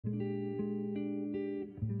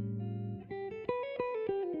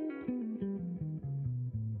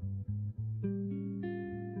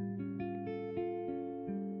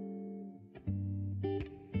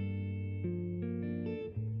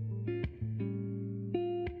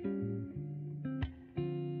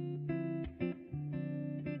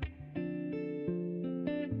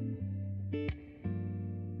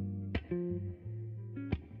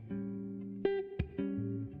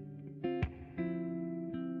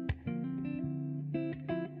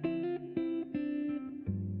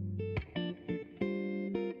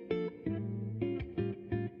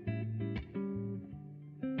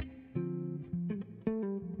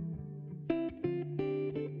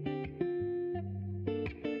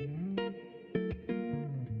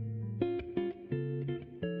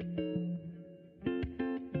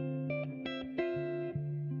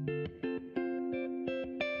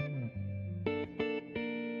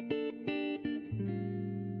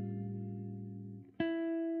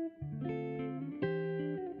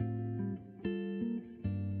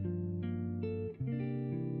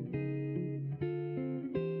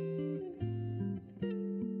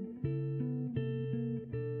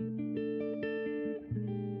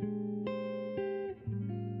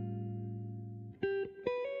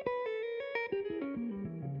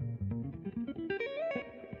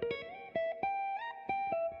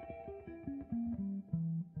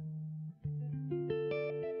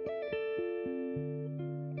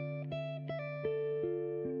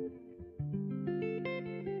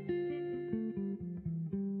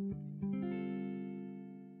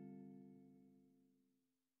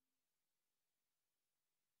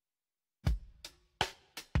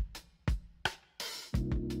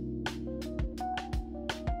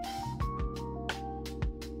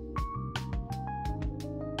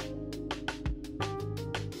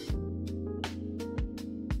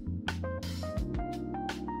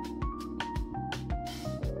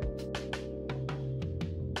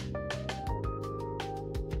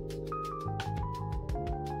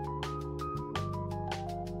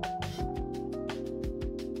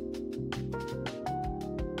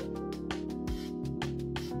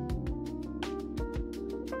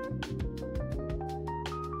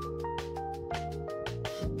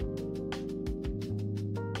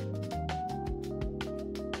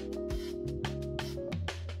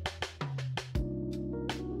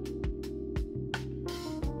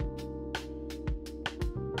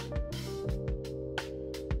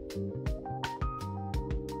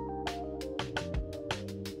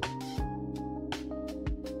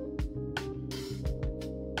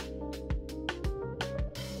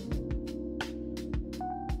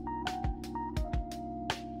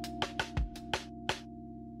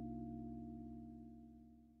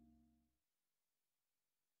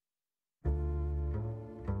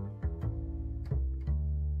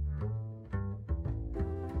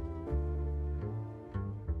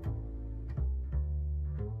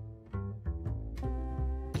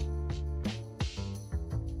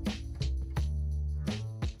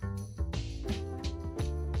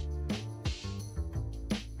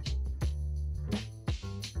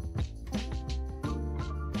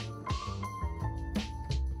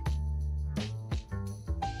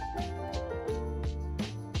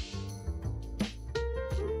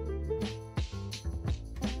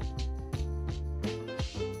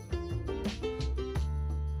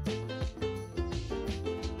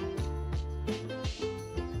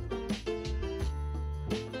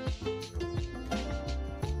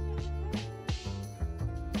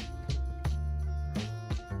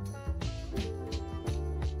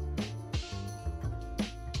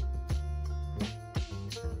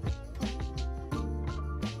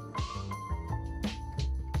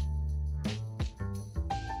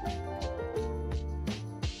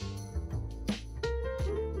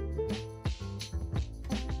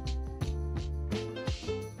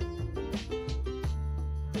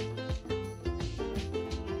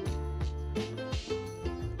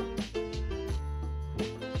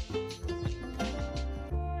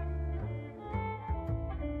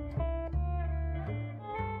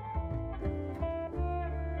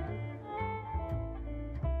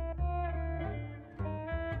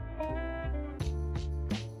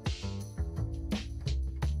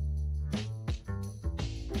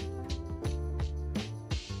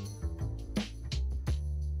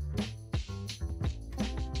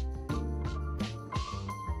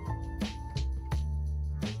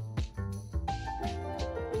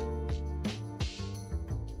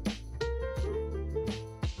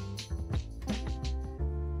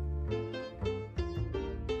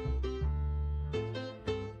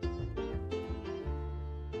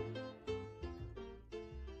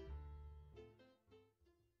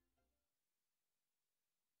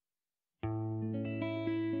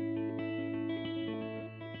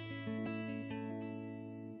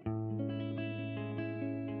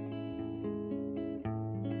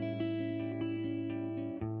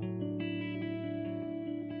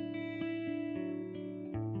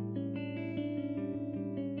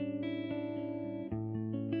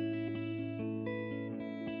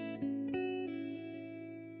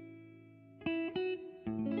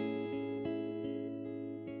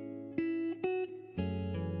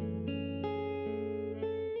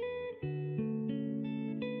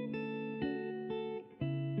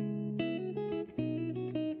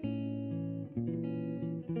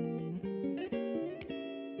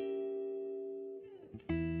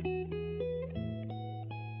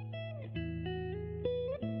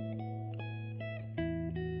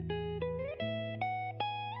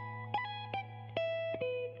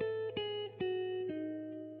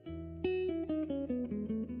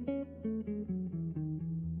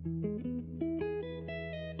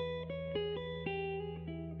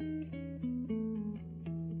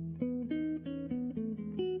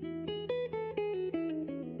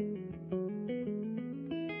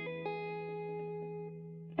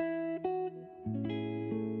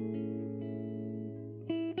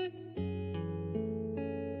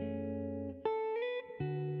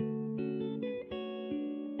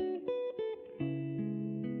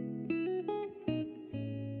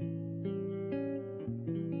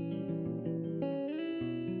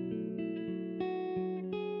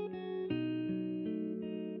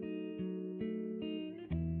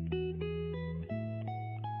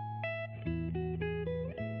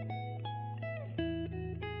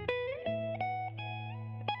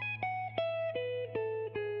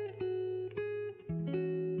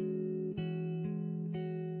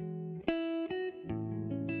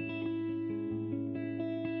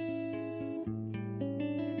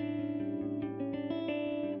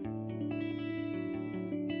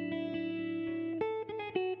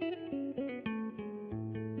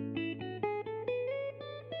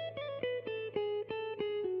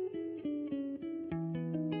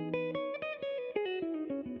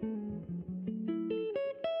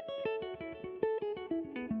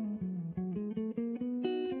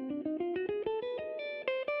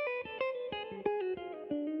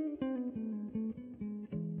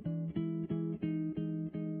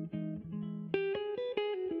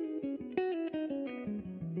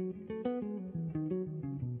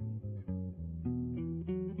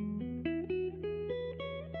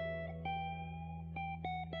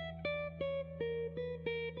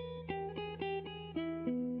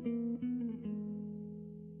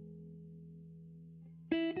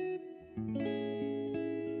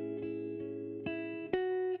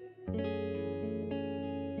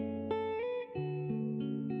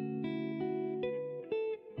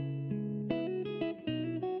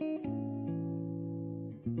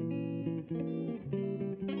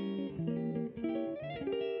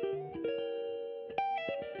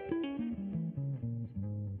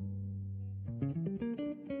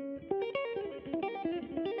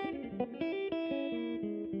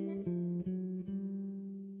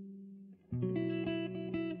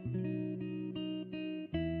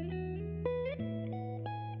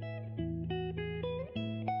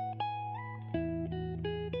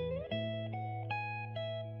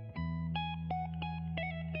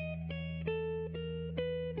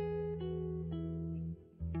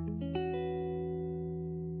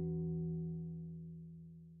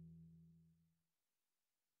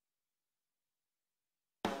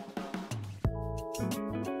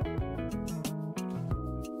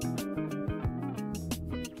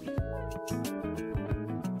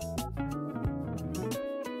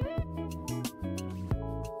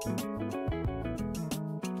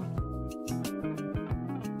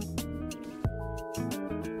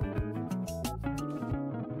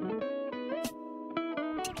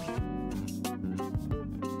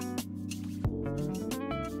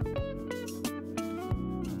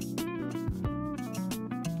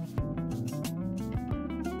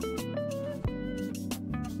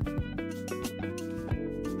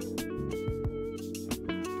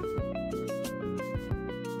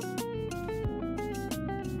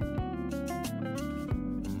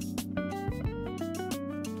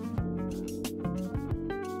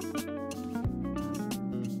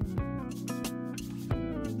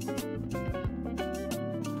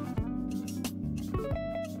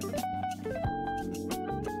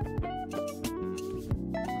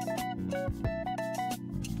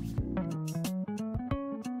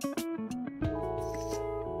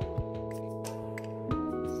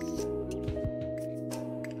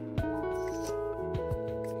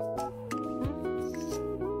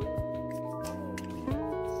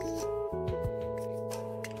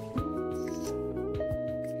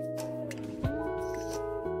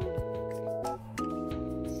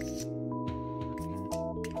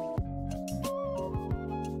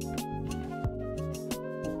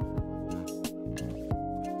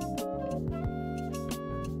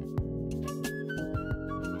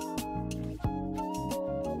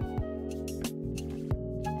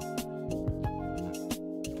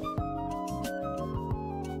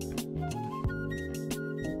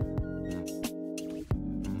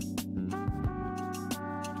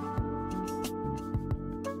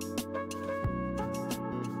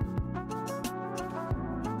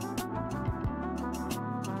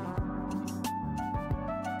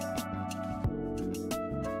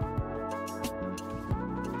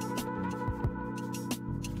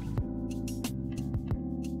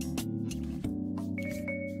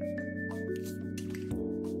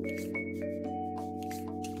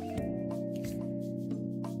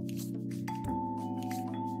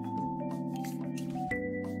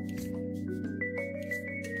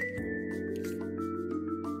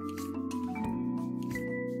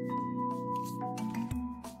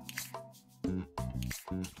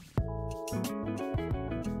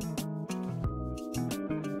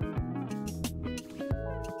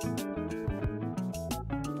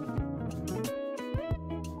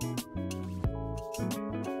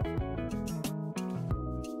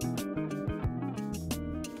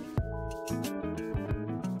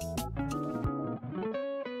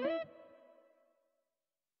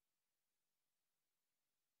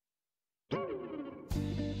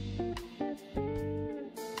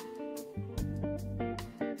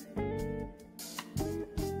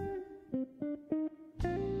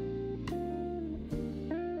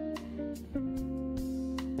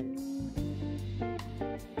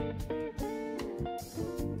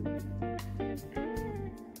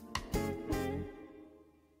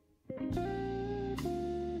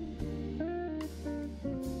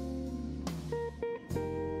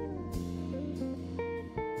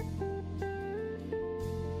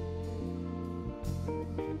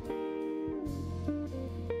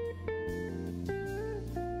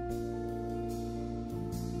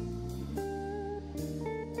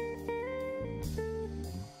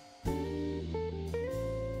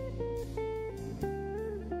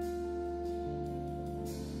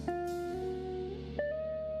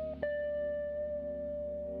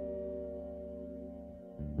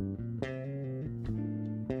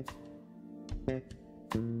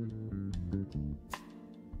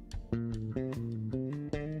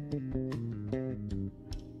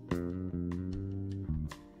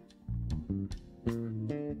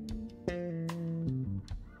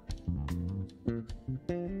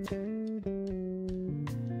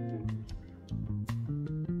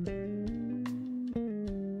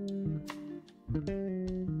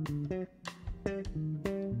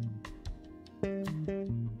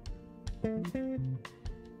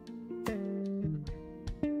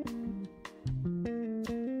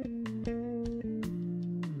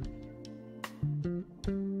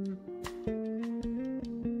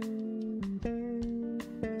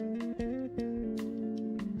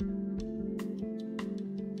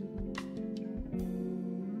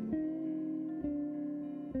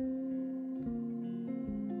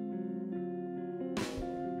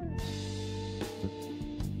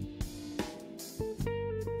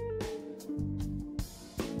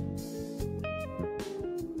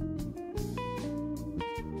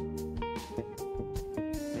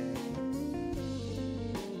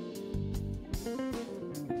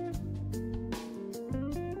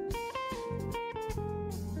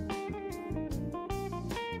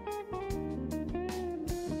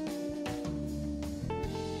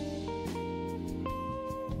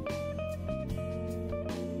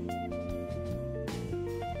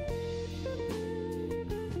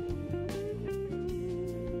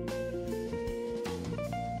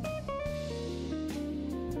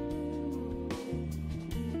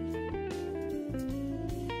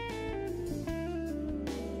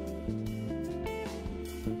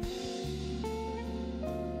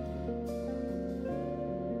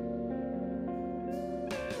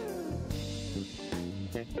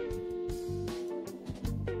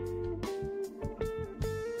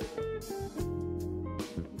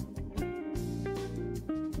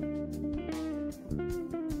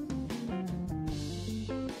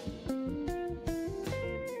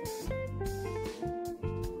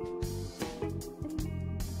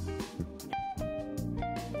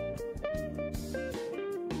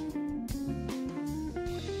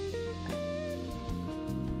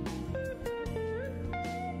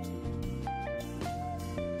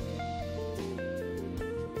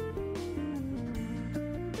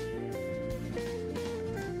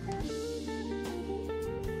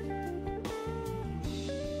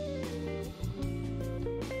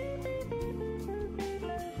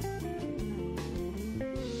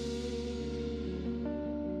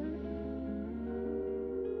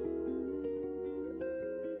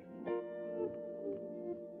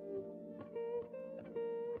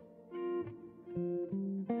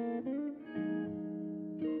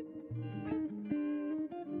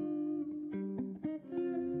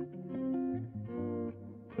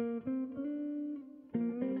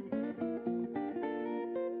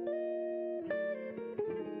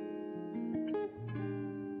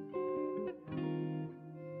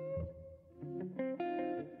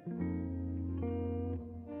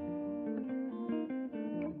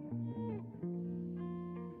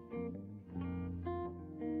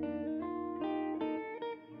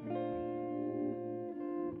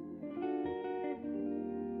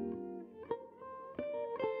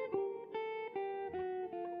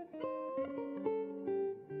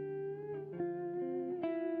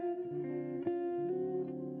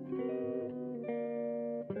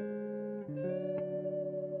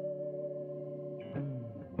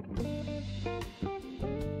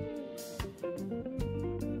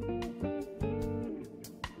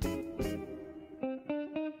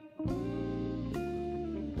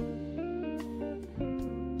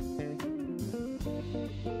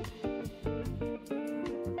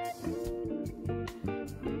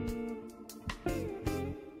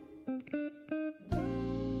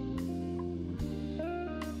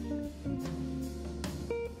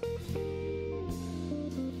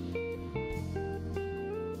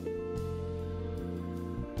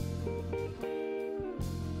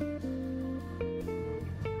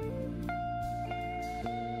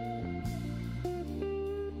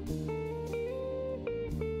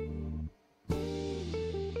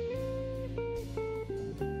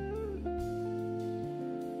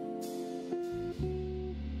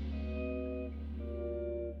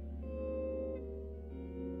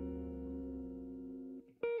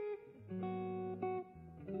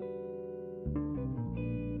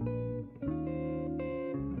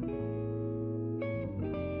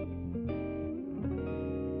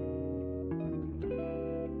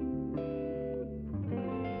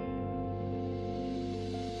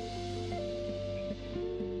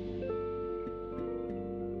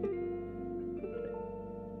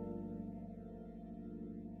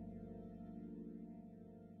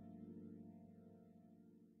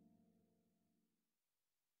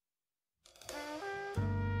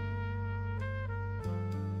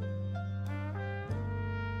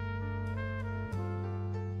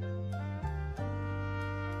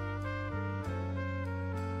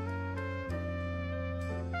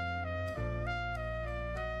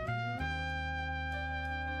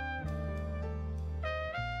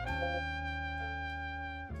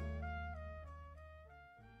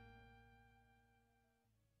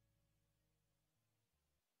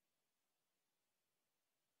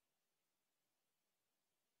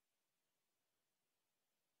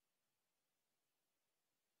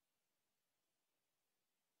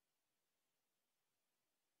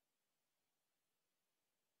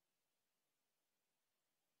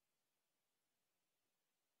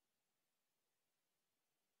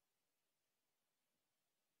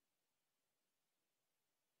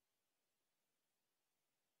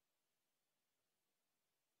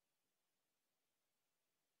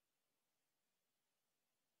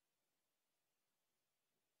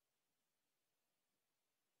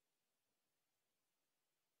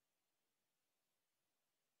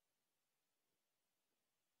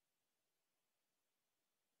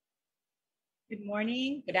Good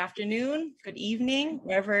morning, good afternoon, good evening,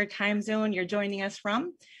 wherever time zone you're joining us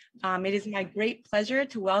from. It is my great pleasure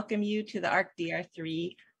to welcome you to the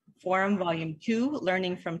ArcDR3 Forum Vol.2,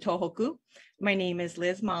 Learning from Tohoku. My name is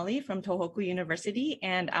Liz Molly from Tohoku University,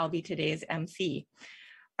 and I'll be today's MC.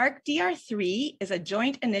 ArcDR3 is a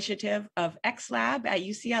joint initiative of XLAB at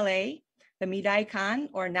UCLA, the Mirai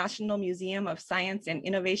or National Museum of Science and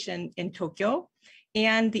Innovation in Tokyo,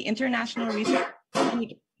 and the International Research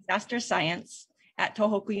Disaster Science at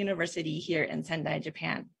Tohoku University here in Sendai,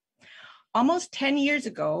 Japan. Almost 10 years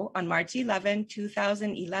ago, on March 11,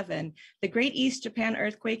 2011, the Great East Japan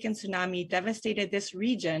earthquake and tsunami devastated this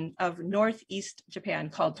region of Northeast Japan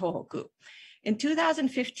called Tohoku. In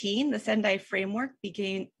 2015, the Sendai Framework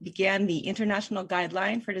began the International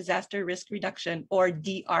Guideline for Disaster Risk Reduction, or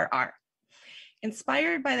DRR.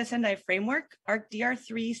 Inspired by the Sendai Framework,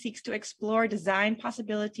 ArcDR3 seeks to explore design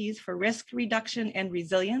possibilities for risk reduction and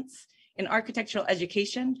resilience in architectural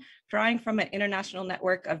education, drawing from an international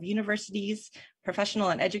network of universities, professional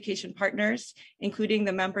and education partners, including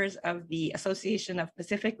the members of the Association of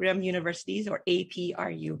Pacific Rim Universities, or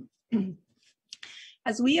APRU.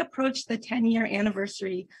 As we approach the 10-year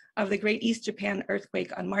anniversary of the Great East Japan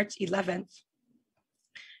earthquake on March 11th,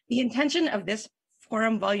 the intention of this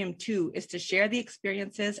Forum Vol.2 is to share the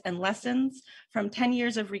experiences and lessons from 10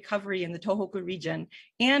 years of recovery in the Tohoku region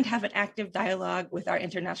and have an active dialogue with our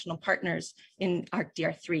international partners in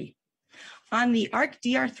ArcDR3. On the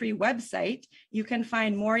ArcDR3 website, you can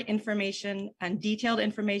find more information and detailed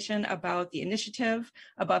information about the initiative,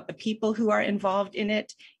 about the people who are involved in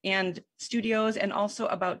it, and studios, and also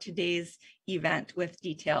about today's event with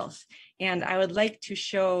details. And I would like to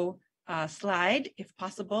show a slide, if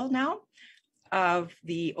possible now, of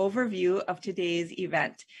the overview of today's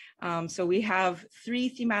event. So we have 3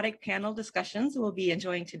 thematic panel discussions we'll be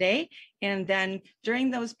enjoying today. And then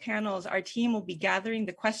during those panels, our team will be gathering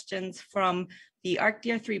the questions from the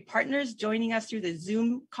ArcDR3 partners joining us through the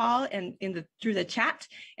Zoom call and through the chat,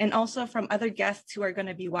 and also from other guests who are going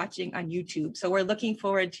to be watching on YouTube. So we're looking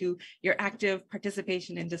forward to your active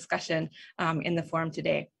participation and discussion in the forum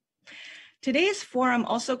today. Today's forum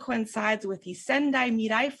also coincides with the Sendai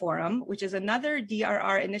Mirai Forum, which is another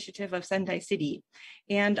DRR initiative of Sendai City.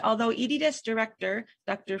 And although EDDIS director,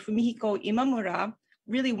 Dr. Fumihiko Imamura,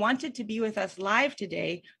 really wanted to be with us live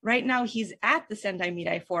today, right now he's at the Sendai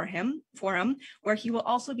Mirai Forum, where he will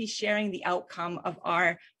also be sharing the outcome of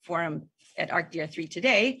our forum at ArcDR3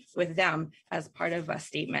 today with them as part of a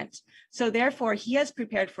statement. So therefore, he has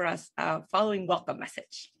prepared for us a following welcome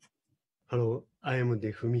message. Hello, I am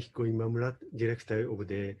the Fumihiko Imamura, Director of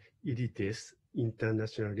the EDDIS,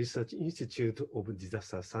 International Research Institute of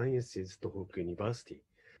Disaster Sciences, Tohoku University.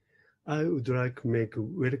 I would like to make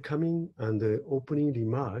welcoming and opening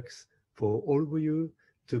remarks for all of you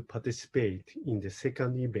to participate in the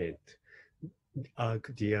second event,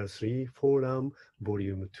 ArcDR3 Forum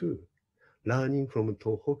Vol.2, Learning from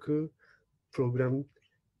Tohoku program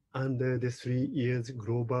under the 3 years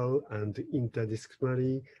global and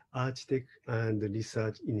interdisciplinary architect and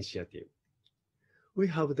research initiative. We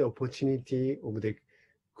have the opportunity of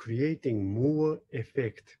creating more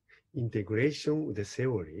effective integration with the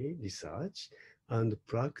theory, research, and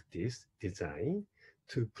practice design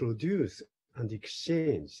to produce and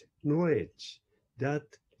exchange knowledge that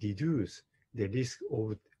reduce the risk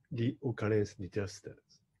of the occurrence disasters.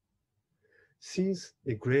 Since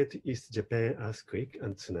the Great East Japan earthquake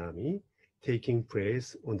and tsunami taking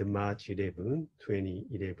place on the March 11,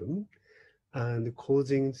 2011, and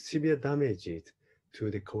causing severe damages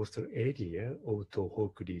to the coastal area of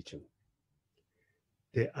Tohoku region,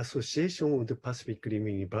 the Association of the Pacific Rim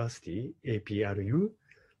University, APRU,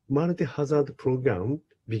 multi-hazard program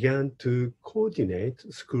began to coordinate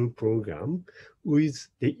school program with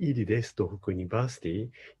the EDDIS Tohoku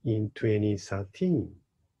University in 2013.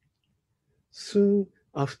 Soon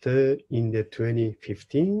after, in the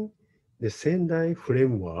 2015, the Sendai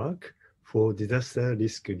Framework for Disaster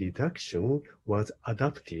Risk Reduction was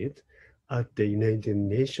adopted at the United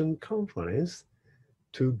Nations Conference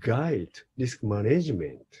to guide risk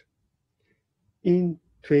management. In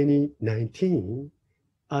 2019,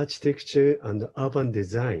 Architecture and Urban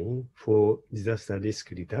Design for Disaster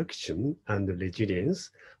Risk Reduction and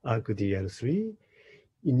Resilience, ArcDR3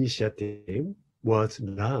 initiative was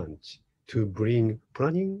launched to bring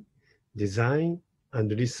planning, design, and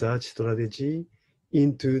research strategy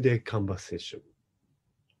into the conversation.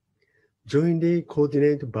 Jointly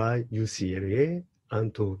coordinated by UCLA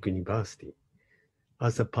and Tohoku University,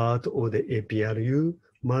 as a part of the APRU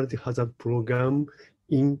multi-hazard program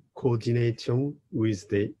in coordination with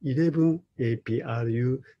the 11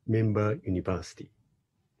 APRU member universities.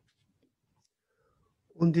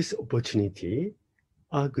 On this opportunity,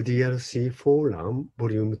 ArcDR3 Forum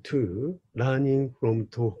Vol.2 Learning from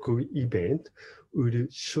Tohoku event will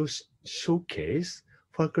showcase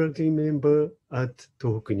faculty member at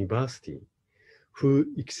Tohoku University who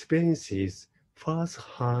experiences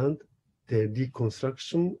firsthand the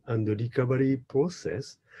reconstruction and recovery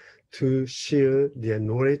process to share their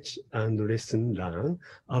knowledge and lesson learned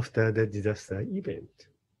after the disaster event.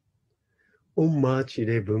 On March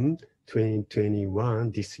 11,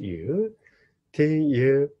 2021, this year, 10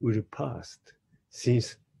 years will pass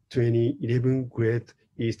since 2011 Great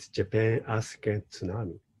East Japan Earthquake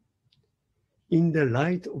Tsunami. In the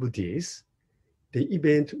light of this, the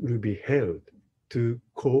event will be held to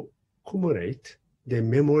commemorate the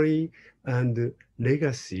memory and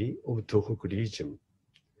legacy of Tohoku region,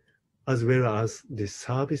 as well as the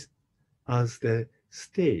service as the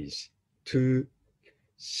stage to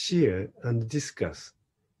share and discuss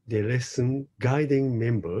the lesson guiding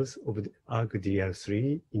members of the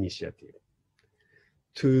ArcDR3 initiative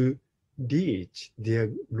to reach their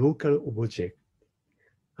local object,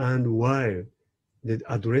 and while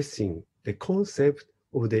addressing the concept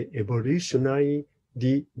of the evolutionary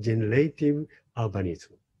regenerative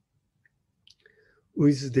urbanism.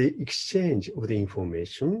 With the exchange of the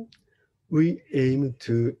information, we aim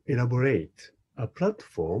to elaborate a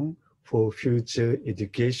platform for future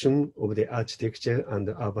education of the architecture and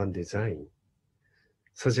urban design,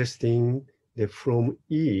 suggesting that from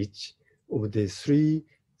each of the 3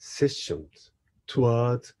 sessions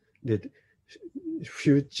towards the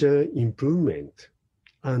future improvement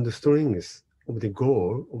and strength of the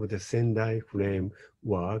goal of the Sendai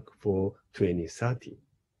Framework for 2030.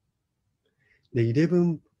 The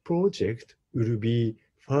 11 projects will be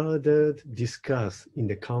further discussed in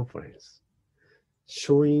the conference,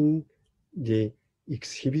 showing the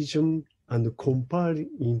exhibition and compiled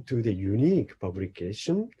into the unique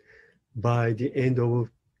publication by the end of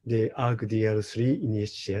the ArcDR3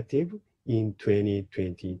 initiative in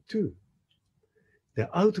 2022.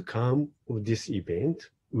 The outcome of this event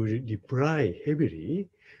will rely heavily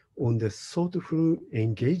on the thoughtful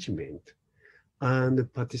engagement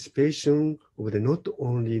and participation of not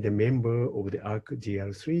only the member of the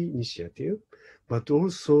ArcDR3 initiative, but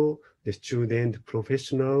also the student,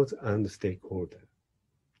 professionals, and stakeholders.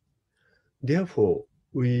 Therefore,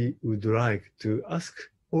 we would like to ask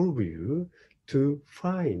all of you to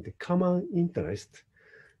find common interest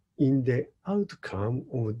in the outcome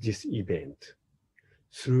of this event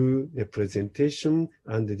through the presentation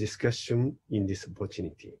and the discussion in this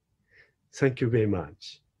opportunity. Thank you very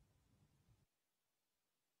much.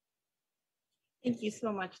 Thank you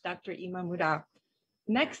so much, Dr. Imamura.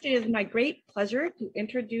 Next, it is my great pleasure to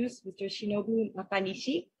introduce Mr. Shinobu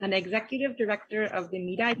Nakanishi, an executive director of the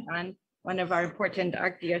Mirai Fund, one of our important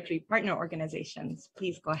ArcDR3 partner organizations.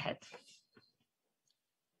 Please go ahead.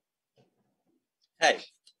 Hi,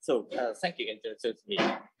 so thank you for introducing me.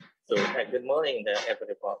 So good morning,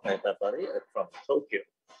 everybody from Tokyo.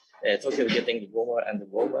 Tokyo is getting warmer and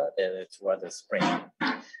warmer toward the spring.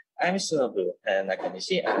 I'm Shinobu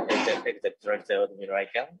Nakanishi. I'm the executive director of the Mirai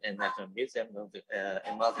Fund and National Museum of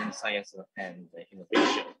Emerging Science and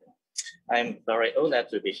Innovation. I'm very honored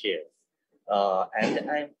to be here. And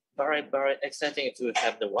I'm very excited to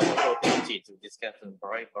have the wonderful opportunity to discuss some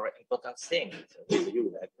very important things with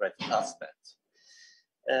you at Great Aspect.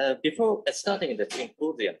 Before starting the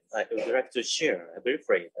symposium, I would like to share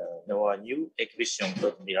briefly our new exhibition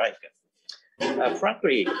of Mirai.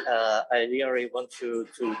 Frankly, I really want to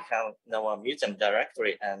count our museum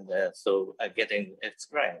directory and so getting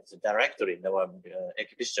experience directly in our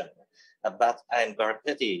exhibition. But I'm very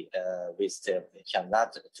pity we still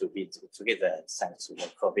cannot to be together thanks to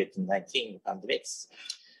the COVID-19 pandemics.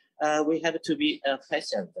 We have to be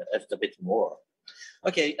patient a little bit more.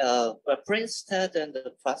 Okay, please start in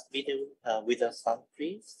the first video with a sound,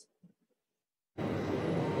 please.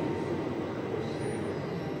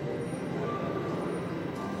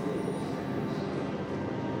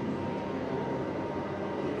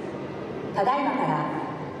 ただいまから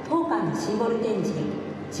当館のシンボル展示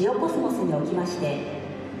ジオコスモスにおきまして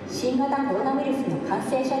新型コロナウイルスの感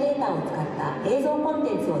染者データを使った映像コン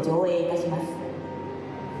テンツを上映いたします。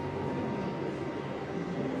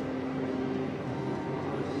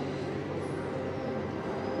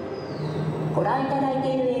ご覧いただい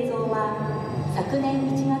ている映像は昨年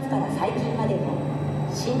1月から最近までの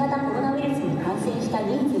新型コロナウイルスに感染した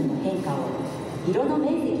人数の変化を色の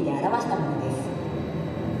面積で表したものです。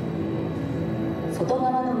外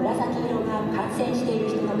側の紫色が感染している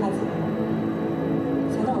人の数、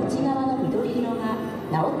その内側の緑色が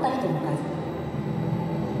治った人の数、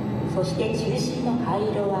そして中心の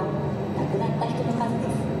灰色は亡くなった人の数で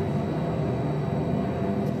す。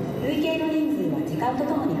累計の人数は時間と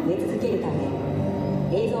ともに増え続けるため、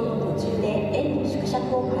映像の途中で円の縮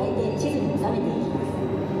尺を変えて地図に収めていきます。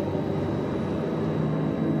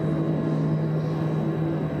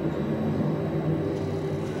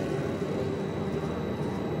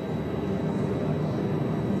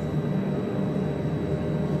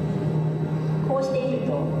こうしている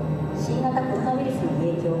と、新型コロナウイルスの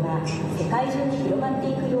影響が世界中に広がっ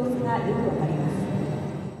ていく様子がよくわかります。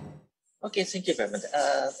Okay, thank you very much.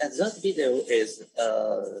 And that video is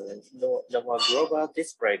no more global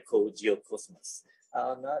display called GeoCosmos.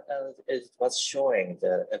 It was showing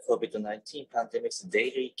the COVID-19 pandemic's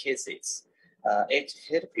daily cases. It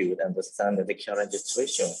helped you understand the current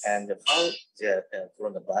situation and how the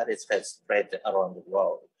coronavirus has spread around the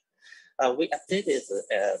world. We updated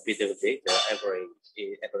video data every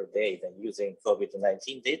day using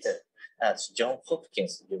COVID-19 data at Johns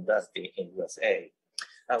Hopkins University in USA.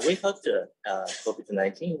 We hope that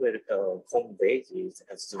COVID-19 will come basis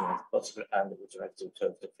as soon as possible and would like to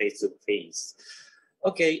talk face to face.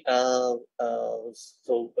 Okay,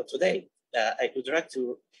 so today I would like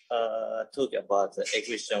to talk about the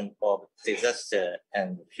exhibition of disaster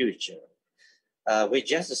and future. We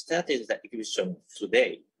just started the exhibition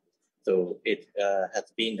today, so it has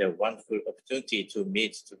been a wonderful opportunity to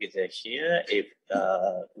meet together here if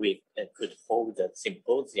we could hold a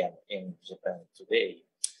symposium in Japan today.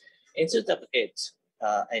 Instead of it,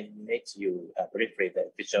 I make you briefly the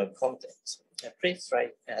visual content. Please try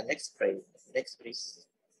next, please.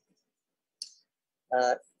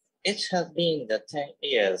 It has been 10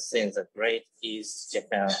 years since the Great East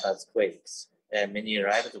Japan earthquakes. Many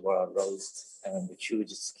lives were lost and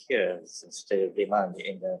huge scares still remain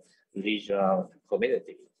in the regional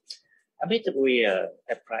community. Amid we are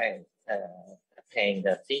paying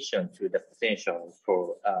attention to the potential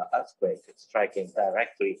for earthquake striking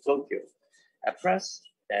directly Tokyo. Plus,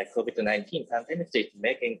 the COVID-19 pandemic is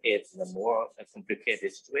making it a more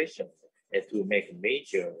complicated situation to make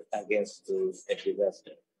measures against the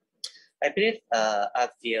disaster. I believe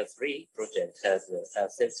ArcDR3 project has a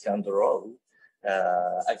significant role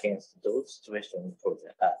against those situations for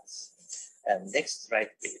the Earth. And next slide,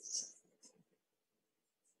 please.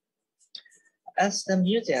 As the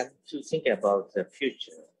museum to think about the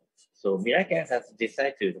future, so Mirai has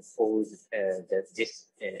decided to hold this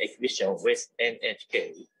exhibition with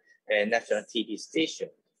NHK, a national TV station.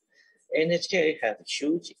 NHK has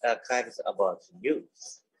huge archives about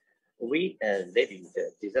news. We reviewed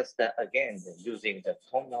the disaster again using the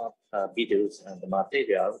ton of videos and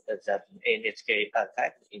material that NHK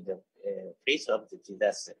archived in the place of the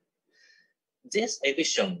disaster. This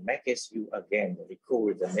exhibition makes you again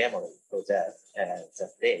recall the memory of that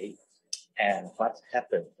day and what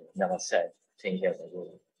happened in our side 10 years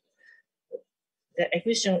ago. The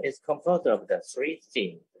exhibition is composed of the three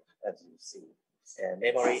themes, as you see,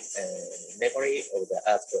 memory of the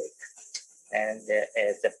earthquake, and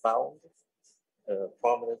the bound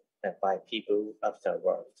formed by people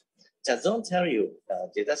afterward. The zone tell you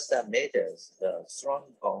disaster made us a strong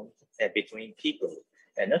bond between people,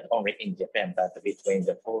 and not only in Japan, but between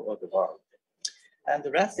the whole of the world. And the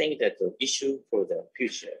last thing that the issue for the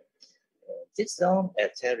future. This zone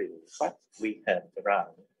tell you what we have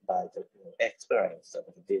learned by the experience of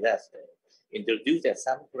the disaster, introduce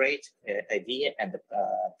some great idea and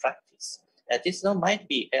practice. This zone might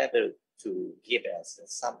be able to give us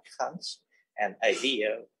some hunch and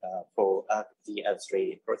idea for the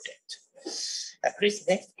ArcDR3 project. Please,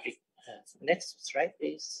 next slide,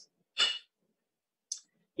 please.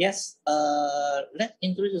 Yes, let's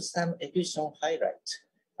introduce some exhibition highlights.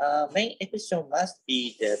 Main exhibition must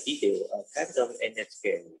be the video archived of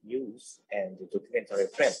NHK news and documentary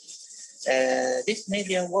film. This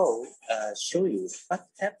media will show you what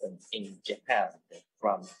happened in Japan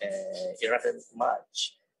from 11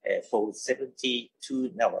 March for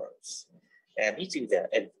 72 hours. Meeting the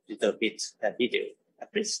a little bit video.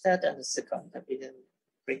 Please start on the second video,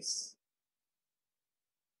 please.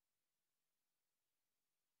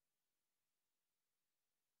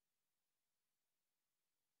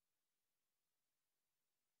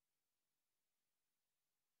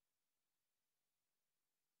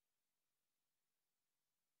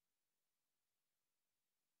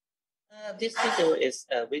 This video is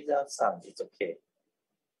without sound, it's okay.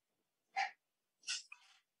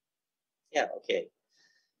 Yeah, okay.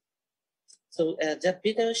 So the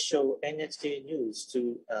video show NHK News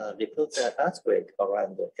to report the earthquake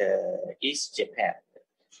around East Japan.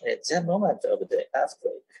 The moment of the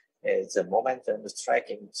earthquake is the moment of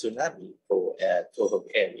striking tsunami for Tohoku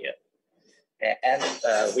area. And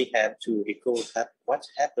we have to recall what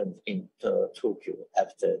happened in Tokyo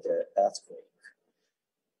after the earthquake.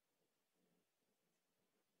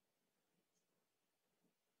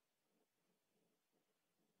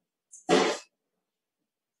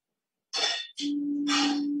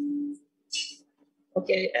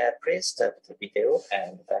 Okay, please stop the video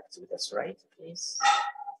and back to the slide, please.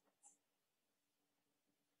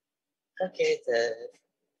 Okay,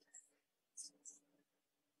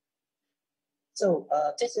 so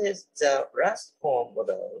this is the last home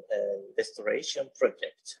model restoration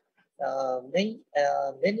project.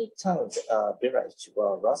 Many towns villages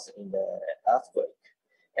were lost in the earthquake.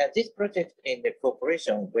 This project in the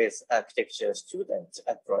cooperation with architecture students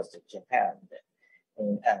across Japan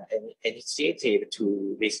an initiative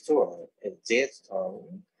to restore their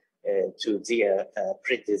town to their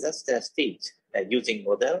pre-disaster state using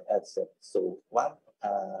model as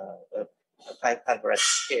 500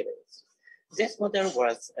 scales. This model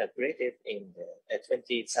was created in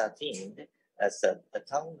 2013 as a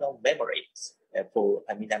town of memories for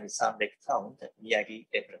Minami-san Lake Town, Miyagi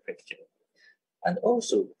Prefecture. And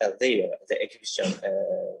also there, the exhibition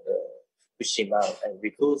Fukushima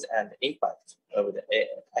records and impact of the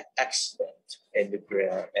accident and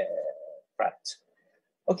nuclear plant.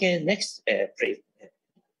 Okay, next, please.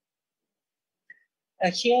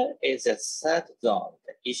 Here is a third zone,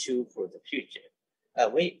 the issue for the future.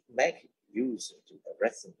 We make use of the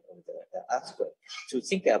lesson of the earthquake to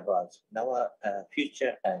think about our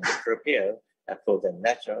future and prepare for the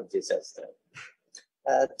natural disaster.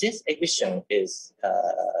 This exhibition is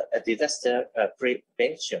a disaster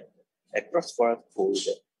prevention, a crossword called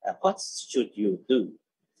what should you do?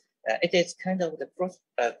 It is kind of the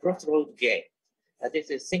crossroad game. This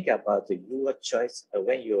is think about your choice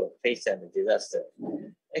when you face a disaster.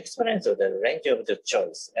 Experience of the range of the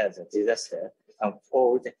choice as a disaster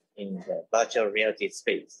unfold in the virtual reality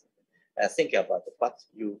space. Think about what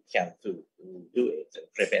you can do it to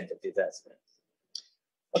prevent the disaster.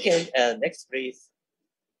 Okay, next please.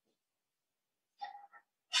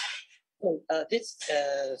 So this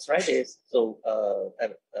slide is the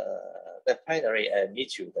primary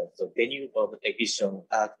issue, the venue of exhibition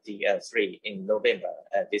ArcDR3 in November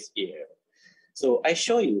this year. So I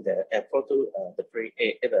show you the photo of the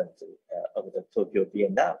pre-event of the Tokyo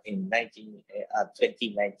Biennale in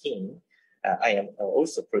 2019. I am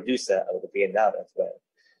also producer of the Biennale as well.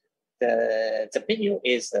 The venue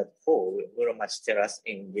is the hall, Muromachi Terrace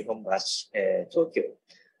in Nihonbashi, Tokyo.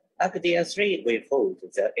 ArcDR3 will hold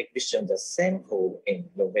the exhibition the same hall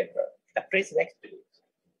in November. Please next, please.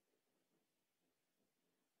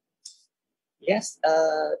 Yes,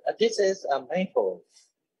 this is a main hall.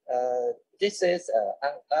 This is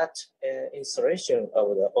an art installation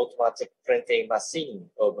of the automatic printing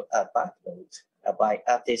machine of a banknote by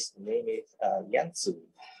artist named Yantsu.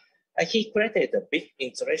 He created a big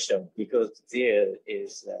installation because there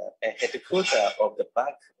is a headquarters of the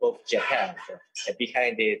Bank of Japan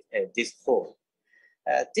behind it, this hall.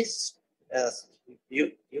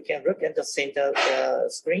 You can look at the center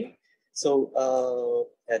screen. So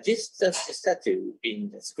this statue in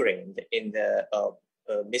the screen in the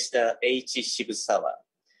Mr. H. Shibusawa.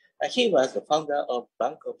 He was the founder of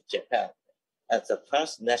Bank of Japan as the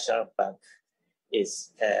first national bank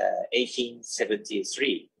is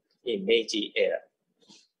 1873 in Meiji era.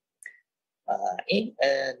 In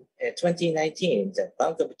 2019, the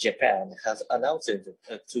Bank of Japan has announced to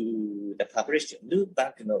the published new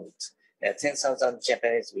banknote, 10,000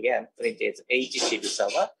 Japanese yen printed H.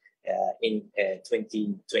 Shibusawa in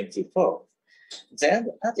 2024. Then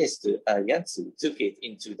artist Yantsu took it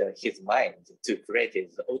into his mind to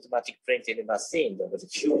create the automatic printing machine of the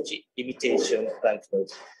huge imitation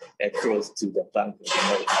banknote close to the Bank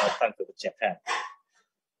of Japan.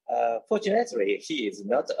 Fortunately, he is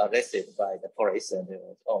not arrested by the police and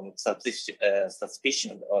on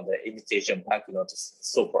suspicion on the imitation banknotes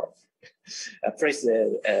so far. Please,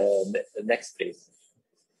 next, please.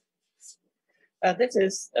 This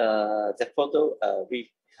is the photo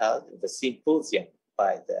we held the symposium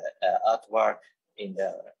by the artwork in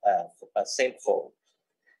the same hall.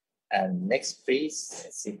 And next, please.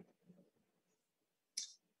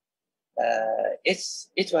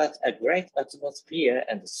 It was a great atmosphere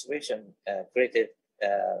and situation created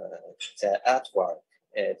the artwork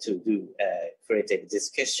to do creative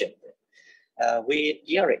discussion. We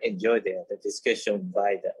really enjoyed the discussion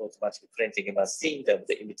by the automatic printing machine of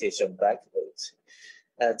the imitation banknote.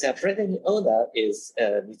 The printing owner is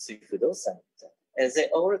Mitsui Fudosan. They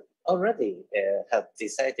already have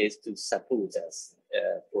decided to support us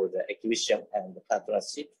for the exhibition and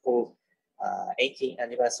partnership for 18th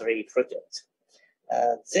anniversary project.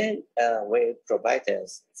 They will provide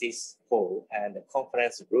us this hall and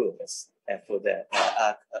conference rooms for the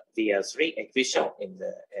ArcDR3 exhibition in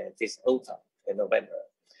this autumn in November.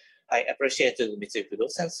 I appreciate Mr.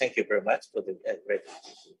 Fudo-san. Thank you very much for the great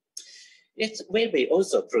opportunity. It will be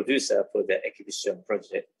also producer for the exhibition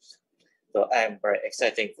project. So I'm very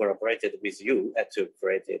excited to collaborate with you to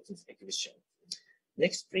create this exhibition.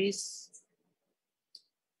 Next, please.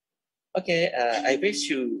 Okay, I wish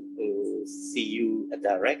to see you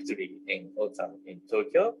directly in autumn in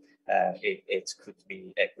Tokyo. It could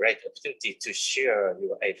be a great opportunity to share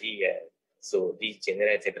your idea, so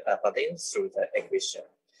regenerative patterns through the exhibition.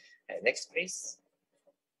 Next, please.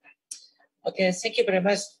 Okay, thank you very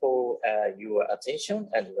much for your attention,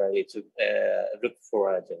 and ready to look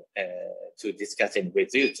forward to discussing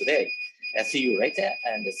with you today. See you later,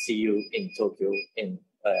 and see you in Tokyo in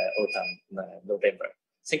autumn, November.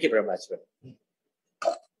 Thank you very much.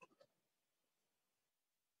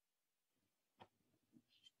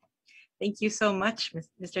 Thank you so much,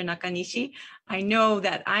 Mr. Nakanishi. I know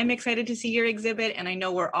that I'm excited to see your exhibit, and I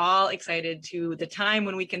know we're all excited to the time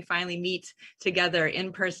when we can finally meet together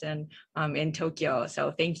in person in Tokyo.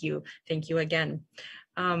 So thank you again.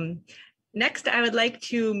 Next, I would like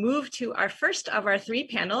to move to our first of our three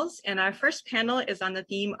panels, and our first panel is on the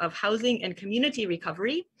theme of housing and community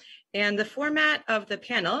recovery. And the format of the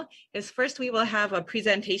panel is, first we will have a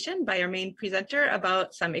presentation by our main presenter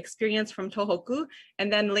about some experience from Tohoku, and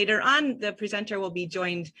then later on the presenter will be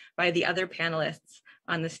joined by the other panelists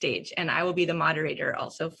on the stage, and I will be the moderator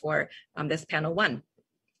also for this panel one.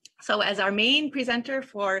 So as our main presenter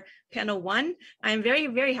for panel one, I'm very,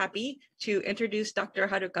 very happy to introduce Dr.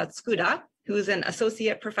 Haruka Tsukuda, who's an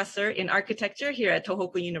associate professor in architecture here at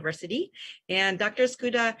Tohoku University. And Dr.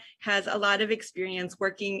 Tsukuda has a lot of experience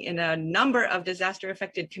working in a number of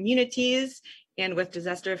disaster-affected communities and with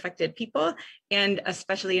disaster-affected people, and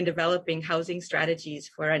especially in developing housing strategies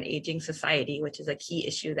for an aging society, which is a key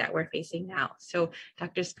issue that we're facing now. So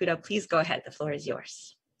Dr. Tsukuda, please go ahead. The floor is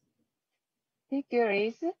yours. Thank you,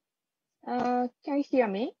 Liz. Can you hear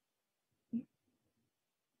me?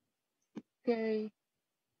 Okay.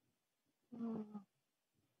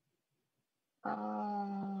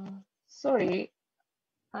 Sorry,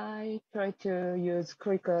 I try to use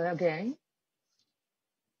clicker again.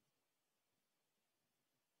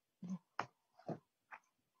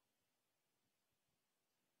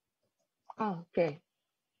 Okay.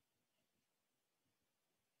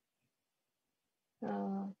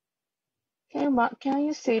 Can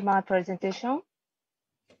you see my presentation?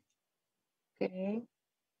 Okay.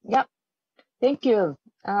 Yeah. Thank you.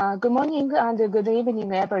 Good morning and good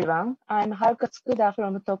evening, everyone. I'm Haruka Tsukuda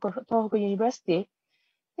from Tohoku University.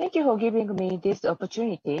 Thank you for giving me this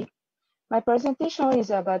opportunity. My presentation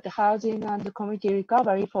is about housing and community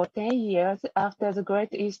recovery for 10 years after the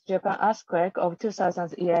Great East Japan earthquake of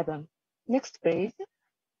 2011. Next, please.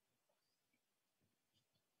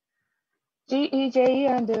 GEJ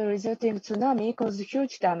and the resulting tsunami caused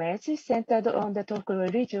huge damage centered on the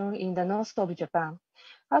Tohoku region in the north of Japan.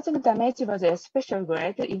 Housing damage was especially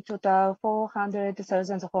great. In total,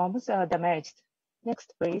 400,000 homes are damaged.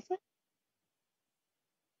 Next, please.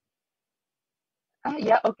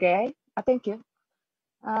 Yeah, okay. Thank you.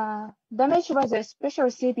 Damage was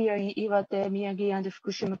especially severe in Iwate, Miyagi, and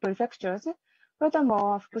Fukushima prefectures.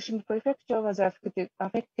 Furthermore, Fukushima prefecture was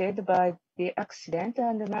affected by the accident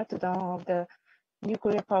and meltdown of the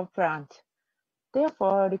nuclear power plant.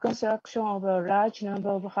 Therefore, reconstruction of a large number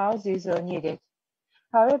of houses are needed.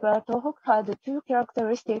 However, Tohoku had two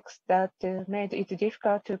characteristics that made it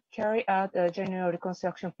difficult to carry out a general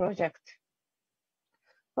reconstruction project.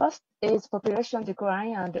 First is population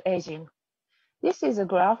decline and aging. This is a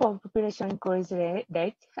graph of population increase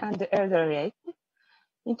rate and elder rate.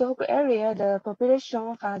 In Tohoku area, the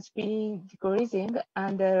population has been decreasing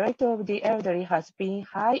and the rate of the elderly has been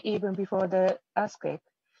high even before the earthquake,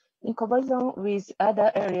 in comparison with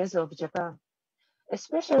other areas of Japan.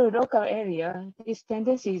 Especially local area, this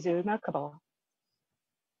tendency is remarkable.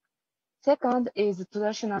 Second is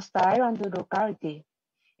traditional style and locality.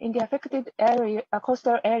 In the affected area,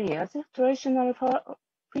 coastal areas, traditional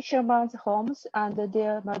fishermen's homes and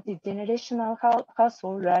their multi-generational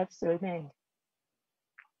household lives remain.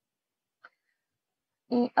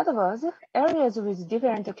 In other words, areas with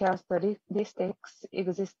different characteristics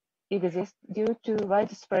exist due to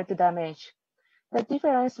widespread damage. The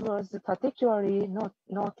difference was particularly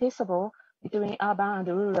noticeable between urban and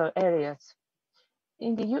rural areas.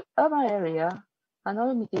 In the urban area,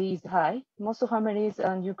 anonymity is high. Most families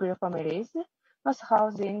are nuclear families. Mass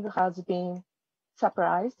housing has been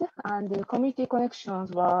surprised, and community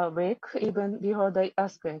connections were weak even before the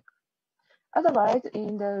earthquake. Otherwise,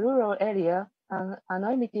 in the rural area,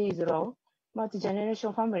 anonymity is low,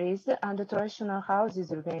 multi-generation families and traditional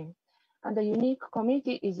houses remain, and the unique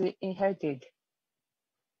community is inherited.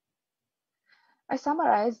 I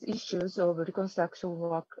summarize issues of reconstruction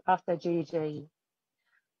work after GEJE.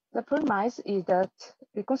 The premise is that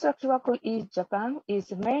reconstruction work in Japan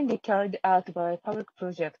is mainly carried out by public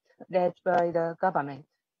projects led by the government.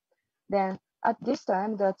 Then, at this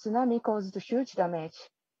time, the tsunami caused huge damage.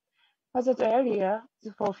 Hazard areas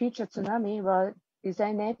for future tsunami were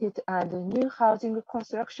designated and new housing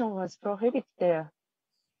construction was prohibited there.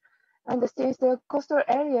 And since the coastal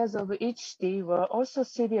areas of each city were also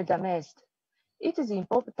severely damaged, it is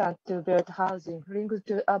important to build housing linked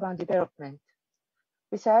to urban development.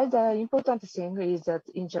 Besides, the important thing is that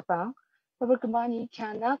in Japan, public money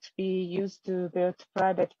cannot be used to build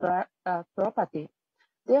private property.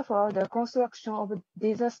 Therefore, the construction of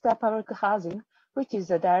disaster public housing, which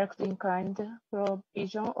is a direct in-kind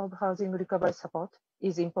provision of housing recovery support,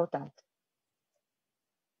 is important.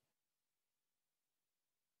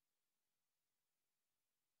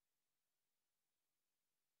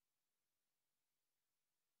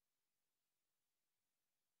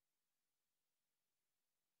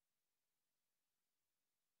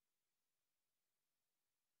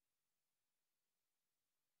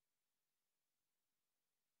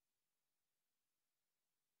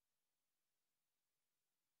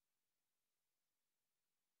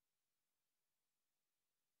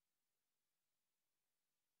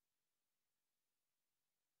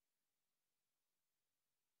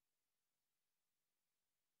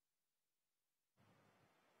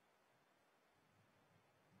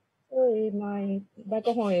 Sorry, my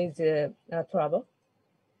microphone is trouble.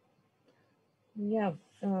 Yeah,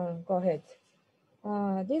 go ahead.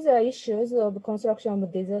 These are issues of construction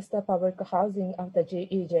of disaster public housing after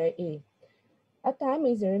GEJE. Our time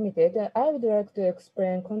is limited. I would like to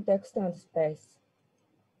explain context and space.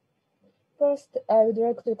 First, I would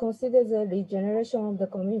like to consider the regeneration of the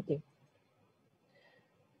community.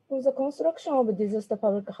 For the construction of disaster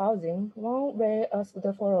public housing, one may ask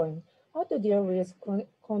the following: how to deal with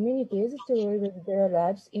communities to live their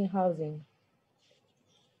lives in housing?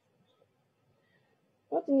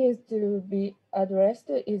 What needs to be addressed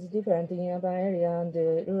is different in urban areas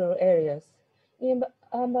and rural areas. In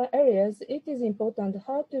urban areas, it is important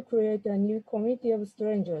how to create a new community of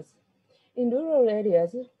strangers. In rural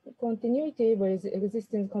areas, continuity with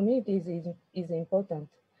existing communities is important.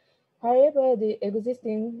 However, the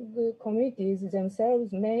existing communities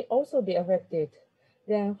themselves may also be affected.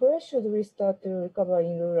 Then where should we start to recover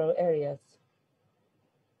in rural areas?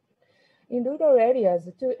 In rural areas,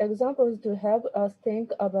 two examples to help us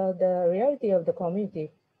think about the reality of the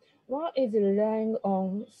community. One is relying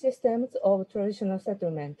on systems of traditional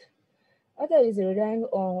settlement. Other is relying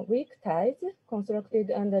on weak ties constructed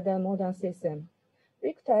under the modern system.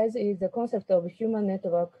 Weak ties is the concept of human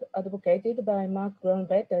network advocated by Mark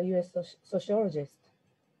Grunbeck, a US sociologist.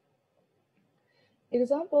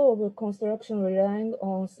 Example of construction relying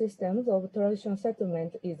on systems of traditional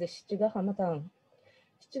settlement is the Shichigahama town.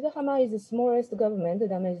 Shichigahama is the smallest government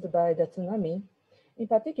damaged by the tsunami. In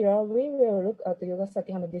particular, we will look at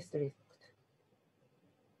Yogasakihama district.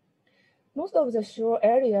 Most of the shore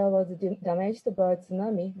area was damaged by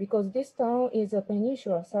tsunami because this town is a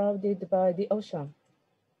peninsula surrounded by the ocean.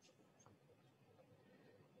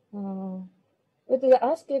 But the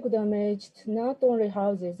earthquake damaged not only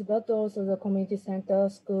houses, but also the community center,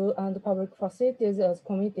 school, and public facilities as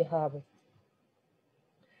community hub.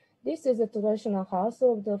 This is the traditional house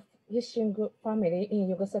of the fishing family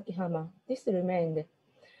in Yogasakihama. This remained.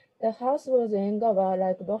 The house was engawa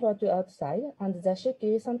like buffer to outside, and the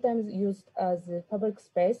shiki sometimes used as public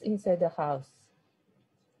space inside the house.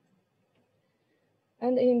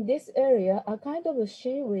 And in this area, a kind of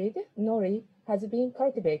seaweed, nori, has been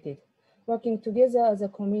cultivated, working together as a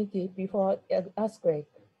community before an earthquake.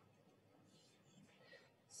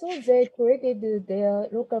 So they created their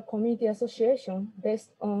local community association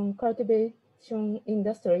based on cultivation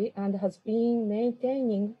industry and has been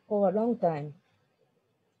maintaining for a long time.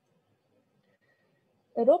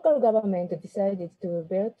 The local government decided to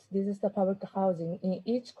build disaster public housing in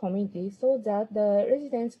each community so that the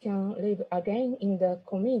residents can live again in the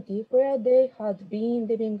community where they had been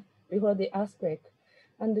living before the earthquake,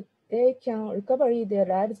 and they can recover their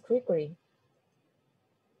lives quickly.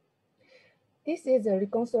 This is a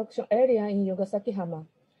reconstruction area in Yogasakihama.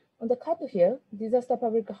 On the cut here, disaster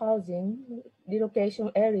public housing,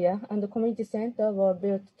 relocation area, and the community center were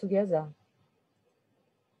built together.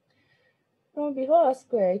 From before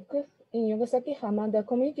earthquake, in Yogasaki-hama, the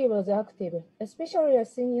community was active, especially a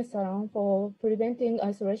senior salon for preventing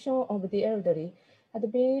isolation of the elderly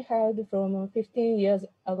had been held from 15 years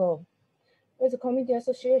ago with the community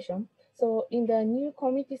association. So in the new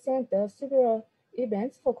community center, several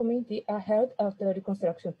events for community are held after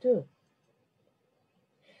reconstruction too.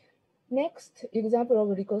 Next example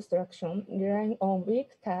of reconstruction relying on weak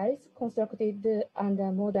ties constructed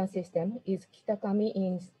under modern system is Kitakami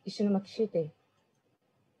in Ishinomaki City.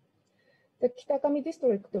 The Kitakami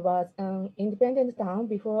district was an independent town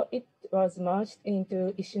before it was merged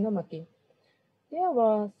into Ishinomaki. There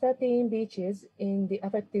were 13 beaches in the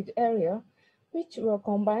affected area, which were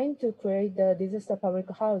combined to create the disaster public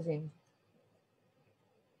housing.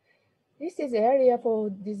 This is the area for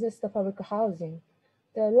disaster public housing.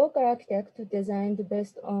 The local architect designed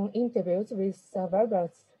based on interviews with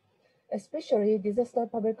survivors. Especially disaster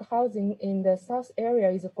public housing in the south area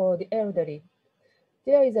is for the elderly.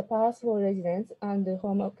 There is a path for residents and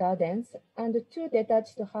home gardens, and 2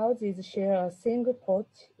 detached houses share a single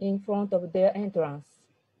porch in front of their entrance.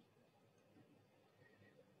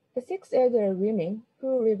 The 6 elderly women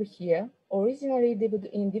who live here originally lived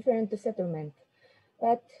in different settlements,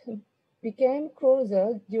 but became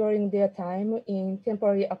closer during their time in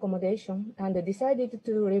temporary accommodation and decided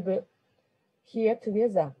to live here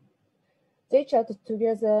together. They chat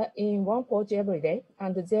together in one porch every day,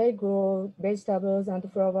 and they grow vegetables and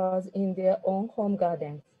flowers in their own home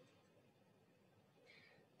gardens.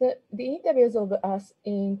 The interviews of us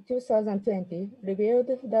in 2020 revealed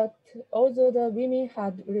that although the women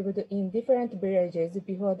had lived in different villages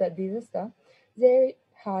before the disaster, they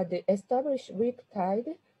had established weak ties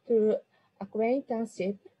through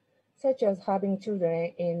acquaintanceship, such as having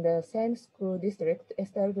children in the same school district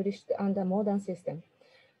established under modern system.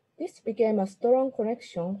 This became a strong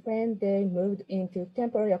connection when they moved into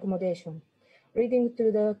temporary accommodation, leading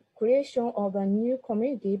to the creation of a new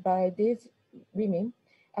community by these women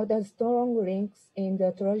after strong links in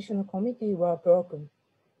the traditional community were broken.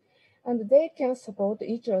 And they can support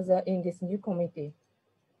each other in this new community.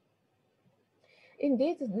 In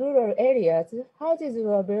these rural areas, houses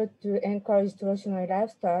were built to encourage traditional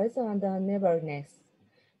lifestyles and neighborliness.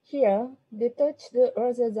 Here, detached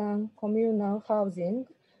rather than communal housing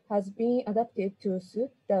has been adapted to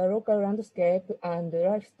suit the local landscape and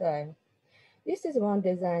lifestyle. This is one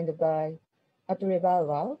designed by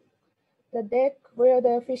Atrebawa. The deck where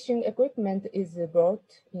the fishing equipment is brought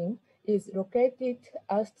in is located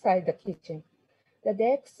outside the kitchen. The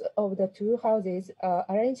decks of the 2 houses are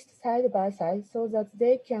arranged side by side so that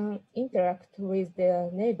they can interact with their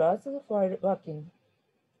neighbors while working.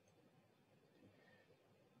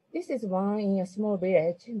 This is one in a small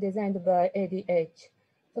village designed by ADH.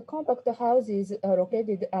 The compact houses are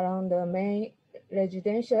located around the main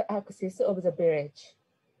residential axis of the village.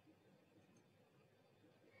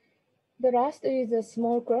 The last is a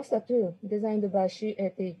small cluster too, designed by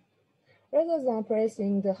CAT. Rather than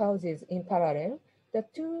placing the houses in parallel, the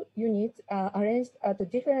 2 units are arranged at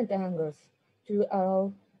different angles to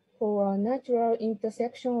allow for a natural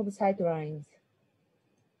intersection of sight lines.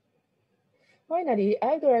 Finally,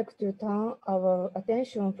 I'd like to turn our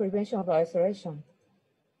attention on prevention of isolation.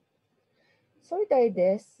 Solitary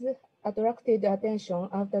deaths attracted attention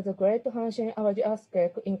after the Great Hanshin Awaji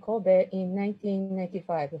earthquake in Kobe in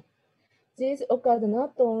 1995. These occurred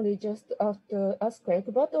not only just after earthquake,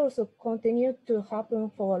 but also continued to happen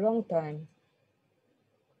for a long time.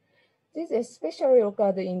 This especially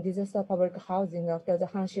occurred in disaster public housing after the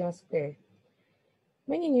Hanshin earthquake.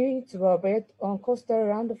 Many units were built on coastal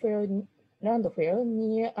landfill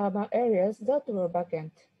near urban areas that were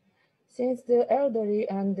vacant. Since the elderly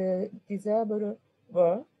and the disabled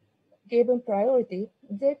were given priority,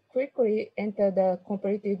 they quickly entered the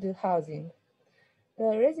completed housing.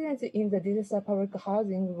 The residents in the disaster public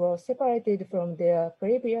housing were separated from their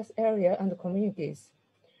previous area and communities.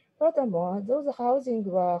 Furthermore, those housing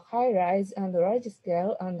were high-rise and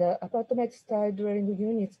large-scale, and the apartment-style dwelling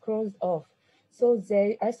units closed off, so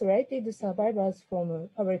they isolated survivors from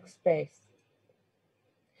public space.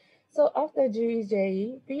 So after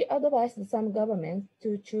GEJE, we advised some governments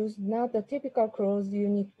to choose not the typical closed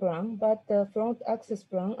unit plan, but the front access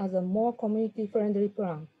plan as a more community-friendly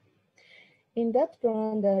plan. In that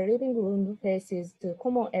plan, the living room faces the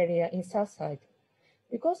common area in south side.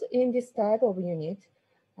 Because in this type of unit,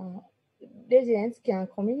 residents can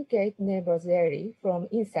communicate neighbors daily from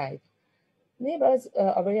inside. Neighbors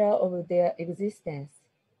are aware of their existence.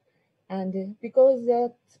 And because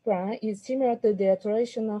that plan is similar to their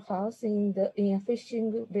traditional house in a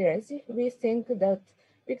fishing village, we think that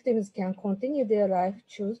victims can continue their life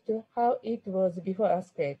true to how it was before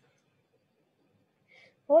earthquake.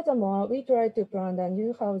 Furthermore, we try to plan a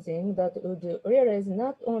new housing that would realize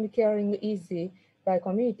not only caring easy by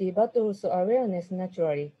community, but also awareness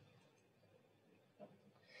naturally.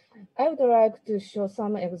 I would like to show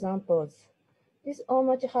some examples. This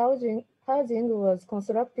omachi housing was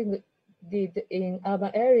constructed in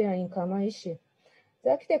urban area in Kamaishi.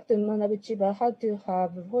 The architect Manabu Chiba had to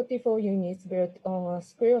have 44 units built on a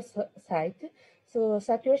square site, so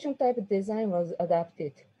circulation type design was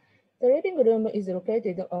adapted. The living room is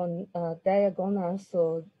located on a diagonal,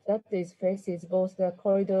 so that is faces both the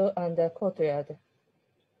corridor and the courtyard.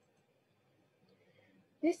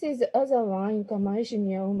 This is the other one in Kamaishi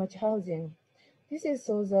near Omachi housing. This is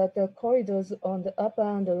so that the corridors on the upper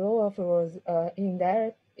and the lower floors are in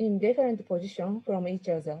different positions from each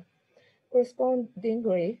other.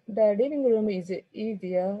 Correspondingly, the living room is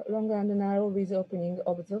easier, long and narrow with opening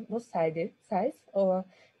of both sides or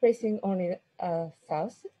facing only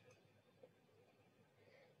south.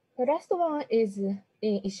 The last one is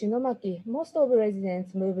in Ishinomaki. Most of the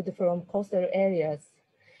residents moved from coastal areas.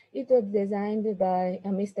 It was designed by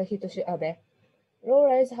Mr. Hitoshi Abe.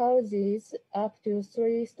 Low-rise houses up to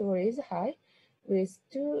 3 stories high with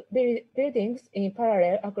 2 buildings in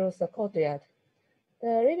parallel across the courtyard.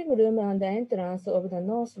 The living room and the entrance of the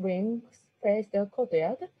north wings face the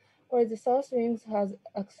courtyard, while the south wings has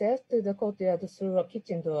access to the courtyard through a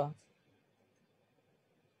kitchen door.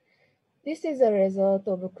 This is a result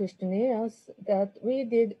of questionnaires that we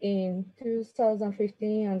did in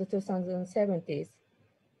 2015 and 2017.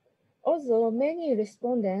 Although many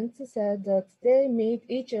respondents said that they meet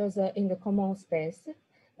each other in the common space,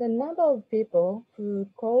 the number of people who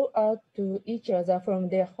call out to each other from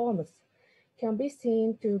their homes can be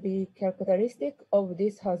seen to be characteristic of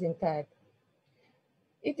this housing type.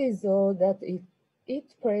 It is so that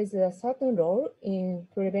it plays a certain role in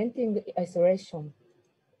preventing isolation.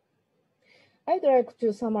 I'd like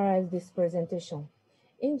to summarize this presentation.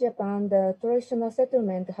 In Japan, the traditional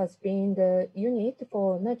settlement has been the unit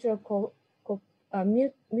for natural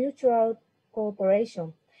mutual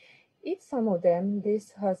cooperation. In some of them,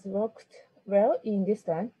 this has worked well in this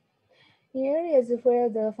time. In areas where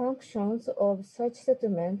the functions of such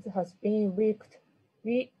settlements has been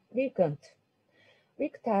weakened,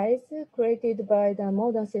 weak ties created by the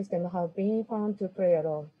modern system have been found to play a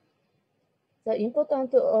role. The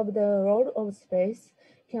importance of the role of space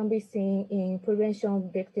can be seen in prevention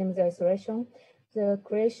of victims' isolation, the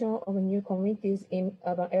creation of new communities in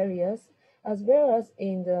urban areas, as well as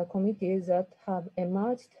in the communities that have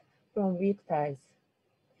emerged from weak ties.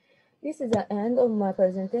 This is the end of my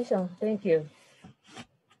presentation. Thank you.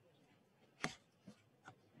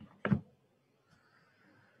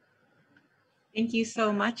 Thank you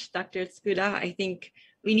so much, Dr. Tsukuda. I think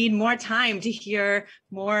we need more time to hear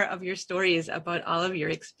more of your stories about all of your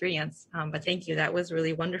experience. But thank you, that was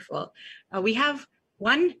really wonderful. We have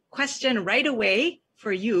one question right away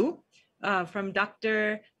for you from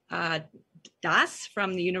Dr. Das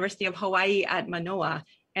from the University of Hawaii at Manoa.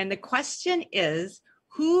 And the question is,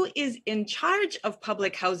 who is in charge of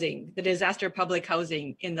public housing, the disaster public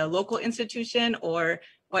housing in the local institution, or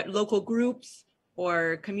what local groups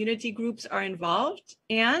or community groups are involved?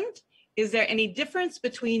 And is there any difference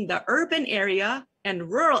between the urban area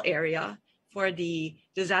and rural area for the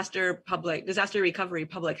disaster recovery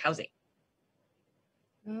public housing?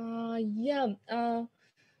 All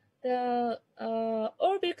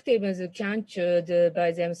victims can choose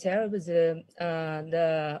by themselves the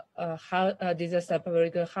disaster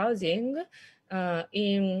public housing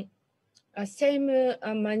in same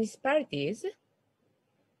municipalities.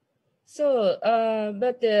 So,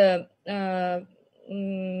 but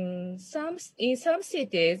in some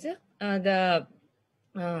cities,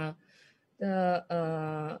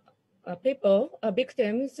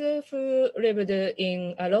 victims who lived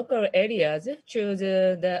in local areas choose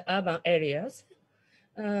the urban areas,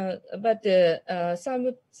 but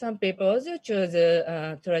some people choose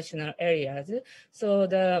traditional areas. So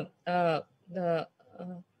the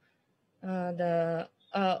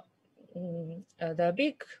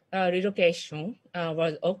big relocation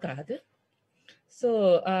was occurred.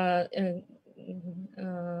 So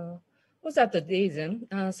for that reason,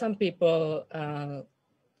 some people have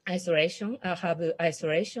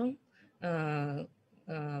isolation,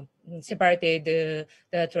 separated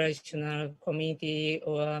the traditional community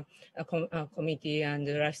or community and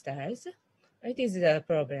lifestyles. It is the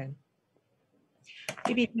problem.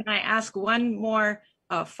 Maybe can I ask one more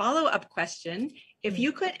follow-up question? If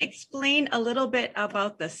you could explain a little bit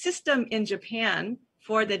about the system in Japan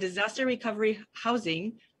for the disaster recovery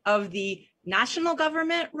housing of the national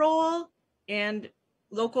government role and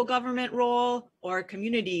local government role or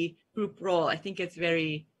community group role? I think it's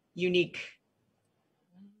very unique.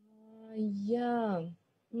 Yeah.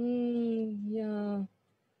 Yeah.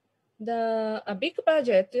 A big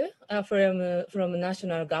budget from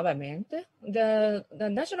national government. The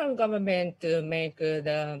national government make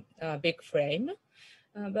the big frame,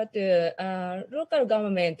 but local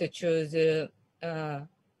government choose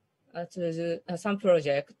some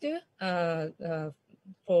project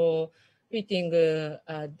for fitting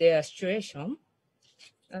their situation.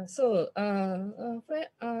 So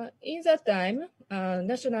in that time,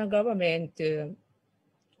 national government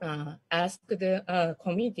asked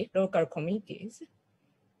the local committees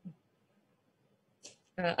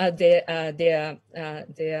as their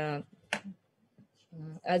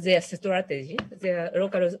strategy, their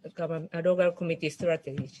local committee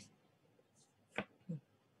strategy.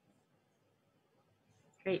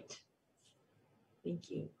 Great. Thank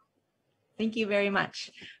you. Thank you very much.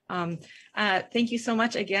 Thank you so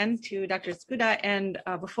much again to Dr. Tsukuda. And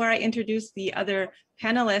before I introduce the other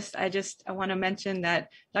panelists, I want to mention that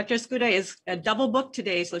Dr. Tsukuda is a double booked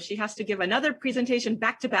today, so she has to give another presentation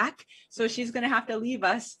back to back. So she's going to have to leave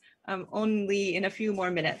us only in a few more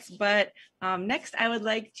minutes. But next, I would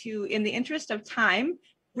like to, in the interest of time,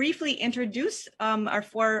 briefly introduce our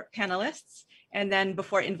four panelists, and then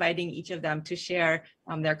before inviting each of them to share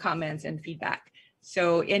their comments and feedback.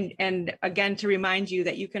 So, and again, to remind you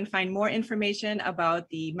that you can find more information about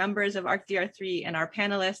the members of ArcDR3 and our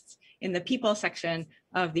panelists in the people section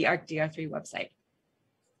of the ArcDR3 website.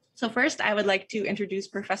 So first, I would like to introduce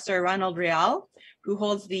Professor Ronald Real, who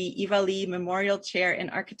holds the Eva Lee Memorial Chair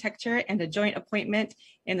in Architecture and a joint appointment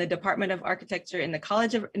in the Department of Architecture in the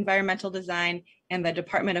College of Environmental Design and the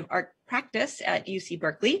Department of Art Practice at UC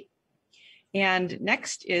Berkeley. And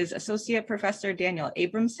next is Associate Professor Daniel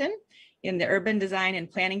Abramson in the Urban Design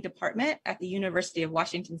and Planning Department at the University of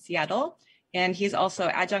Washington, Seattle. And he's also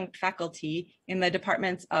adjunct faculty in the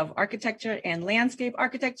departments of Architecture and Landscape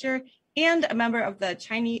Architecture, and a member of the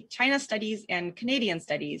China Studies and Canadian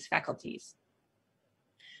Studies faculties.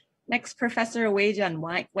 Next, Professor Weijian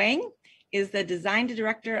Wang is the Design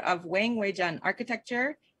Director of Wang Weijian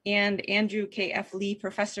Architecture and Andrew K.F. Lee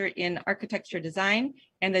Professor in Architecture Design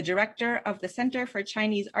and the Director of the Center for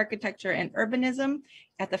Chinese Architecture and Urbanism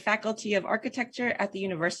at the Faculty of Architecture at the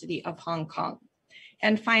University of Hong Kong.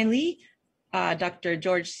 And finally, Dr.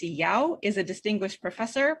 George C. Yao is a Distinguished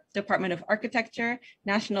Professor, Department of Architecture,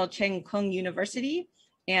 National Cheng Kung University,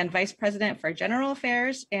 and Vice President for General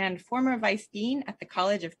Affairs and former Vice Dean at the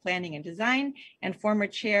College of Planning and Design and former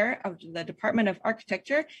Chair of the Department of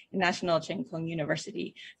Architecture at National Cheng Kung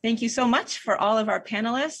University. Thank you so much for all of our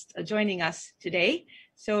panelists joining us today.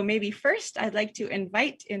 So maybe first I'd like to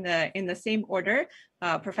invite in the same order,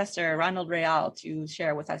 Professor Ronald Real to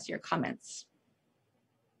share with us your comments.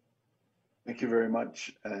 Thank you very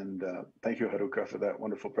much. And thank you, Haruka, for that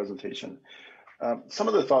wonderful presentation. Some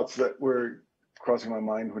of the thoughts that were crossing my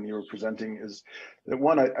mind when you were presenting is that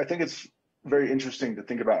one, I think it's very interesting to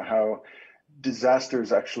think about how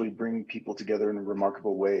disasters actually bring people together in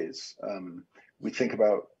remarkable ways. We think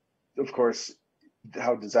about, of course,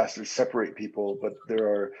 how disasters separate people, but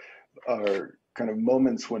there are kind of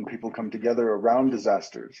moments when people come together around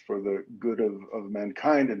disasters for the good of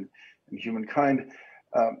mankind and humankind.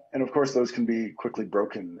 And of course, those can be quickly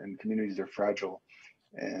broken and communities are fragile.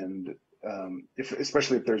 And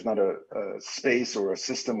especially if there's not a space or a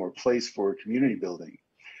system or place for community building.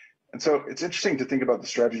 And so it's interesting to think about the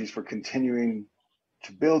strategies for continuing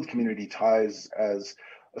to build community ties as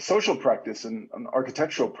a social practice and an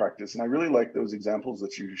architectural practice. And I really like those examples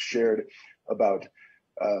that you shared about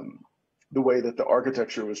the way that the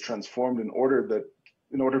architecture was transformed in order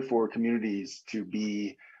for communities to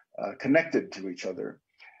be connected to each other.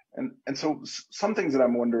 And so some things that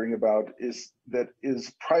I'm wondering about is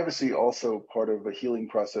privacy also part of a healing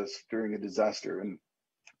process during a disaster? And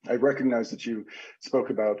I recognize that you spoke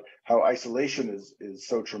about how isolation is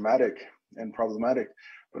so traumatic and problematic,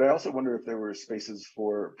 but I also wonder if there were spaces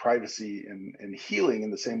for privacy and healing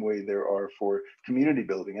in the same way there are for community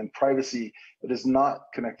building, and privacy that is not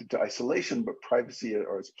connected to isolation, but privacy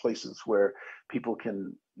are places where people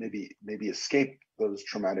can maybe escape those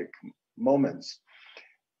traumatic moments.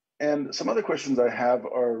 And some other questions I have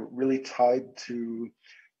are really tied to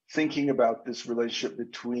thinking about this relationship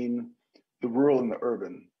between the rural and the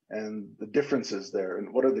urban and the differences there,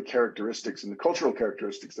 and what are the characteristics and the cultural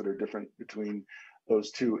characteristics that are different between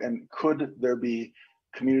those two, and could there be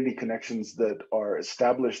community connections that are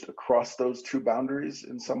established across those two boundaries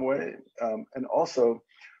in some way? And also,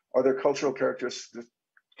 are there cultural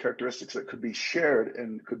characteristics that could be shared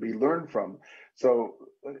and could be learned from? So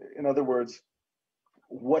in other words,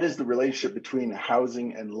 what is the relationship between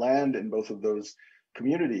housing and land in both of those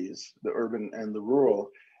communities, the urban and the rural,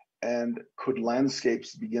 and could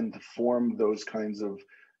landscapes begin to form those kinds of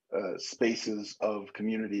spaces of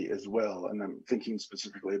community as well? And I'm thinking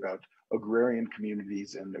specifically about agrarian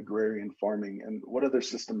communities and agrarian farming, and what other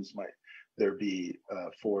systems might there be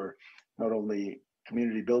for not only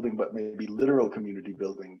community building, but maybe literal community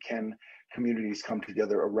building? Can communities come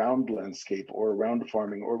together around landscape or around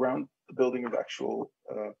farming or around the building of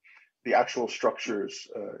the actual structures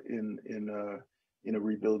in a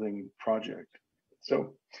rebuilding project?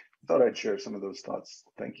 So I thought I'd share some of those thoughts.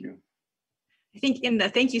 Thank you. I think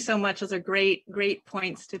thank you so much. Those are great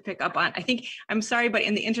points to pick up on. I think, I'm sorry, but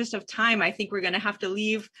in the interest of time, I think we're going to have to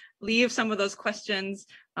leave some of those questions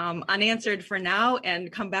unanswered for now and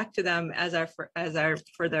come back to them as our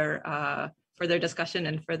further discussion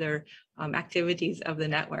and further activities of the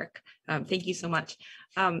network. Thank you so much.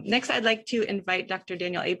 Next, I'd like to invite Dr.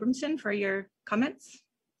 Daniel Abramson for your comments.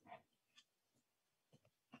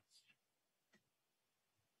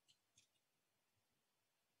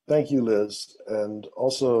 Thank you, Liz. And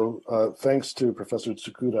also thanks to Professor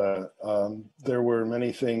Tsukuda. There were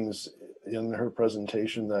many things in her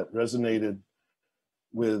presentation that resonated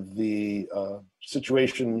with the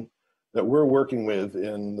situation that we're working with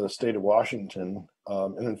in the state of Washington.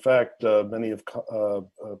 And in fact, many of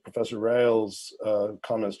Professor Rail's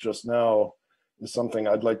comments just now is something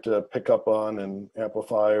I'd like to pick up on and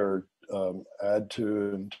amplify or add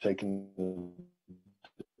to and take in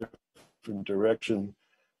a different direction.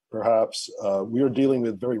 Perhaps we are dealing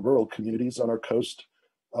with very rural communities on our coast,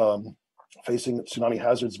 facing tsunami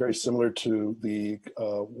hazards very similar to the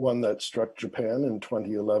one that struck Japan in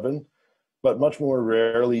 2011, but much more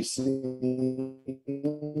rarely seen.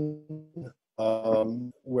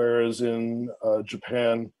 Whereas in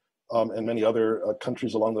Japan and many other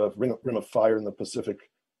countries along the rim of fire in the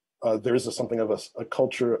Pacific, there is something of a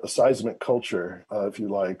culture, a seismic culture, if you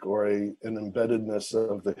like, or an embeddedness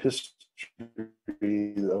of the history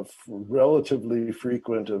of relatively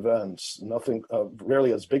frequent events, nothing,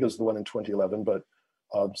 rarely as big as the one in 2011, but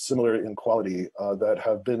similar in quality, that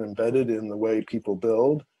have been embedded in the way people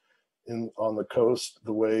build on the coast,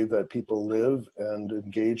 the way that people live and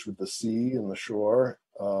engage with the sea and the shore.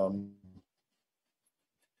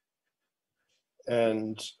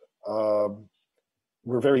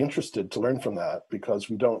 We're very interested to learn from that because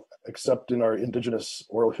we don't accept in our indigenous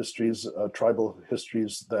oral histories, tribal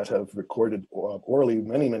histories that have recorded orally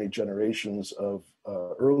many generations of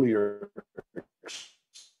earlier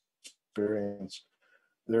experience.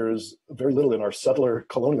 There's very little in our settler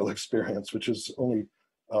colonial experience, which is only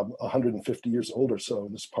 150 years old or so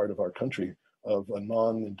in this part of our country, of a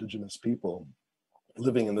non-indigenous people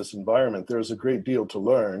living in this environment. There's a great deal to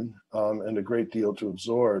learn and a great deal to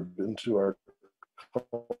absorb into our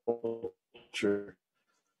culture,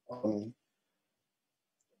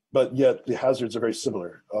 but yet the hazards are very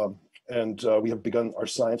similar, and we have begun. Our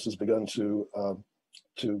science has begun to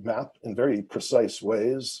map in very precise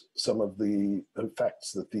ways some of the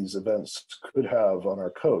effects that these events could have on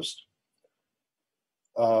our coast.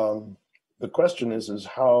 The question is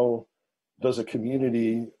how does a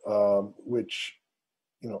community which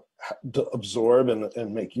absorb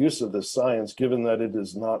and make use of this science, given that it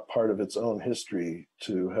is not part of its own history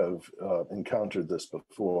to have encountered this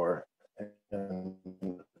before and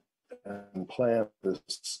plan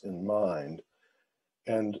this in mind.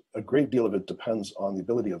 And a great deal of it depends on the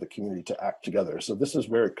ability of the community to act together. So this is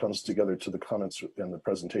where it comes together to the comments and the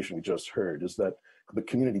presentation we just heard, is that the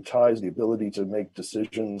community ties, the ability to make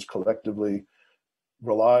decisions collectively,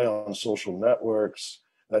 rely on social networks,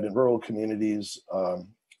 that in rural communities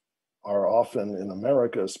are often, in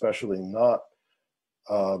America especially, not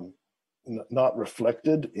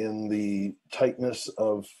reflected in the tightness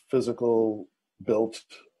of physical built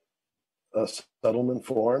settlement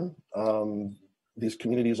form. These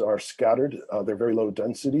communities are scattered, they're very low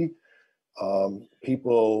density.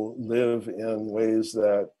 People live in ways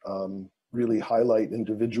that really highlight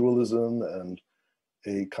individualism and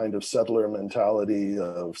a kind of settler mentality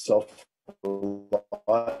of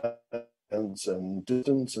self-reliance and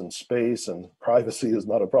distance and space, and privacy is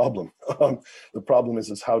not a problem. The problem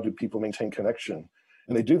is how do people maintain connection?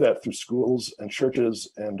 And they do that through schools and churches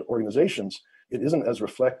and organizations. It isn't as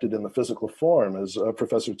reflected in the physical form as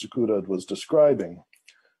Professor Tsukuda was describing.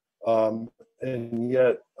 And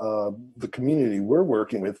yet the community we're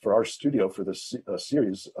working with for our studio for this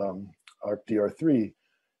series, ArcDR3,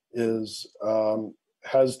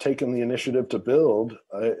 has taken the initiative to build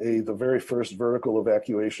the very first vertical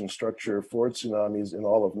evacuation structure for tsunamis in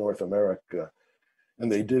all of North America. And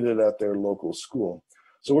they did it at their local school.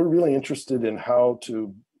 So we're really interested in how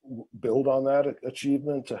to build on that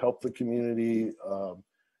achievement to help the community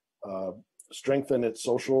strengthen its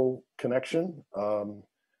social connection.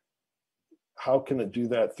 How can it do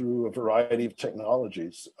that through a variety of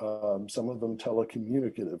technologies? Some of them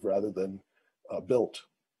telecommunicative rather than built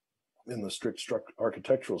in the strict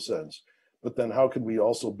architectural sense. But then how could we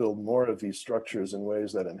also build more of these structures in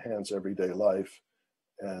ways that enhance everyday life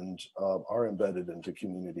and are embedded into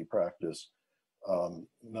community practice,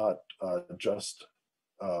 not just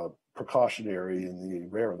precautionary in the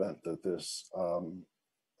rare event that this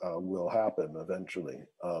will happen eventually.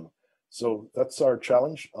 So that's our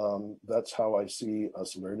challenge. That's how I see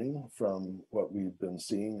us learning from what we've been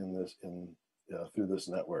seeing in this through this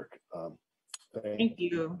network. Thank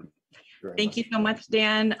you. Thank you so much,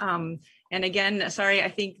 Dan. And again, sorry, I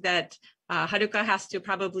think that Haruka has to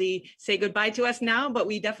probably say goodbye to us now, but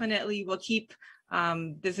we definitely will keep,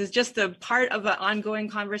 this is just a part of an ongoing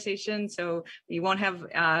conversation. So we won't have,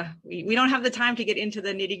 we don't have the time to get into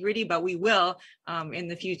the nitty gritty, but we will in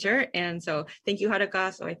the future. And so thank you,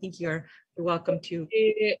 Haruka. So I think you're welcome to.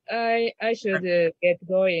 I should get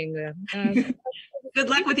going. Good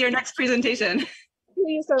luck with your next presentation.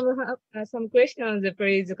 Some questions,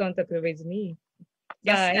 please contact with me.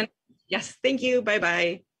 Yes, yes, thank you.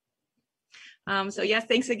 Bye-bye. So yes,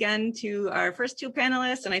 thanks again to our first two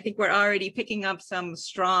panelists. And I think we're already picking up some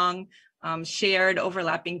strong shared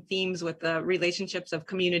overlapping themes with the relationships of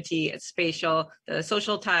community, spatial, the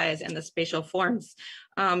social ties, and the spatial forms.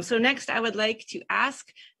 So next, I would like to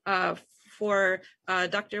ask for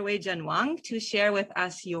Dr. Wei-Jen Wang to share with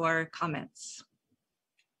us your comments.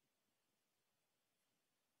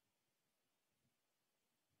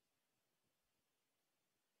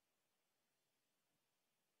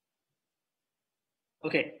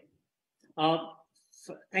 Okay,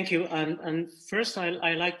 thank you. And first,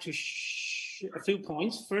 I like to a few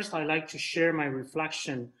points. First, I like to share my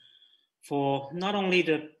reflection for not only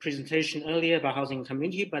the presentation earlier about housing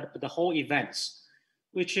community, but the whole events,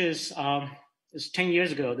 which is 10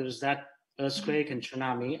 years ago, there was that earthquake and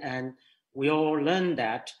tsunami, and we all learned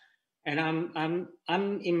that. And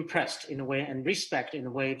I'm impressed in a way and respect in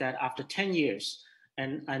a way that after 10 years,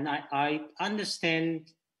 and I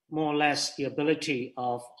understand more or less the ability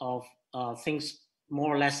of things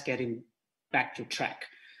more or less getting back to track.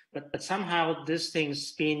 But somehow this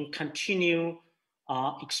thing's been continued,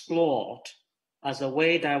 explored as a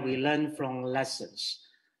way that we learn from lessons.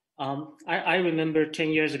 I remember 10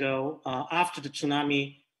 years ago, after the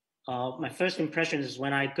tsunami, my first impression is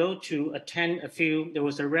when I go to attend there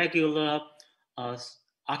was a regular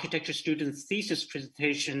architecture student thesis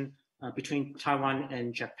presentation between Taiwan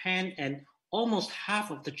and Japan, and almost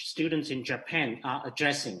half of the students in Japan are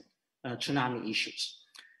addressing tsunami issues.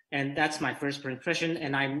 And that's my first impression.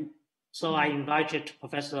 And I invited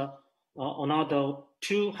Professor Onado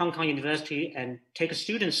to Hong Kong University and take a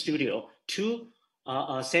student studio to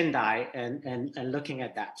Sendai and looking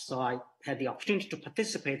at that. So I had the opportunity to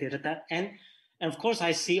participate in that. And of course,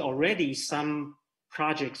 I see already some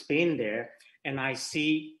projects being there. And I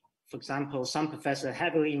see, for example, some professors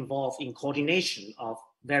heavily involved in coordination of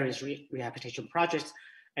various rehabilitation projects,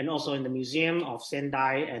 and also in the museum of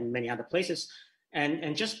Sendai and many other places.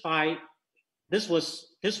 And just by, this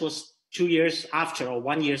was 2 years after or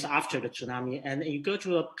 1 year after the tsunami, and you go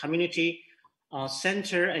to a community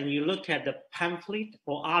center and you look at the pamphlet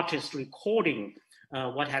or artist recording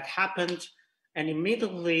what had happened, and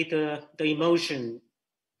immediately the emotion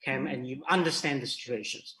came and you understand the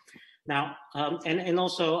situations. Now, and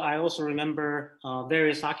also, I also remember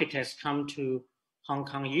various architects come to Hong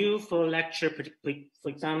Kong U for lecture, for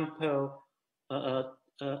example,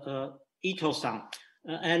 Ito-san,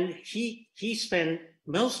 and he spent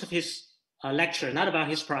most of his lecture not about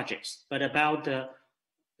his projects, but about the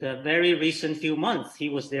very recent few months he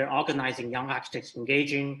was there organizing young architects,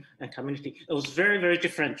 engaging a community. It was very, very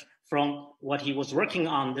different from what he was working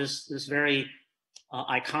on, this very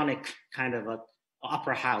iconic kind of a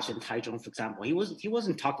opera house in Taichung, for example. He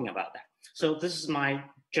wasn't talking about that. So this is my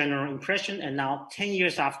general impression. And now 10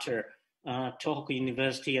 years after, Tohoku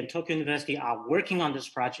University and Tokyo University are working on this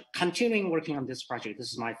project, continuing working on this project.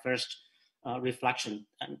 This is my first reflection.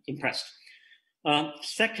 I'm impressed.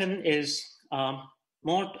 Second is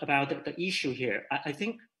more about the issue here. I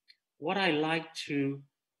think what I like to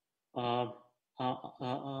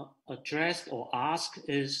address or ask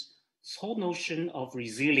is this whole notion of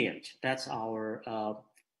resilient. That's our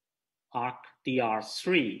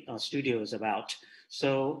ArcDR3 studio is about.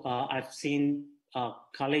 So I've seen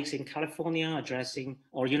colleagues in California addressing,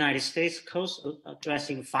 or United States coast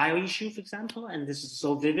addressing fire issue, for example, and this is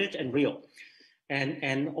so vivid and real.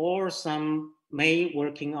 And or some May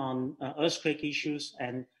working on earthquake issues,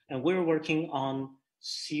 and we're working on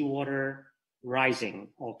seawater rising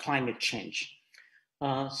or climate change.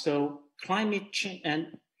 So climate change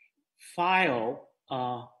and file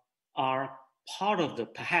are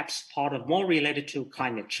perhaps part of more related to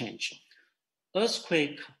climate change.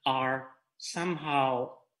 Earthquakes are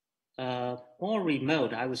somehow more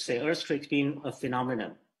remote, I would say, earthquakes being a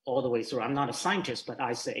phenomenon all the way through. I'm not a scientist, but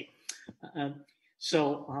I say.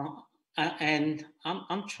 And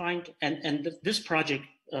I'm trying to, and this project,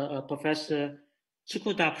 Professor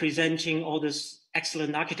Tsukuda presenting all these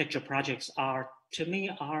excellent architecture projects to me,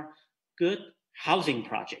 are good housing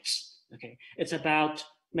projects, okay? It's about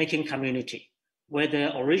making community,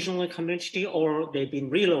 whether original community or they've been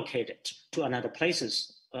relocated to another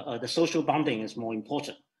places. The social bonding is more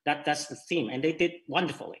important. That's the theme, and they did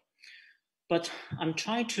wonderfully. But I'm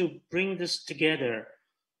trying to bring this together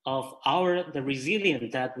of the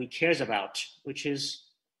resilience that we cares about, which is,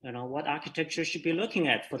 what architecture should be looking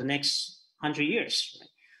at for the next 100 years. Right?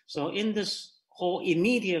 So in this whole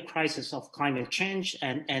immediate crisis of climate change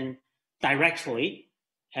and directly,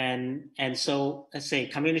 and so let's say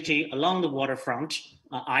community along the waterfront,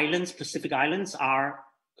 islands, Pacific islands are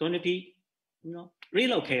going to be,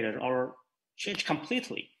 relocated or changed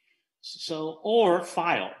completely. So, or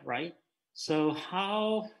file, right? So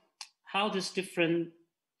how these different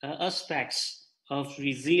aspects of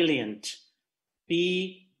resilient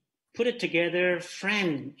be put it together,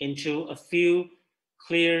 framed into a few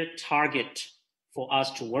clear target for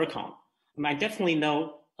us to work on. I definitely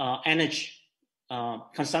know energy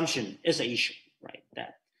consumption is an issue, right?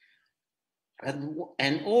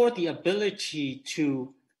 Or the ability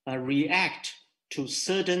to react to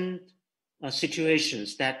certain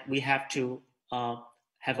situations that we have to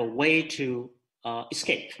have a way to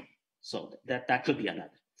escape. So that could be another.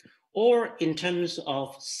 Or in terms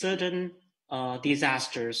of certain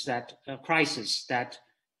disasters, crisis that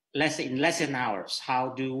in less than hours, how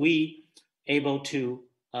do we able to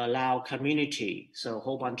allow community, so a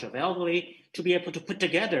whole bunch of elderly, to be able to put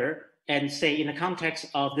together and say in the context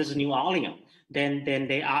of this New Orleans, then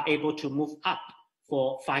they are able to move up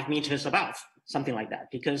for 5 meters above, something like that.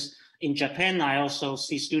 Because in Japan, I also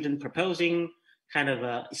see students proposing kind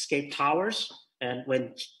of escape towers. And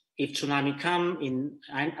if tsunami come in,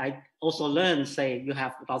 I also learned, say, you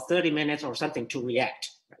have about 30 minutes or something to react.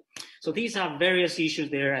 Right? So these are various issues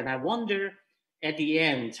there. And I wonder at the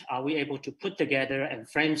end, are we able to put together and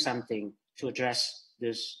frame something to address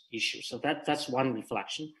this issue? So that's one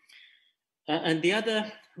reflection. And the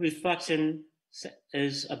other reflection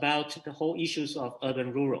is about the whole issues of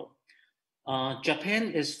urban-rural.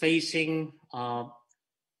 Japan is facing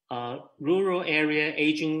rural area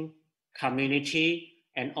aging community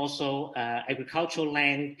and also agricultural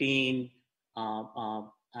land being under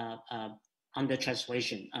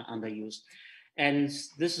translation, underused. And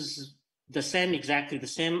this is exactly the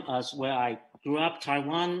same as where I grew up,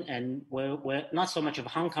 Taiwan, and where not so much of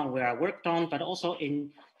Hong Kong where I worked on, but also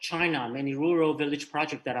in China, many rural village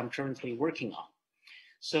projects that I'm currently working on.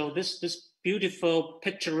 So this beautiful,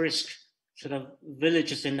 picturesque sort of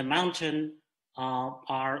villages in the mountain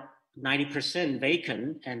are 90%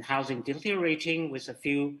 vacant and housing deteriorating with a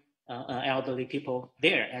few elderly people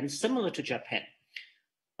there, and similar to Japan.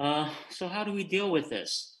 So how do we deal with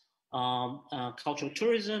this? Cultural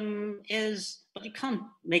tourism but you can't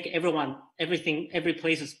make every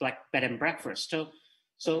place is like bed and breakfast.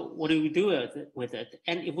 So what do we do with it?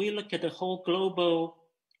 And if we look at the whole global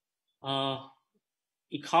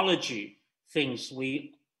ecology things,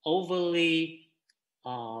 we overly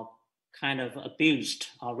kind of abused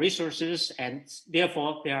our resources, and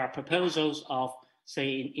therefore there are proposals of,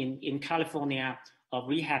 say, in California, of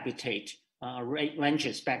rehabilitate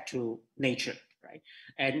ranches back to nature, right?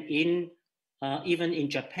 And even in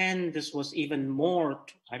Japan, this was even more,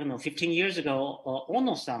 15 years ago,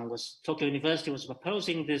 Ono-san Tokyo University was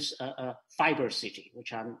proposing this fiber city,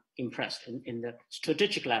 which I'm impressed in the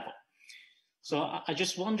strategic level. So I'm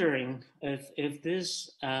just wondering if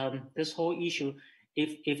this whole issue,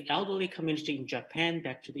 if elderly community in Japan,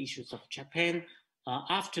 back to the issues of Japan,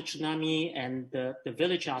 after tsunami and the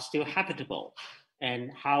village are still habitable,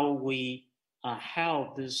 and how we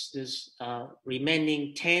help this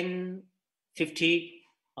remaining 10, 50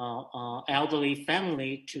 elderly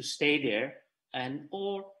family to stay there, and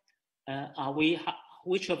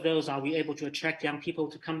which of those are we able to attract young people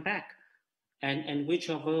to come back, and which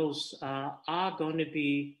of those are going to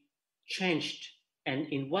be changed, and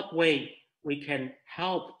in what way we can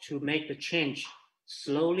help to make the change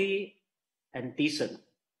slowly and decent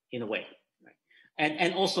in a way, right?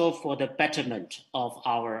 And also for the betterment of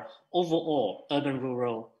our overall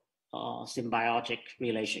urban-rural symbiotic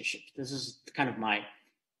relationship. This is kind of my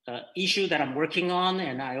issue that I'm working on,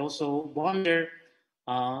 and I also wonder,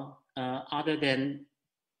 other than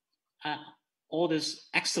all this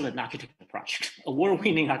excellent architecture projects,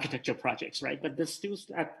 award-winning architecture projects, right? But there's still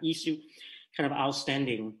that issue kind of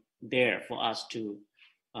outstanding there for us to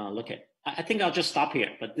look at. I think I'll just stop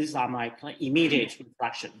here, but these are my immediate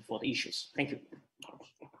reflection for the issues. Thank you.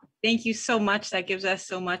 Thank you so much. That gives us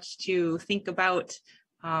so much to think about,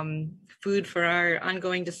 food for our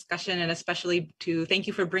ongoing discussion, and especially to thank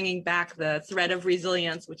you for bringing back the thread of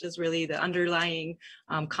resilience, which is really the underlying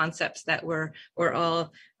concepts that we're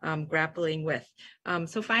all grappling with.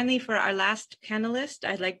 So finally, for our last panelist,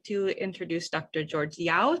 I'd like to introduce Dr. George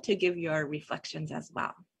Yao to give your reflections as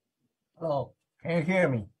well. Hello, can you hear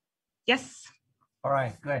me? Yes. All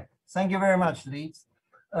right, great. Thank you very much, Liz.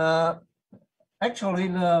 Actually,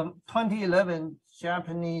 the 2011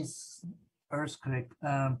 Japanese earthquake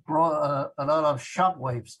brought a lot of shock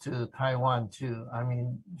waves to Taiwan too. I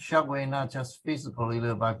mean, shock wave, not just physically,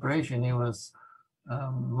 the vibration, it was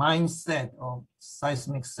mindset of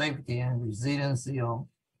seismic safety and resiliency of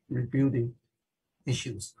rebuilding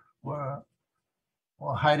issues were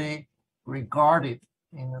highly regarded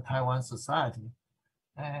in the Taiwan society.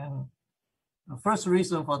 And the first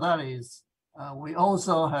reason for that is we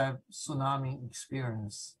also have tsunami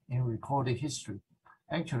experience in recorded history.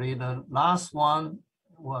 Actually, the last one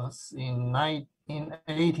was in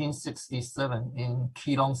 1867 in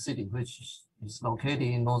Keelung City, which is located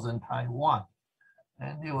in northern Taiwan.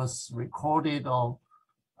 And it was recorded of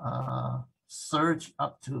surge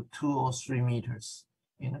up to 2 or 3 meters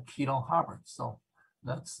in the Keelung Harbor. So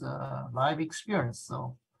that's a live experience.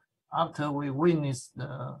 So after we witnessed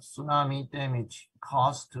the tsunami damage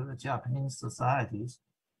caused to the Japanese societies,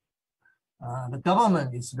 the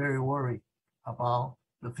government is very worried about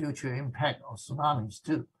the future impact of tsunamis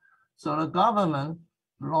too. So the government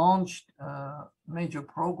launched a major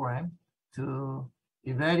program to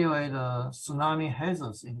evaluate the tsunami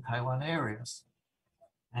hazards in Taiwan areas.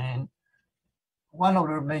 And one of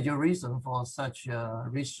the major reasons for such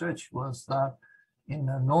research was that in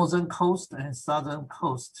the northern coast and southern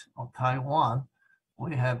coast of Taiwan,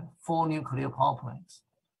 we have 4 nuclear power plants.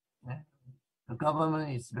 And the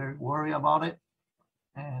government is very worried about it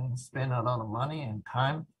and spend a lot of money and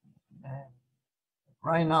time. And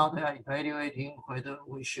right now they are evaluating whether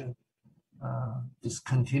we should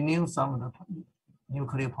discontinue some of the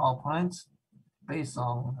nuclear power plants based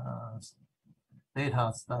on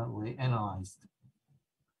data that we analyzed.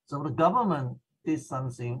 So the government did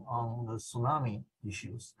something on the tsunami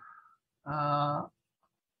issues.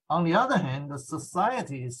 On the other hand, the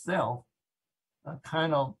society itself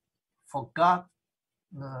kind of forgot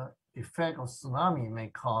the effect of tsunami may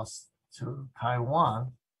cause to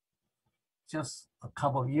Taiwan just a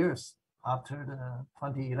couple of years after the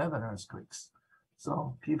 2011 earthquakes.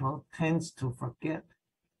 So people tend to forget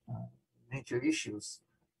major issues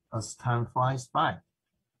as time flies by.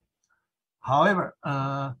 However,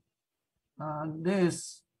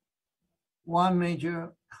 there's one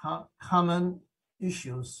major common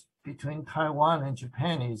issues between Taiwan and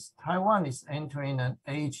Japan is Taiwan is entering an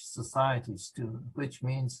aged society too, which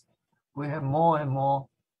means we have more and more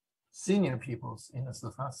senior peoples in the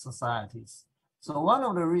societies. So one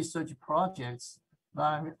of the research projects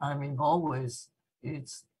that I'm involved with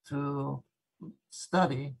is to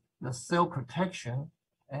study the self-protection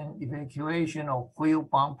and evacuation of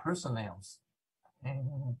wheel-bound personnel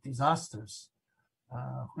in disasters,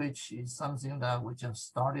 which is something that we just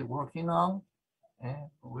started working on.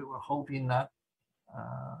 And we were hoping that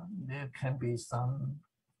there can be some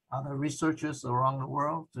other researchers around the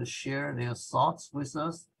world to share their thoughts with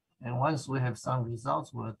us. And once we have some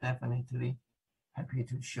results, we're definitely happy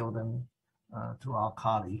to show them to our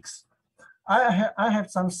colleagues. I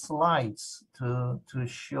have some slides to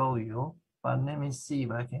show you, but let me see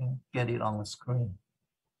if I can get it on the screen.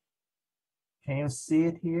 Can you see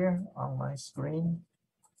it here on my screen?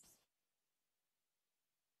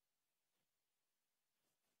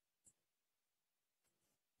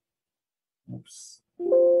 Oops.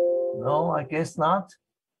 No, I guess not.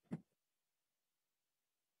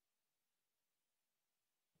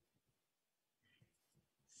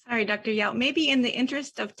 Sorry, Dr. Yao. Maybe in the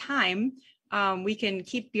interest of time, we can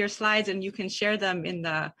keep your slides and you can share them in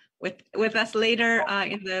the with us later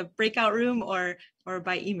in the breakout room or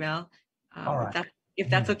by email. All right. If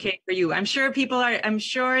that's okay for you. I'm sure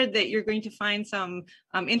that you're going to find some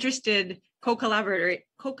interested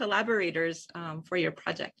co-collaborators for your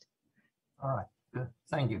project. All right, good.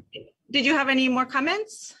 Thank you. Did you have any more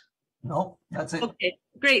comments? No, that's it. Okay,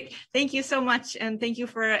 Great, thank you so much. And thank you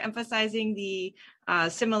for emphasizing the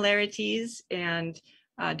similarities and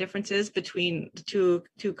differences between the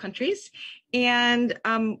two countries. And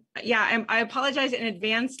yeah, I apologize in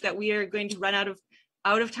advance that we are going to run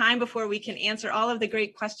out of time before we can answer all of the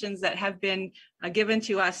great questions that have been given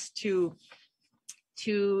to us from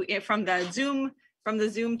the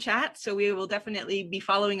Zoom chat. So we will definitely be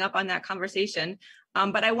following up on that conversation.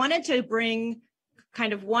 But I wanted to bring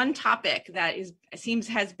kind of one topic that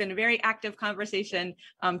has been a very active conversation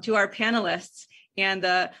to our panelists. And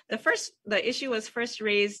the issue was first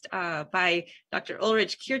raised by Dr.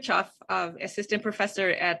 Ulrich Kirchhoff, assistant professor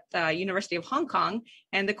at the University of Hong Kong.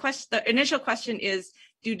 And the initial question is,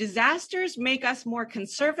 do disasters make us more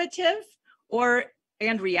conservative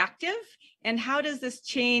and reactive? And how does this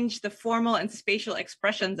change the formal and spatial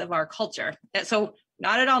expressions of our culture? So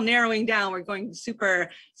not at all narrowing down, we're going super,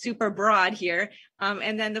 super broad here.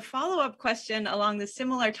 And then the follow-up question along the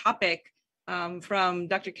similar topic from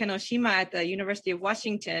Dr. Ken Oshima at the University of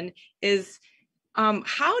Washington is,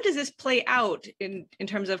 how does this play out in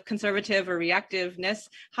terms of conservative or reactiveness?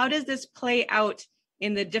 How does this play out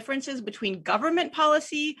in the differences between government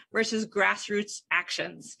policy versus grassroots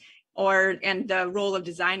actions, and the role of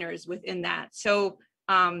designers within that? So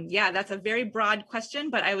yeah, that's a very broad question,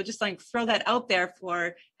 but I would just like throw that out there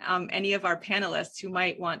for any of our panelists who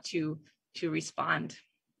might want to respond.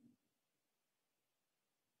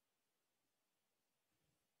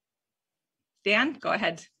 Dan, go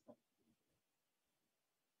ahead.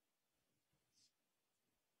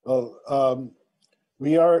 Well,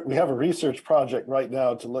 we have a research project right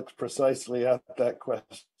now to look precisely at that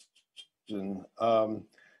question.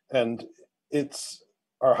 And it's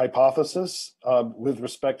our hypothesis with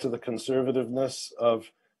respect to the conservativeness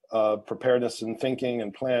of preparedness and thinking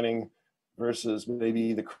and planning versus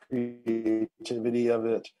maybe the creativity of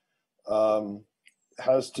it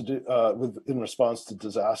has to do in response to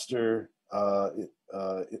disaster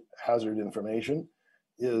hazard information,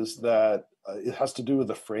 is that it has to do with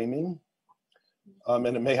the framing, and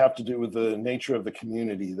it may have to do with the nature of the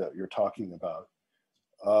community that you're talking about.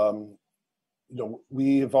 You know,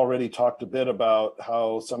 we've already talked a bit about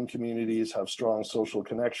how some communities have strong social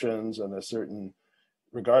connections and a certain,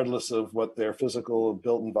 regardless of what their physical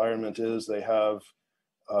built environment is, they have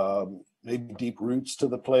maybe deep roots to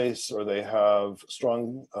the place, or they have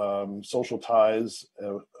strong social ties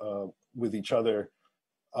with each other,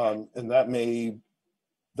 and that may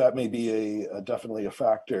be definitely a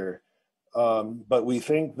factor. But we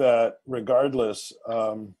think that regardless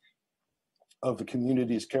of the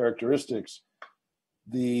community's characteristics,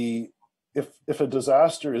 if a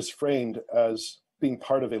disaster is framed as being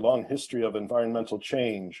part of a long history of environmental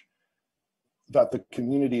change that the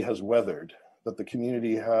community has weathered, that the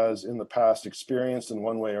community has in the past experienced in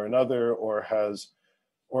one way or another, or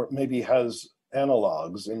maybe has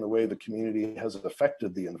analogs in the way the community has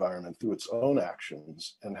affected the environment through its own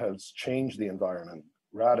actions and has changed the environment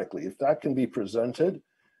radically. If that can be presented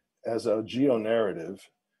as a geo-narrative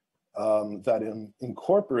that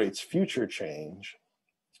incorporates future change,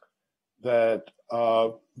 that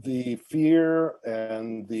the fear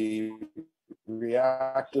and the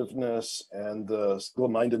reactiveness and the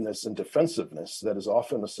single-mindedness and defensiveness that is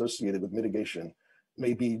often associated with mitigation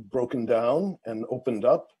may be broken down and opened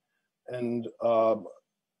up and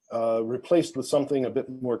replaced with something a bit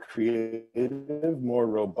more creative, more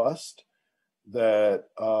robust, that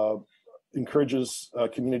encourages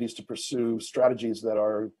communities to pursue strategies that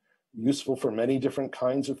are useful for many different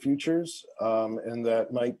kinds of futures, and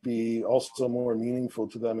that might be also more meaningful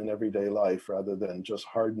to them in everyday life rather than just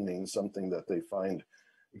hardening something that they find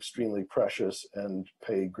extremely precious and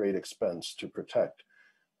pay great expense to protect,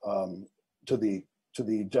 to the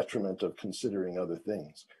detriment of considering other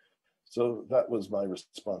things. So that was my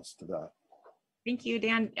response to that. Thank you,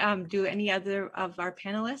 Dan. Do any other of our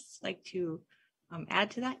panelists like to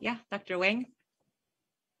add to that? Yeah, Dr. Wang.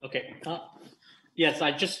 Okay. Yes,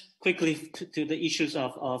 I just quickly to the issues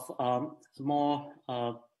of more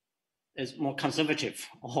conservative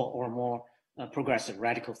or more progressive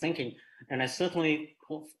radical thinking, and I certainly,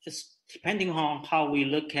 it's depending on how we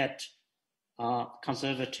look at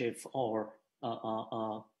conservative or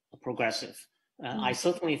progressive. I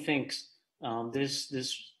certainly think this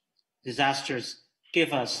disasters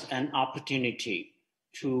give us an opportunity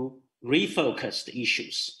to refocus the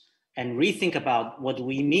issues and rethink about what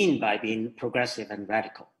we mean by being progressive and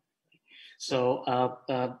radical. So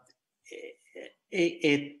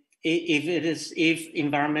if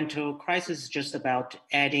environmental crisis is just about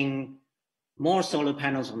adding more solar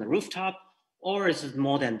panels on the rooftop, or is it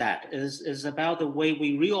more than that? Is about the way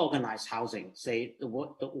we reorganize housing, say the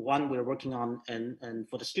one we're working on and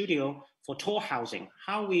for the studio, for tall housing,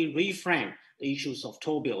 how we reframe the issues of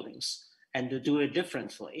tall buildings and to do it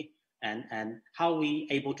differently, and how we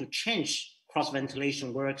able to change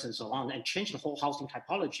cross-ventilation works and so on, and change the whole housing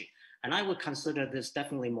typology. And I would consider this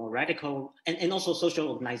definitely more radical, and also social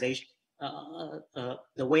organization,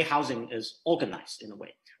 the way housing is organized in a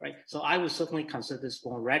way, right? So I would certainly consider this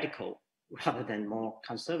more radical rather than more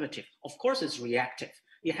conservative. Of course, it's reactive.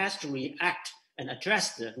 It has to react and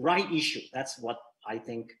address the right issue. That's what I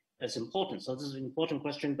think is important. So this is an important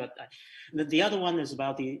question, but the other one is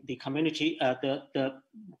about the community, the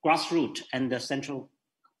grassroots and the central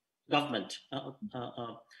government.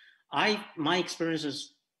 My experience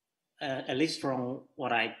is, at least from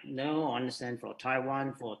what I know or understand, for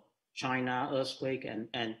Taiwan, for China earthquake,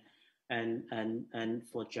 and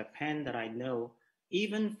for Japan that I know,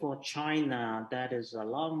 even for China, that is a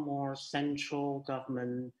lot more central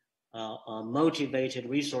government motivated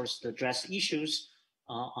resource to address issues,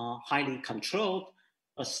 highly controlled,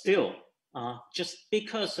 but still, just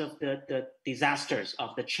because of the disasters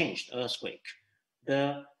of the changed earthquake,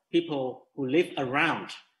 the people who live around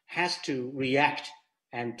has to react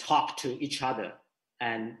and talk to each other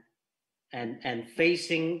and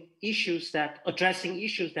facing issues addressing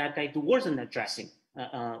issues that they wasn't addressing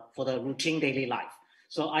for the routine daily life.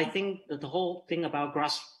 So I think that the whole thing about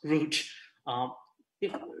grassroots,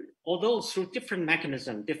 although through different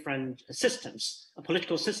mechanisms, different systems,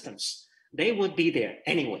 political systems, they would be there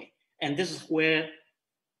anyway. And this is where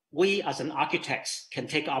we as an architects can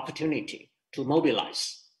take opportunity to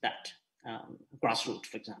mobilize that grassroots,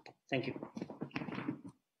 for example. Thank you.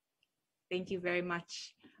 Thank you very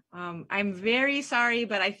much. I'm very sorry,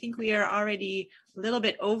 but I think we are already a little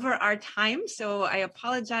bit over our time. So I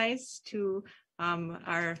apologize to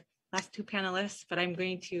our last two panelists, but I'm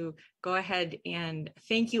going to go ahead and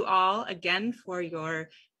thank you all again for your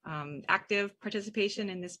active participation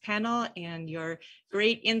in this panel and your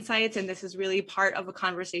great insights. And this is really part of a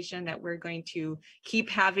conversation that we're going to keep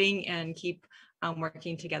having and keep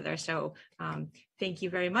working together. So thank you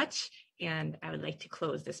very much. And I would like to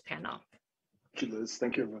close this panel. Thank you, Liz.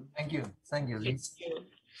 Thank you, everyone. Thank you. Thank you, Liz.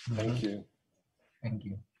 Thank you. Thank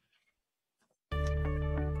you.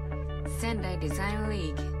 Sendai Design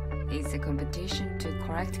League is a competition to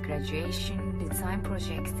collect graduation design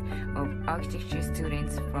projects of architecture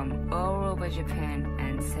students from all over Japan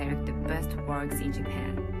and select the best works in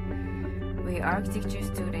Japan. We architecture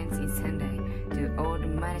students in Sendai do all the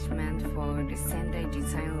management for the Sendai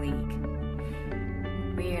Design League.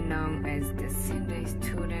 We are known as the Sendai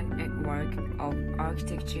Student Network of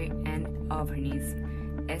Architecture and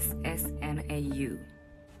Urbanism, SSNAU.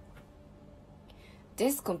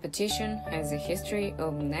 This competition has a history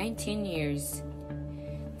of 19 years.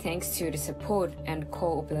 Thanks to the support and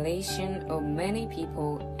cooperation of many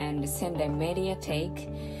people and the Sendai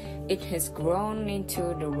Mediatek, it has grown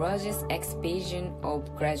into the largest exhibition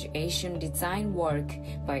of graduation design work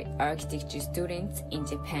by architecture students in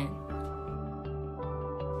Japan.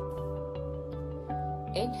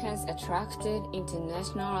 It has attracted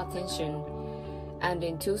international attention, and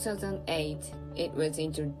in 2008, it was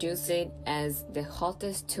introduced as the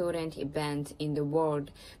hottest student event in the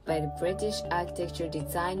world by the British architecture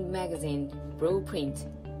design magazine, Blueprint.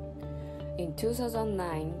 In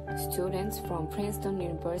 2009, students from Princeton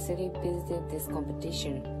University visited this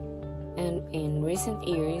competition. And in recent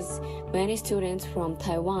years, many students from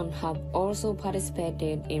Taiwan have also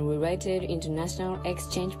participated in related international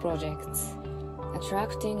exchange projects.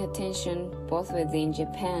 Attracting attention both within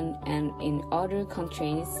Japan and in other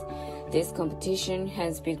countries, this competition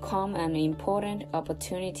has become an important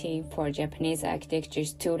opportunity for Japanese architecture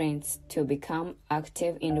students to become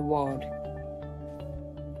active in the world.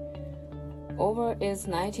 Over its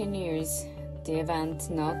 19 years, the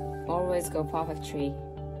event not always go perfectly.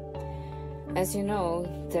 As you know,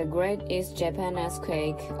 the Great East Japan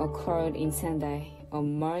earthquake occurred in Sendai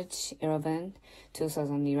on March 11,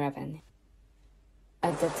 2011.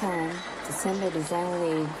 At the time, the Sendai Design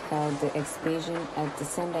League held the exhibition at the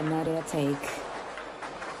Sendai Mediatek.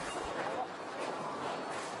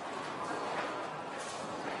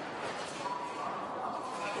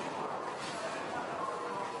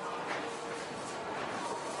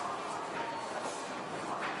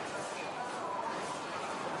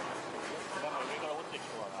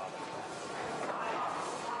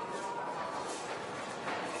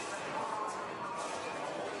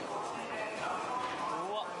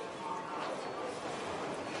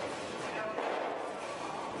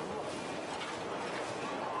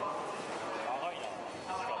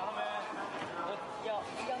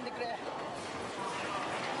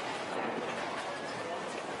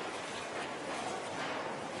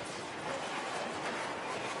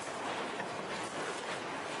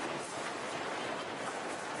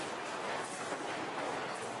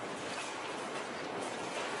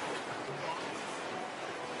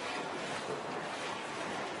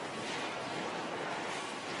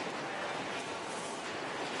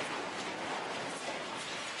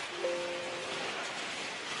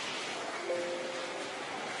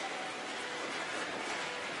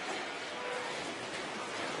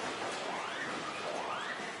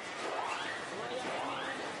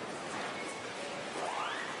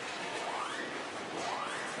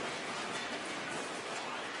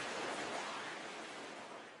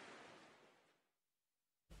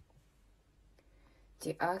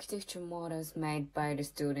 the architecture models made by the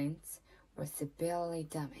students were severely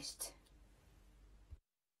damaged.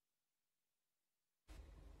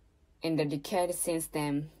 In the decade since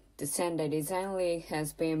then, the Sendai Design League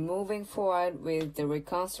has been moving forward with the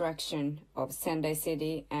reconstruction of Sendai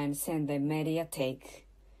City and Sendai Mediatek.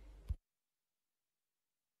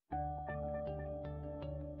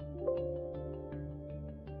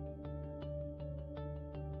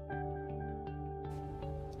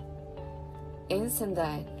 In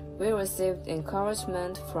Sendai, we received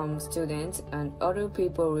encouragement from students and other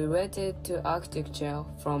people related to architecture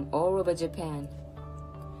from all over Japan.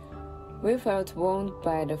 We felt warmed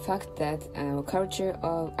by the fact that our culture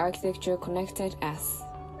of architecture connected us.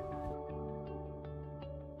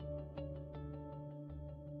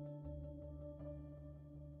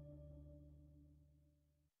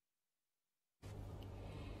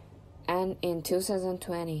 And in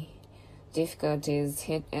 2020, difficulties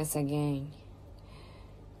hit us again.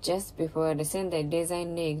 Just before the Sendai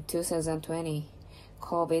Design League 2020,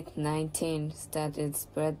 COVID-19 started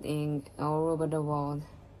spreading all over the world.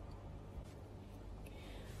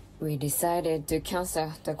 We decided to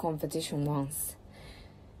cancel the competition once.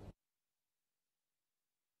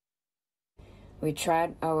 We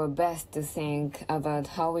tried our best to think about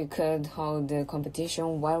how we could hold the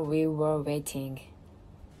competition while we were waiting.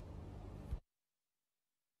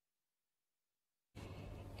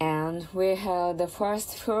 And we held the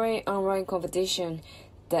first fully online competition,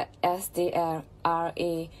 the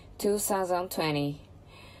ArcDR3 2020.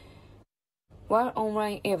 While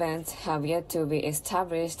online events have yet to be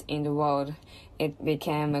established in the world, it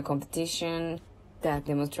became a competition that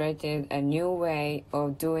demonstrated a new way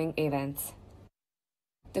of doing events.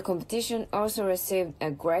 The competition also received a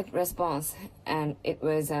great response, and it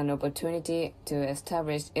was an opportunity to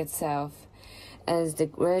establish itself as the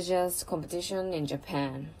largest competition in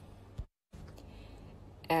Japan.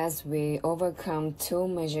 As we overcome two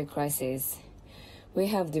major crises, we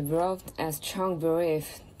have developed a strong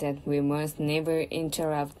belief that we must never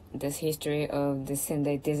interrupt the history of the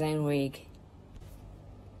Sendai Design League.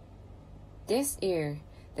 This year,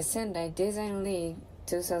 the Sendai Design League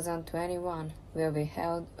 2021 will be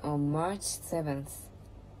held on March 7th.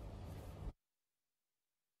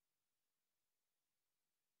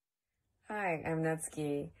 Hi, I'm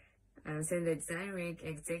Natsuki. I'm Sendai Design League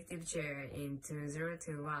Executive Chair in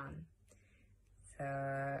 2021. So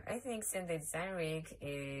I think Sendai Design Week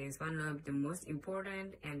is one of the most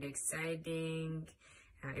important and exciting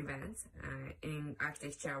events in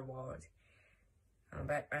architecture world.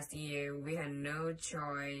 But last year we had no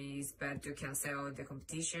choice but to cancel the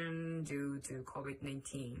competition due to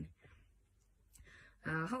COVID-19.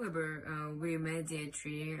 However, we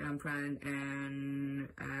immediately planned an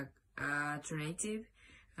alternative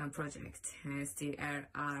project,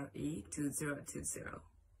 ArcDR3 2020.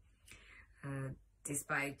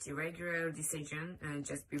 Despite irregular decision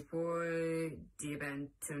just before the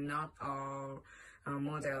event to not all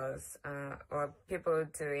models or people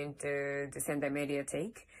to enter the Sendai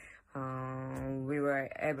Mediatek, we were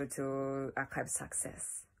able to achieve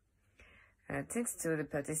success. Thanks to the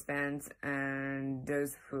participants and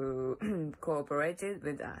those who cooperated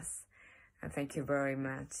with us. Thank you very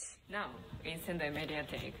much. Now, in Sendai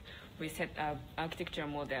Mediatek, we set up architecture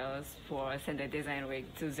models for Sendai Design Week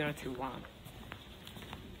 2021.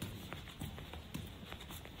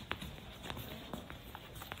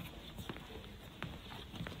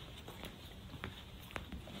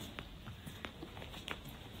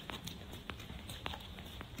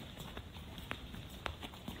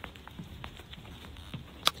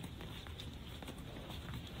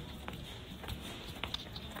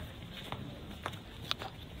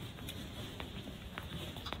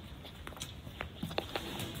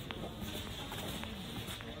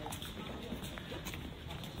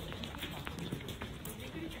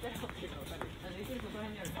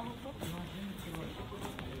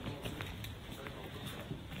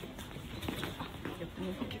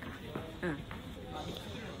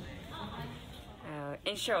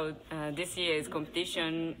 In short, this year's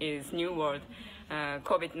competition is new world.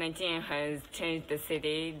 COVID-19 has changed the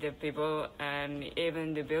city, the people, and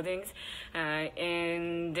even the buildings.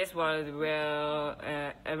 In this world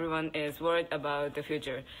where everyone is worried about the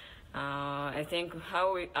future, I think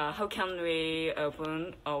how can we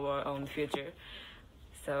open our own future?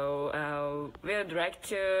 So we would like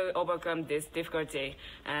to overcome this difficulty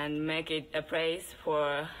and make it a place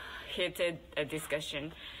for heated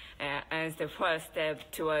discussion as the first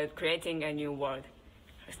step toward creating a new world.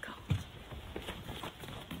 Let's go.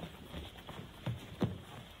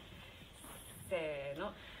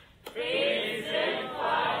 Reason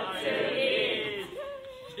for to eat.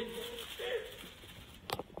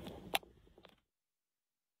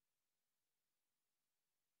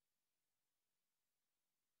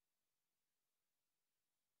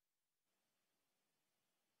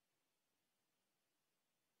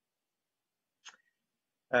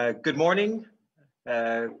 Good morning,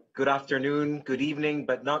 good afternoon, good evening,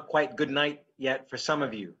 but not quite good night yet for some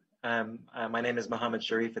of you. My name is Mohammed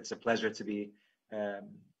Sharif. It's a pleasure to be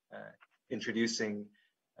introducing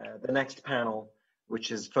the next panel, which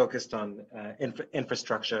is focused on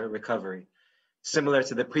infrastructure recovery. Similar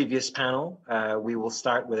to the previous panel, we will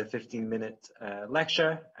start with a 15-minute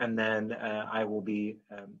lecture, and then I will be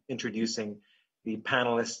introducing the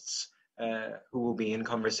panelists who will be in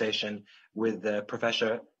conversation with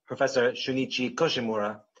Professor Shunichi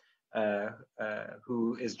Koshimura,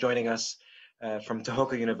 who is joining us from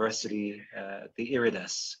Tohoku University, the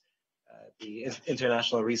IRIDIS, the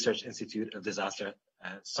International Research Institute of Disaster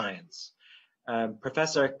Science.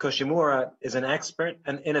 Professor Koshimura is an expert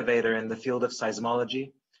and innovator in the field of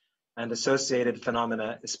seismology and associated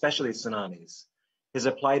phenomena, especially tsunamis. His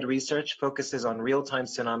applied research focuses on real-time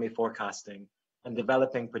tsunami forecasting and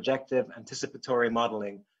developing projective anticipatory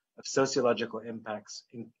modeling of sociological impacts,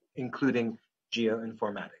 including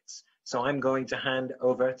geoinformatics. So I'm going to hand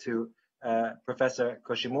over to Professor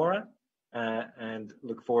Koshimura and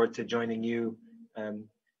look forward to joining you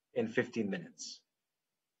in 15 minutes.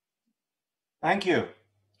 Thank you.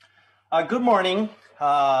 Good morning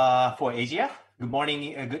for Asia. Good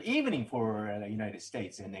morning, good evening for the United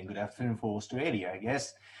States, and then good afternoon for Australia, I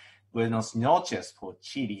guess. Buenos noches for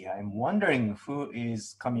Chile. I'm wondering who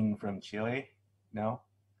is coming from Chile? No?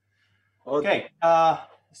 Okay.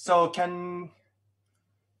 So can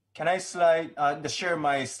I share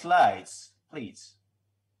my slides, please?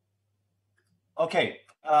 Okay.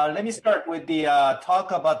 Let me start with the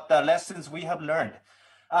talk about the lessons we have learned.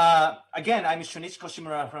 Again, I'm Shunichi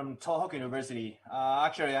Koshimura from Tohoku University.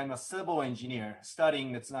 Actually, I'm a civil engineer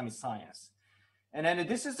studying the tsunami science. And then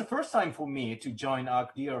this is the first time for me to join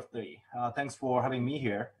ArcDR3. Thanks for having me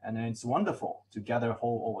here. And it's wonderful to gather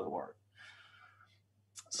all over the world.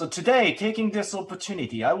 So today, taking this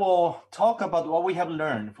opportunity, I will talk about what we have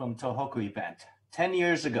learned from Tohoku event 10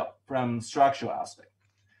 years ago from structural aspect.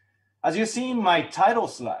 As you see in my title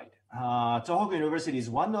slide, Tohoku University is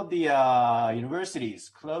one of the universities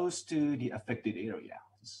close to the affected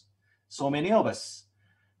areas. So many of us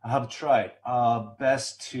have tried our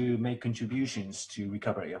best to make contributions to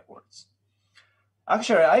recovery efforts.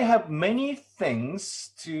 Actually, I have many things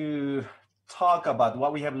to talk about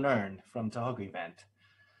what we have learned from Tohoku event.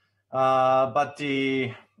 But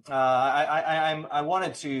I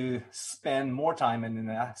wanted to spend more time and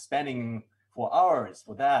spending for hours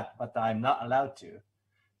for that, but I'm not allowed to.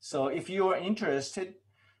 So if you are interested,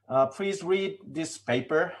 please read this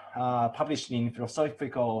paper published in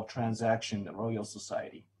Philosophical Transaction, the Royal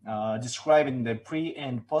Society, describing the pre-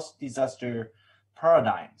 and post-disaster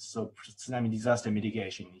paradigms, so tsunami disaster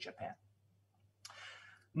mitigation in Japan.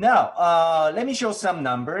 Now, let me show some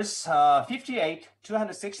numbers, 58,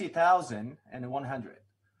 260,000, and 100.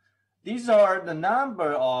 These are the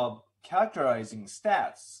number of characterizing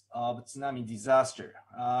stats of tsunami disaster.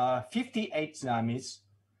 58 tsunamis,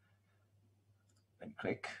 let me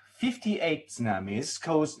click, 58 tsunamis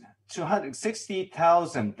caused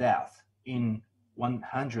 260,000 deaths in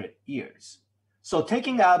 100 years. So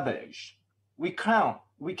taking average, we count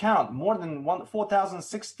more than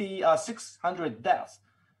 4,600 deaths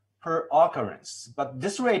per occurrence. But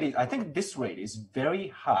this rate I think this rate is very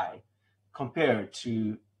high compared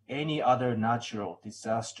to any other natural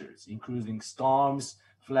disasters, including storms,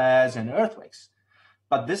 floods, and earthquakes.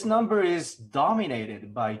 But this number is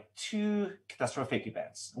dominated by two catastrophic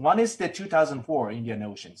events. One is the 2004 Indian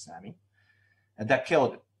Ocean tsunami that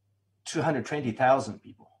killed 220,000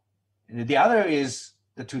 people. And the other is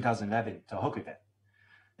the 2011 Tohoku event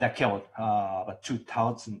that killed about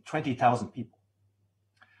 20,000 people.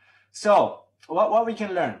 So what we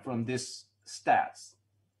can learn from this stats?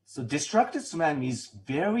 So destructive tsunami is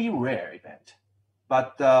very rare event,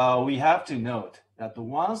 but we have to note that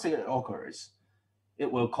once it occurs,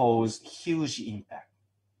 it will cause huge impact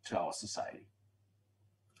to our society.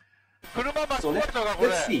 So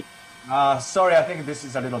let's see. Sorry, I think this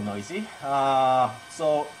is a little noisy.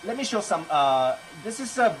 So let me show some, this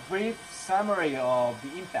is a brief summary of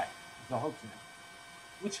the impact of the Tohoku,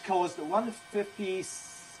 which caused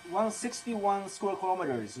 161 square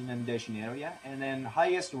kilometers inundation area, and then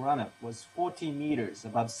highest run-up was 40 meters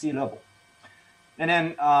above sea level. And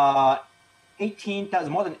then more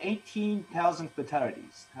than 18,000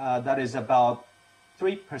 fatalities. That is about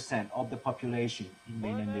 3% of the population in the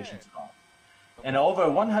inundation zone. And over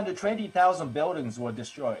 120,000 buildings were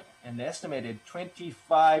destroyed, and estimated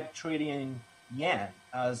 25 trillion yen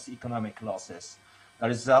as economic losses. That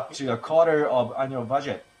is up to a quarter of annual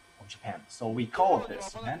budget of Japan. So we call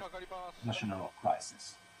this national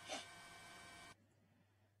crisis.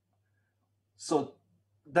 So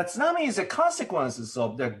the tsunami is a consequence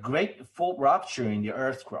of the great fault rupture in the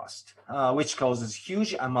earth crust, which causes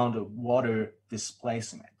huge amount of water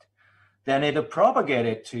displacement. Then it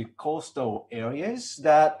propagated to coastal areas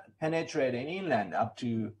that penetrate inland up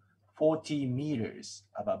to 40 meters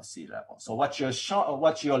above sea level. So what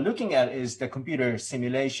you're looking at is the computer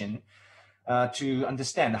simulation to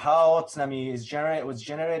understand how tsunami was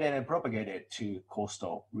generated and propagated to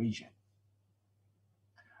coastal region.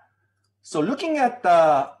 So looking at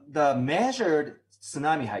the measured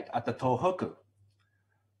tsunami height at the Tohoku,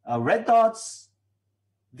 red dots,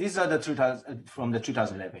 these are from the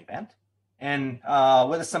 2011 event, and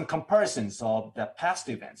with some comparisons of the past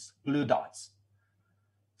events, blue dots.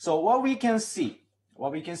 So what we can see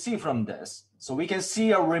from this, so we can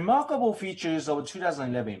see a remarkable features of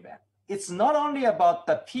 2011 event. It's not only about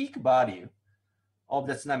the peak value of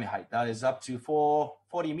the tsunami height that is up to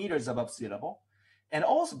 40 meters above sea level,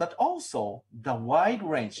 but also the wide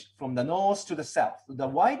range from the north to the south, the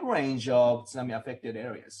wide range of tsunami affected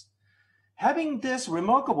areas. Having this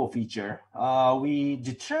remarkable feature, we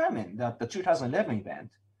determined that the 2011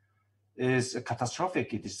 event is a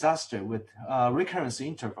catastrophic disaster with a recurrence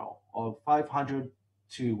interval of 500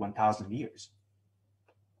 to 1,000 years.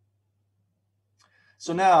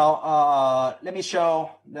 So now let me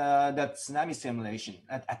show that tsunami simulation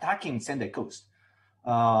attacking Sendai coast.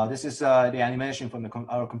 This is the animation from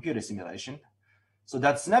our computer simulation. So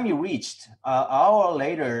that tsunami reached an hour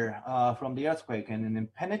later from the earthquake and then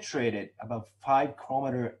penetrated about 5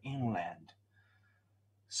 kilometers inland.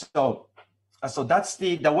 So that's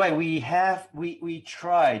the way we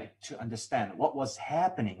tried to understand what was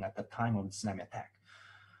happening at the time of the tsunami attack.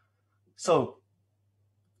 So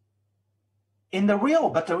in the real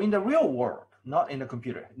world, not in the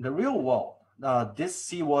computer, in the real world, this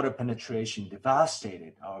seawater penetration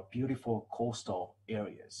devastated our beautiful coastal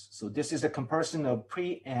areas. So this is a comparison of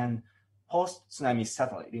pre and post tsunami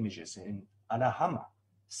satellite images in Arahama,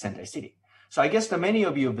 Sendai City. So I guess that many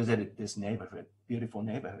of you visited this neighborhood, beautiful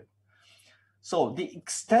neighborhood. So the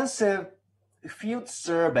extensive field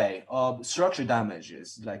survey of structure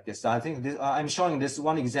damages like this, I think I'm showing this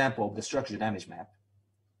one example of the structure damage map,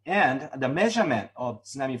 and the measurement of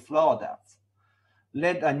tsunami flow depth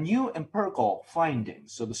led a new empirical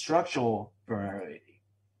findings of the structural vulnerability.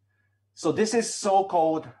 So this is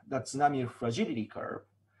so-called the tsunami fragility curve.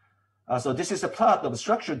 So this is a plot of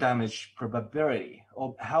structural damage probability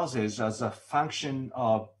of houses as a function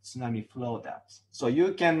of tsunami flow depth. So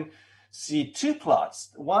you can see 2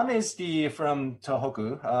 plots. One is from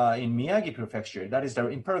Tohoku in Miyagi Prefecture. That is the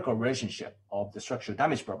empirical relationship of the structural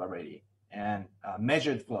damage probability and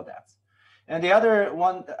measured flow depth. And the other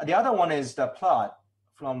one is the plot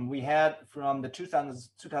we had from the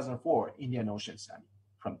 2004 Indian Ocean tsunami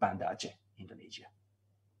from Banda Aceh, Indonesia.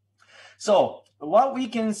 So what we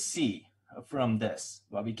can see from this,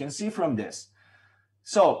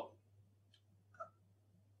 so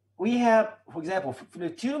we have, for example,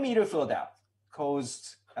 the 2-meter flow depth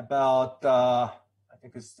caused about, I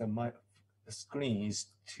think it's the screen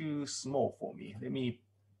is too small for me. Let me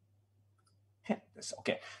hit this.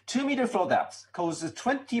 Okay, 2-meter flow depth causes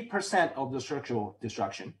 20% of the structural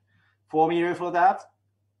destruction. 4-meter flow depth,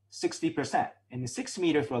 60%, and the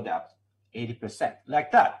 6-meter flow depth, 80%,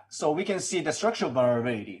 like that. So we can see the structural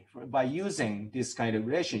vulnerability by using this kind of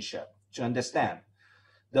relationship to understand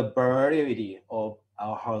the vulnerability of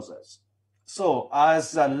our houses. So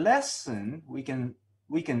as a lesson, we can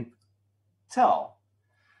tell.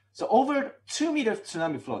 So over 2-meter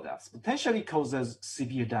tsunami flow depth potentially causes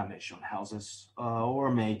severe damage on houses or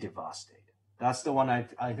may devastate. That's the one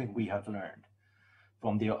I think we have learned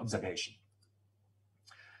from the observation.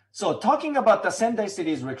 So talking about the Sendai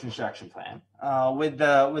City's reconstruction plan, with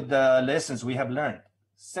the lessons we have learned,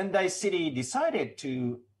 Sendai City decided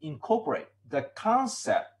to incorporate the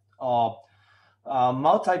concept of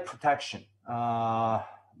multi-protection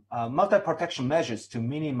measures to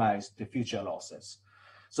minimize the future losses.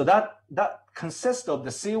 So that consists of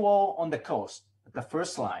the seawall on the coast, the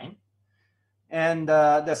first line, and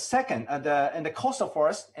the second, and the coastal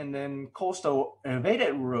forest, and then coastal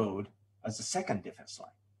elevated road as the second defense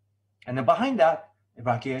line. And then behind that,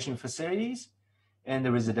 evacuation facilities and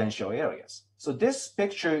the residential areas. So this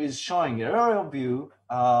picture is showing the aerial view.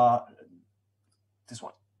 This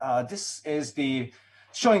one. This is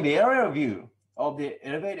showing the aerial view of the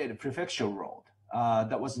elevated prefecture road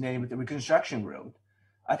that was named the Reconstruction Road.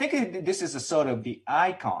 I think this is a sort of the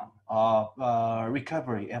icon of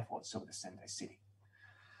recovery efforts of the Sendai City.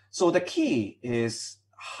 So the key is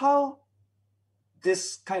how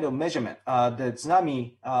this kind of measurement, the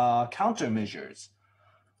tsunami countermeasures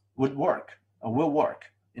will work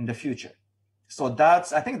in the future. So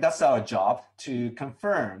I think that's our job, to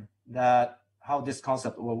confirm that how this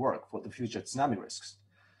concept will work for the future tsunami risks.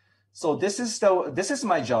 So this is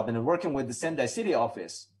my job, and working with the Sendai City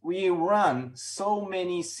office. We run so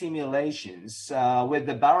many simulations with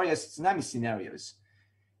the various tsunami scenarios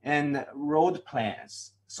and road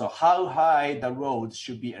plans. So how high the road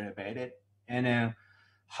should be elevated, and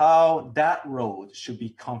how that road should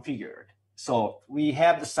be configured. So we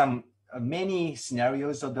have some many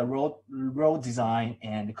scenarios of the road design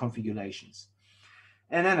and configurations.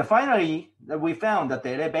 And then finally, we found that the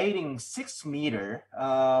elevating 6 meter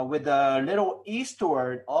with a little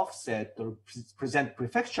eastward offset to present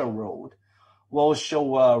prefecture road will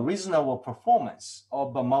show a reasonable performance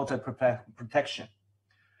of a multi-protection.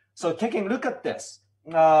 So taking a look at this,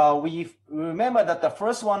 we remember that the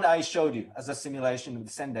first one I showed you as a simulation of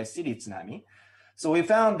the Sendai City tsunami. So we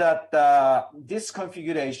found that this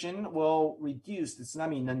configuration will reduce the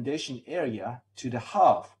tsunami inundation area to the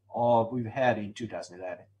half of we've had in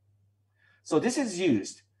 2011. So this is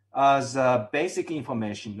used as basic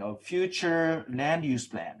information of future land use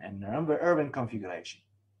plan and urban configuration.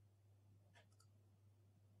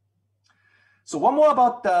 So one more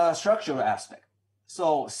about the structural aspect.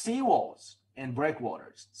 So seawalls and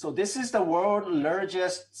breakwaters. So this is the world's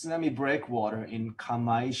largest tsunami breakwater in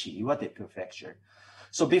Kamaishi, Iwate Prefecture.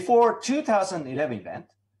 So before 2011 event,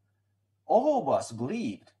 all of us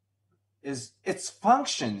believed its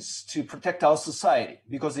functions to protect our society,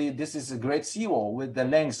 because this is a great seawall with the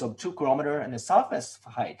length of 2 kilometers and the surface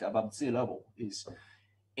height above sea level is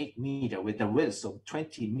 8 meters with the width of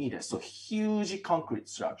 20 meters. So huge concrete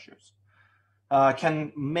structures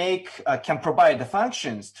can provide the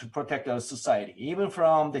functions to protect our society, even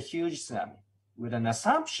from the huge tsunami, with an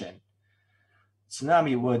assumption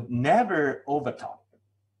tsunami would never overtop.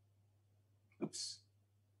 Oops.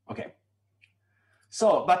 Okay.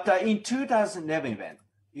 So, but in 2011 event,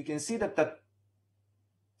 you can see that the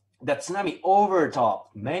tsunami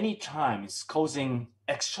overtopped many times, causing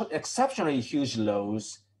exceptionally huge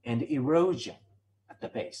lows and erosion at the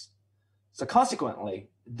base. So consequently,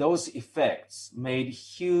 those effects made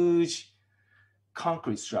huge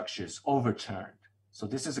concrete structures overturned. So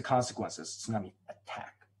this is a consequence of tsunami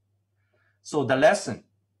attack. So the lesson,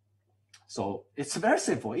 so it's very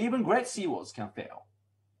simple. Even great seawalls can fail.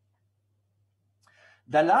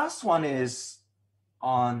 The last one is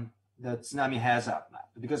on the tsunami hazard map,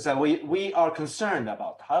 because we are concerned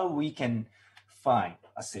about how we can find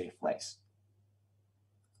a safe place.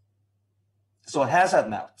 So hazard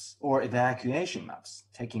maps or evacuation maps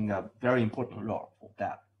taking a very important role for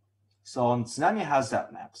that. So on tsunami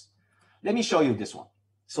hazard maps, let me show you this one.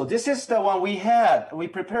 So this is the one we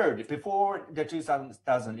prepared before the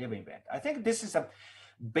 2011 event. I think this is a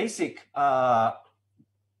basic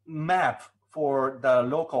map for the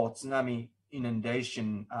local tsunami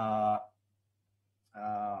inundation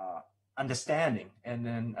understanding, and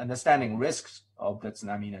then understanding risks of the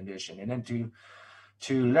tsunami inundation, and then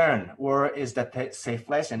to learn where is the safe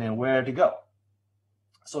place and then where to go.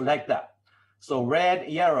 So like that. So red,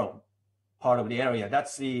 yellow part of the area,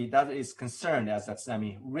 that is concerned as the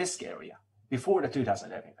tsunami risk area before the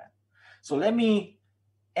 2011 event. So let me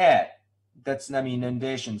add the tsunami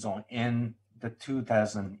inundation zone in the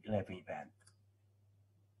 2011 event.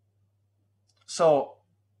 So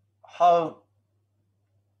how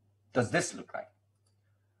does this look like?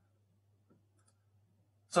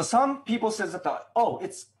 So some people says that, oh,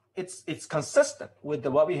 it's consistent with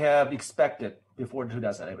what we have expected before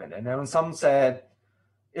 2011, and then some said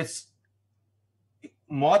it's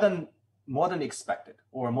more than expected,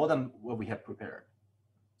 or more than what we have prepared.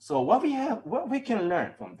 So what we can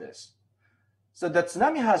learn from this. So the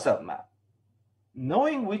tsunami hazard map,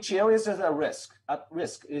 knowing which areas are at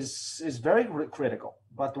risk is very critical,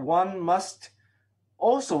 but one must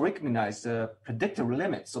also recognize the predictive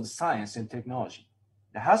limits of science and technology.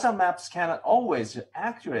 The hazard maps cannot always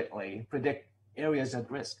accurately predict areas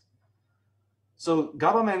at risk. So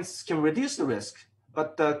governments can reduce the risk,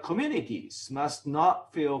 but the communities must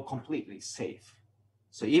not feel completely safe.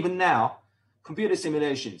 So even now, computer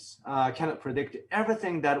simulations cannot predict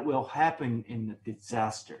everything that will happen in a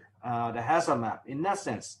disaster. The hazard map, in that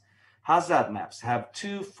sense, hazard maps have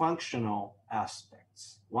 2 functional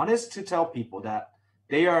aspects. One is to tell people that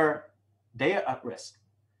they are at risk.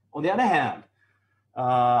 On the other hand,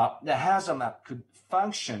 the hazard map could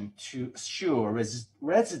function to assure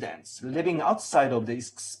residents living outside of the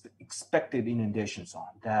expected inundation zone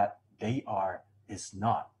that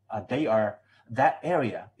that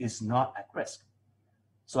area is not at risk.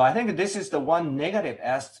 So I think this is the one negative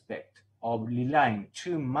aspect of relying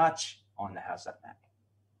too much on the hazard map.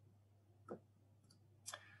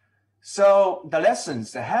 So the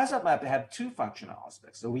lessons, the hazard map have two functional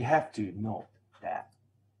aspects. So we have to know that.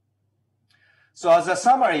 So as a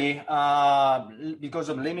summary, because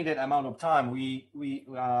of limited amount of time,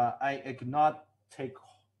 I could not take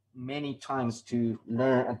many times to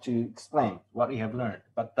learn and to explain what we have learned.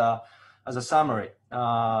 But as a summary,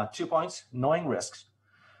 2 points: knowing risks.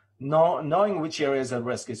 Knowing which areas of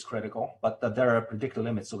risk is critical, but there are predicted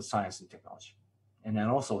limits of science and technology. And then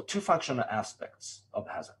also two functional aspects of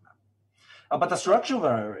the hazard map. But the structural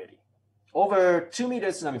variability, over 2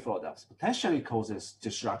 meters tsunami flow depth potentially causes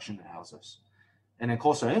destruction in houses. And then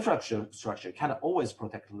coastal infrastructure cannot always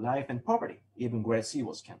protect life and property. Even great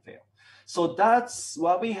seawalls can fail. So that's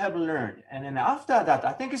what we have learned. And then after that,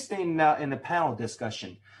 I think it's in the panel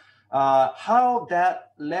discussion, how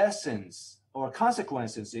that lessons or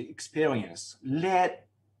consequences experience led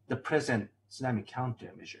the present tsunami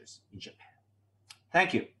countermeasures in Japan.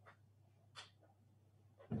 Thank you.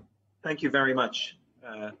 Thank you very much,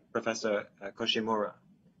 Professor Koshimura.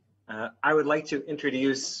 I would like to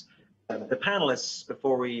introduce the panelists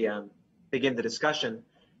before we begin the discussion.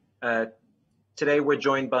 Today we're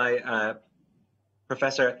joined by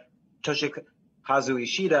Professor Toshikazu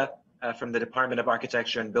Ishida from the Department of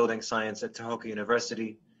Architecture and Building Science at Tohoku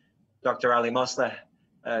University, Dr. Ali Mosleh,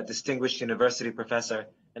 Distinguished University Professor,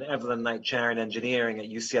 and Evelyn Knight Chair in Engineering at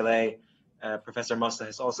UCLA. Professor Mosleh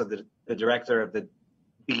is also the director of the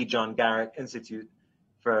B. John Garrett Institute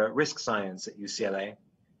for Risk Science at UCLA.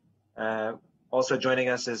 Also joining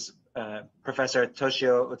us is Professor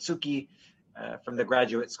Toshio Otsuki from the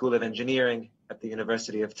Graduate School of Engineering at the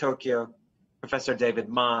University of Tokyo, Professor David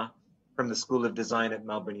Ma from the School of Design at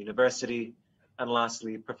Melbourne University, and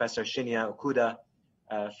lastly, Professor Shinya Okuda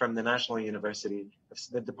from the National University,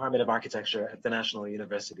 the Department of Architecture at the National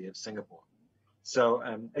University of Singapore. So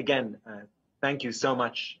again, thank you so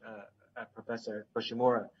much, Professor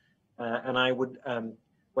Koshimura. And I would,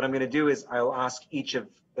 what I'm going to do is I'll ask each of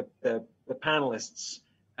the panelists,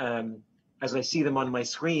 as I see them on my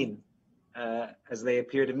screen, as they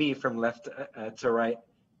appear to me from left to right,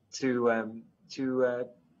 to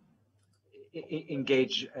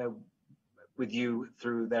engage with you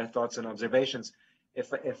through their thoughts and observations.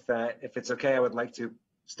 If it's okay, I would like to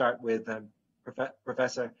start with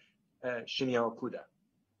Professor Shinya Okuda.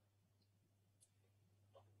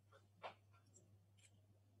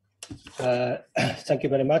 Thank you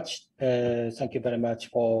very much. Thank you very much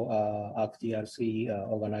for ArcDR3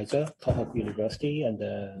 organizer, Tohoku University, and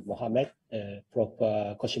Mohammed, Prof.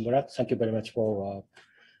 Koshimura. Thank you very much for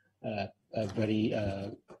a very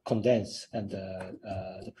condensed and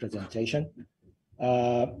the presentation.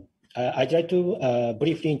 I'd like to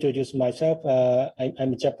briefly introduce myself.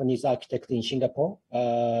 I'm a Japanese architect in Singapore,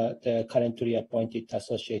 the currently appointed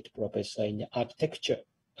associate professor in architecture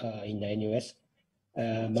in the NUS.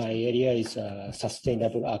 My area is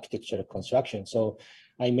sustainable architectural construction, so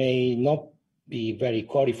I may not be very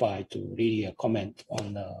qualified to really comment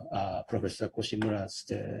on Professor Koshimura's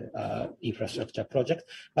infrastructure project.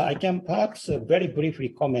 But I can perhaps very briefly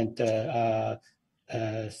comment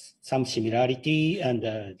some similarity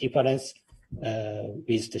and difference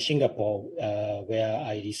with the Singapore, where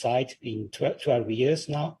I reside in 12 years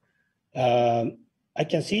now. I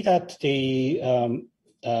can see that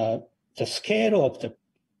the scale of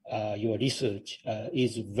your research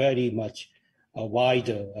is very much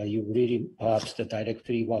wider. You really perhaps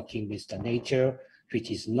directly working with the nature, which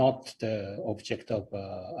is not the object of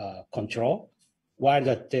control. While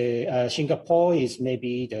that Singapore is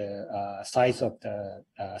maybe the size of the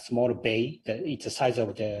small bay, it's the size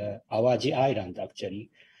of the Awaji Island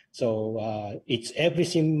actually. So it's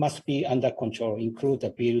everything must be under control, include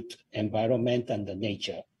the built environment and the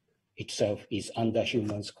nature itself is under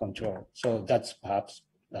humans' control. So that's perhaps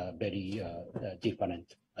a very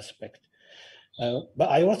different aspect. But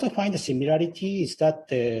I also find the similarity is that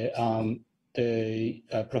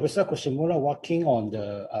Professor Koshimura working on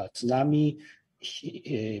the tsunami,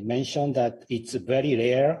 he mentioned that it's very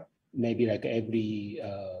rare, maybe like every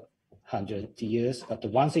 100 years, but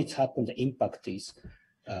once it's happened, the impact is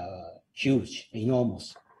huge,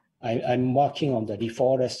 enormous. I'm working on the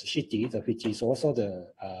reforest city, which is also the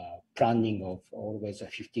planning of always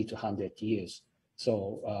 50 to 100 years.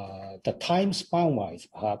 So the time span wise,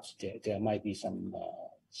 perhaps there might be some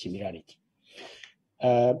similarity.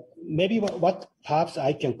 Maybe what perhaps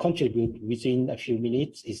I can contribute within a few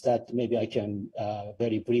minutes is that maybe I can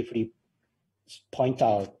very briefly point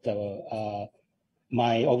out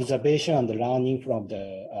my observation and the learning from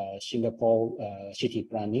the Singapore city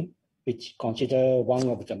planning, which consider one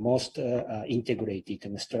of the most integrated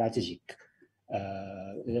and strategic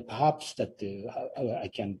Perhaps that I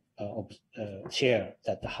can share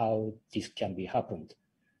that how this can be happened.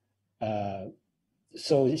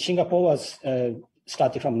 So Singapore was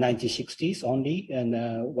started from 1960s only, and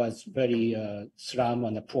was very slum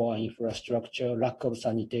and poor infrastructure, lack of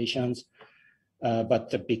sanitations,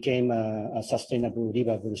 but became a sustainable,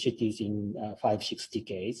 livable cities in 5-6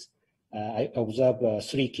 decades. I observe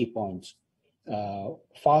 3 key points.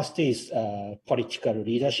 First is political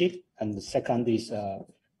leadership, and the second is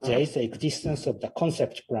there is the existence of the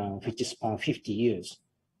concept plan which span 50 years,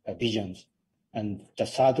 visions, and the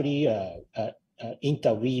thirdly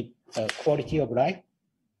interweave quality of life,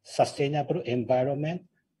 sustainable environment,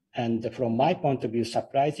 and from my point of view,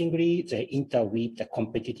 surprisingly, they interweave the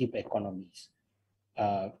competitive economies.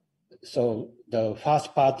 So the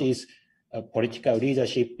first part is political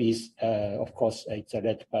leadership is, of course, it's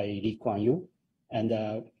led by Lee Kuan Yew. And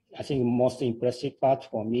I think most impressive part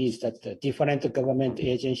for me is that the different government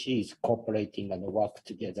agencies cooperating and work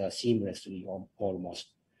together seamlessly almost.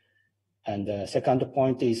 And the second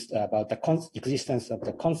point is about the existence of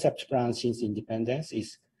the concept plan since independence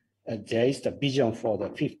is there is the vision for the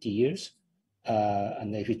 50 years,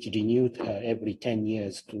 and if it's renewed every 10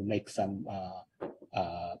 years to make some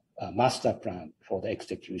master plan for the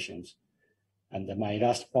executions. And my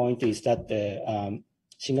last point is that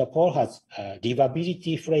Singapore has a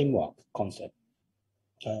livability framework concept,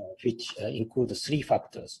 which includes 3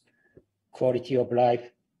 factors: quality of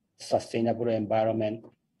life, sustainable environment,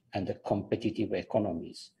 and the competitive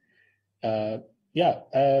economies. As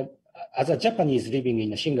a Japanese living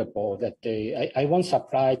in Singapore, that I was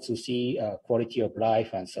surprised to see quality of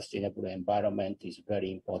life and sustainable environment is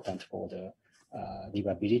very important for the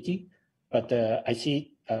livability. But I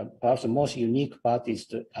see perhaps the most unique part is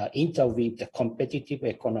to interweave the competitive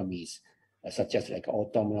economies, such as like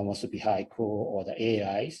autonomous vehicle or the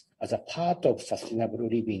AIs, as a part of sustainable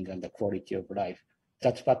living and the quality of life.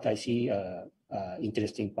 That's what I see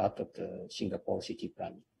interesting part of the Singapore city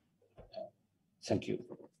plan. Thank you.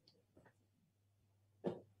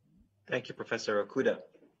 Thank you, Professor Okuda.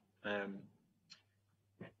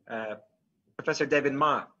 Professor David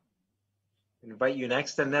Ma, invite you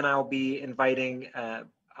next, and then I'll be inviting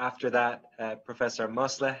after that Professor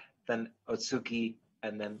Mosleh, then Otsuki,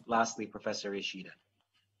 and then lastly Professor Ishida.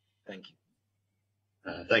 Thank you.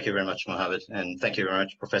 Thank you very much, Mohammed, and thank you very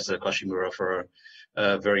much, Professor Koshimura, for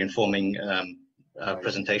a very informing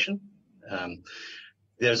presentation.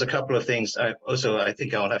 There's a couple of things. I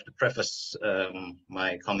think I'll have to preface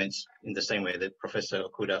my comments in the same way that Professor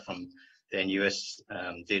Okuda from the NUS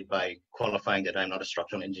did, by qualifying that I'm not a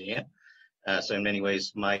structural engineer. So in many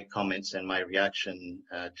ways, my comments and my reaction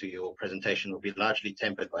to your presentation will be largely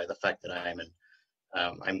tempered by the fact that I'm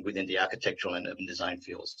within the architectural and urban design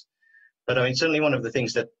fields. But I mean, certainly one of the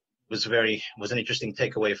things that was an interesting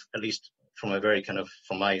takeaway, at least from a very kind of,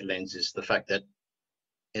 from my lens, is the fact that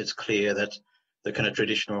it's clear that the kind of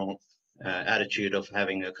traditional attitude of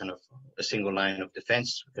having a kind of a single line of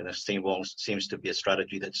defense kind of seems to be a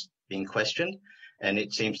strategy that's being questioned. And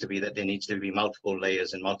it seems to be that there needs to be multiple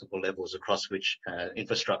layers and multiple levels across which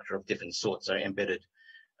infrastructure of different sorts are embedded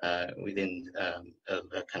within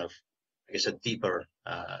a kind of, I guess, a deeper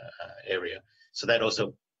area. So that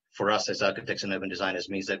also, for us as architects and urban designers,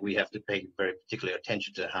 means that we have to pay very particular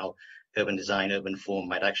attention to how urban design, urban form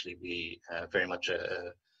might actually be very much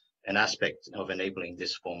an aspect of enabling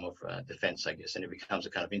this form of defense, I guess, and it becomes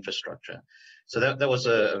a kind of infrastructure. So that was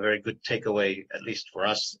a very good takeaway, at least for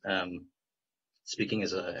us, speaking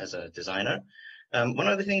as a designer. One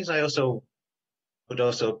of the things I also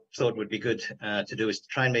thought would be good to do is to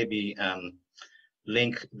try and maybe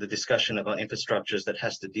link the discussion about infrastructures that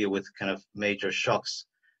has to deal with kind of major shocks,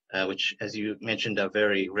 which, as you mentioned, are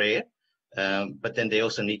very rare, but then they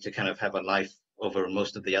also need to kind of have a life over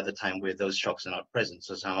most of the other time where those shocks are not present.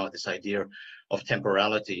 So somehow this idea of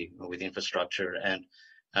temporality with infrastructure, and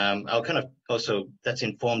I'll kind of also, that's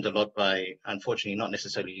informed a lot by, unfortunately, not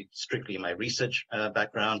necessarily strictly my research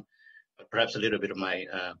background, but perhaps a little bit of my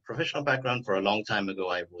professional background. For a long time ago,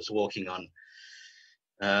 I was working on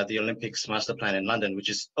the Olympics master plan in London, which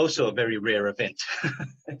is also a very rare event.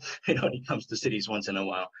 It only comes to cities once in a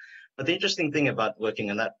while. But the interesting thing about working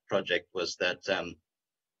on that project was that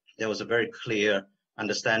there was a very clear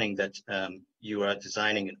understanding that you are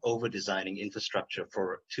designing and over-designing infrastructure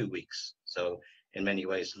for 2 weeks. So in many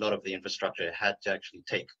ways, a lot of the infrastructure had to actually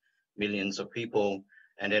take millions of people.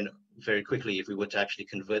 And then very quickly, if we were to actually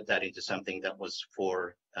convert that into something that was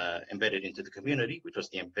embedded into the community, which was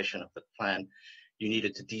the ambition of the plan, you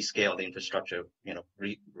needed to descale the infrastructure,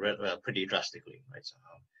 pretty drastically,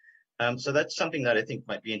 right? So that's something that I think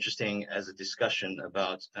might be interesting as a discussion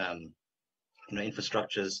about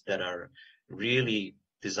infrastructures that are really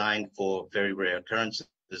designed for very rare occurrences,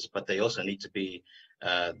 but they also need to be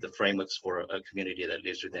the frameworks for a community that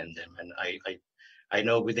lives within them. And I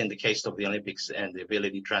know within the case of the Olympics and the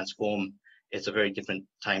ability to transform, it's a very different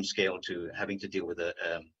time scale to having to deal with a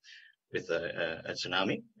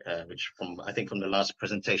tsunami, which I think from the last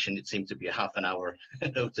presentation, it seemed to be a half an hour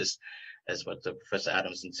notice, as what Professor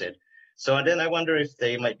Adamson said. So then I wonder if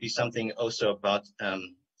there might be something also about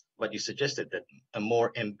what you suggested, that a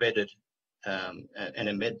more embedded,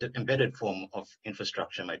 embedded form of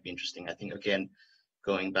infrastructure might be interesting. I think, again,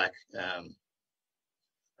 going back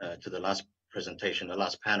to the last presentation, the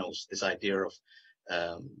last panels, this idea of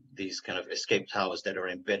these kind of escape towers that are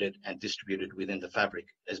embedded and distributed within the fabric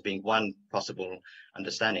as being one possible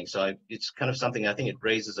understanding. So it's kind of something, I think it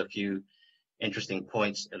raises a few interesting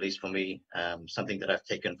points, at least for me. Something that I've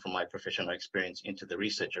taken from my professional experience into the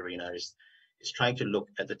research arena is trying to look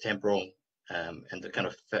at the temporal and the kind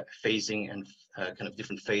of phasing and kind of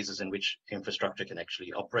different phases in which infrastructure can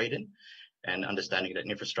actually operate in, and understanding that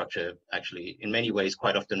infrastructure actually, in many ways,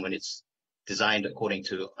 quite often when it's designed according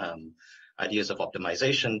to ideas of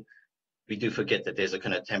optimization, we do forget that there's a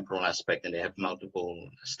kind of temporal aspect and they have multiple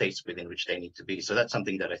states within which they need to be. So that's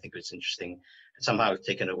something that I think is interesting and somehow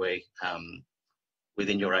taken away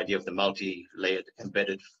within your idea of the multi-layered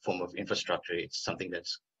embedded form of infrastructure. It's something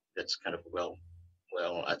that's kind of well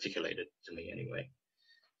articulated to me anyway.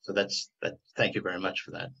 So thank you very much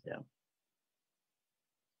for that. Yeah.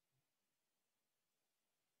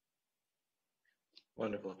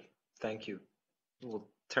 Wonderful. Thank you. We'll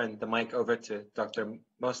turn the mic over to Dr.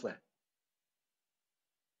 Mosleh.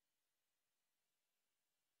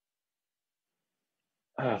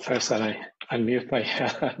 First, I unmute my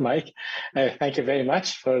mic. Thank you very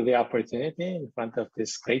much for the opportunity in front of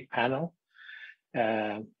this great panel.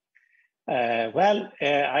 I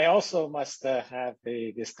also must have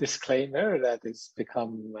this disclaimer that it's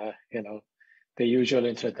become, the usual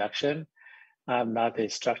introduction. I'm not a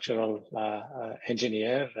structural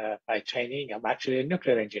engineer by training. I'm actually a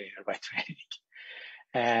nuclear engineer by training,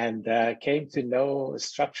 and came to know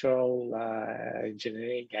structural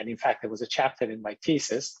engineering. And in fact, there was a chapter in my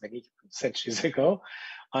thesis many centuries ago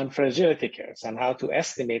on fragility curves and how to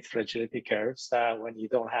estimate fragility curves when you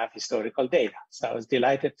don't have historical data. So I was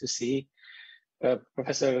delighted to see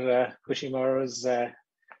Professor Kushimoto's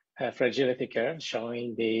fragility curve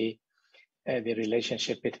showing the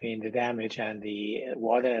relationship between the damage and the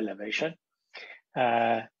water elevation.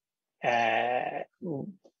 I'm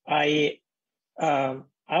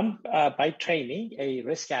by training a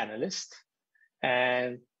risk analyst,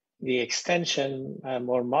 and the extension,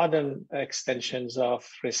 more modern extensions of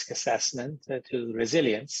risk assessment to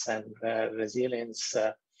resilience and resilience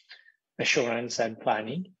assurance and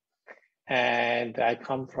planning. And I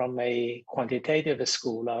come from a quantitative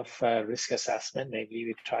school of risk assessment. Namely,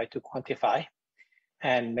 we try to quantify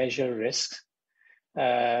and measure risks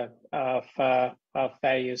of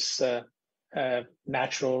various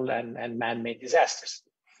natural and man-made disasters.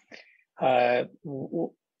 I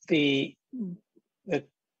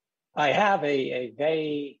have a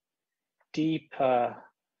very deep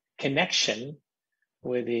connection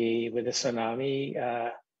with the tsunami,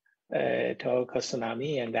 Tohoku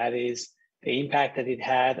tsunami, and that is the impact that it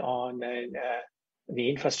had on the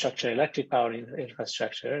infrastructure, electric power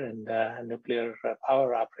infrastructure, and nuclear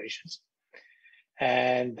power operations.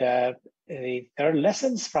 And there are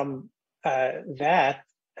lessons from that,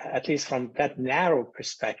 at least from that narrow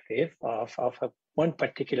perspective of one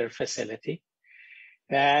particular facility,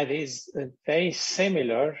 that is very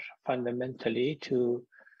similar fundamentally to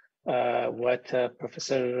what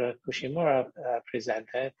Professor Kushimura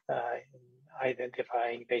presented,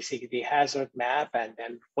 identifying basically the hazard map and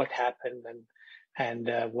then what happened and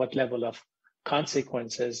what level of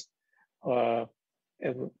consequences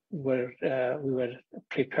we were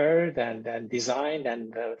prepared and designed,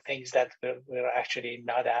 and things that were actually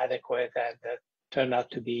not adequate and that turned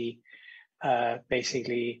out to be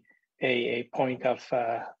basically a point of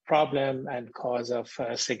problem and cause of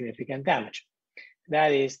significant damage.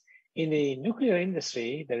 That is, in the nuclear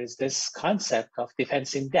industry, there is this concept of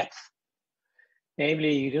defense in depth.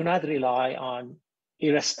 Namely, you do not rely on,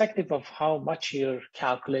 irrespective of how much your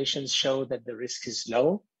calculations show that the risk is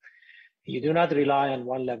low, you do not rely on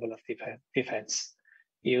one level of defense.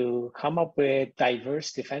 You come up with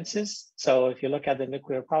diverse defenses. So if you look at the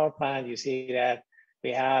nuclear power plant, you see that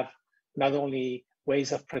we have not only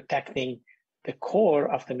ways of protecting the core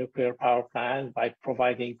of the nuclear power plant by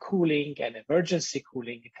providing cooling and emergency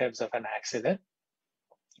cooling in terms of an accident,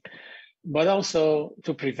 but also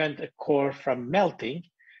to prevent the core from melting.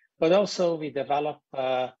 But also we develop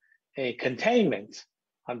a containment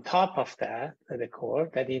on top of that, the core,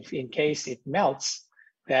 that if in case it melts,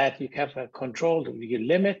 that you have a control, you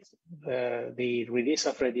limit the release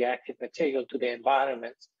of radioactive material to the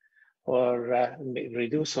environment, or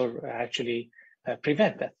reduce or actually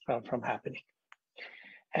prevent that from happening.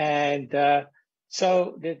 And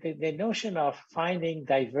so the notion of finding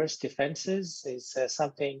diverse defenses is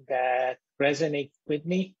something that resonates with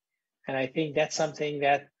me. And I think that's something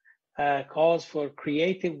that calls for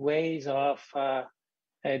creative ways of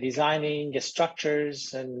designing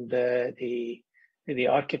structures and the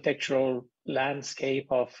architectural landscape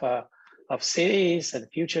of cities and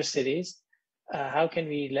future cities. How can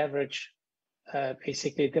we leverage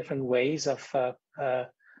basically different ways of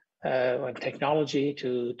technology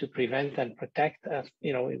to prevent and protect,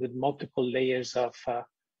 with multiple layers of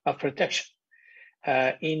protection.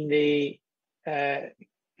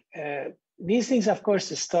 These things, of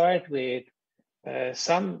course, start with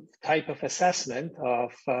some type of assessment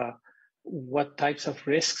of what types of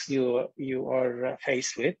risks you are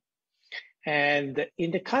faced with. And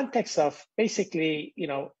in the context of basically,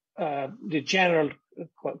 the general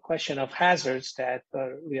question of hazards that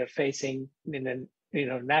we are facing in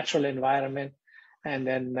a natural environment, and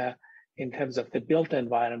then in terms of the built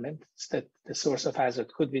environment, that the source of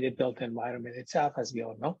hazard could be the built environment itself, as we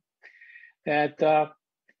all know. That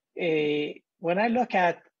when I look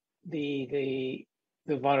at the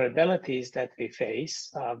vulnerabilities that we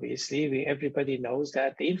face, obviously, everybody knows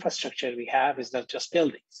that the infrastructure we have is not just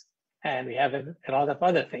buildings, and we have a lot of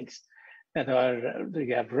other things that are.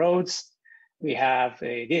 We have roads. We have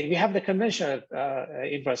the conventional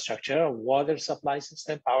infrastructure, water supply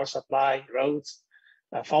system, power supply, roads,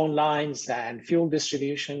 phone lines, and fuel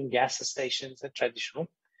distribution, gas stations, and traditional.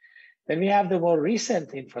 Then we have the more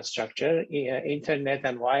recent infrastructure, internet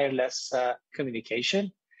and wireless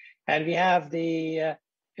communication, and we have the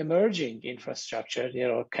emerging infrastructure,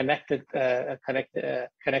 connected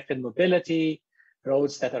mobility,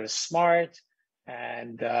 roads that are smart,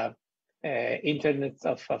 and Internet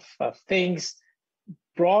of Things,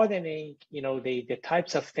 broadening, the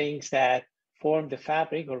types of things that form the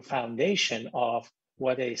fabric or foundation of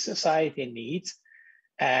what a society needs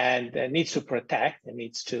and needs to protect and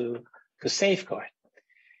needs to safeguard.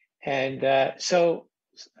 And so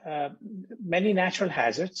many natural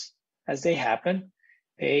hazards, as they happen,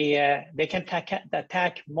 they can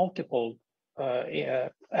attack multiple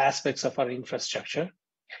aspects of our infrastructure.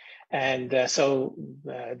 And so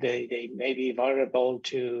they may be vulnerable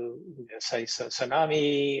to, say,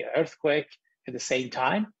 tsunami, earthquake at the same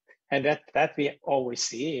time. And that we always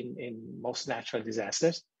see in most natural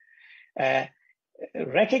disasters.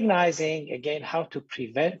 Recognizing, again, how to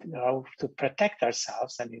prevent, how to protect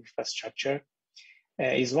ourselves and infrastructure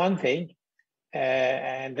is one thing.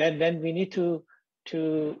 And then we need to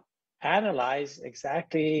analyze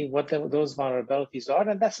exactly what those vulnerabilities are.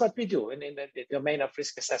 And that's what we do. And in the domain of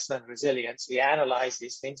risk assessment and resilience, we analyze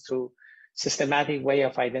these things through systematic way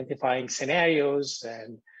of identifying scenarios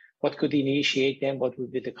and what could initiate them, what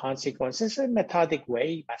would be the consequences, in a methodic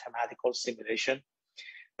way, mathematical simulation,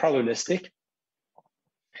 probabilistic.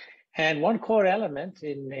 And one core element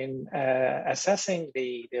in assessing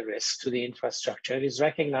the risk to the infrastructure is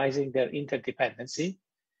recognizing their interdependency,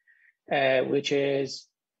 which is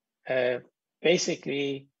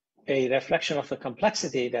basically a reflection of the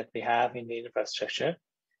complexity that we have in the infrastructure,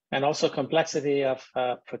 and also complexity of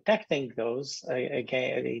protecting those,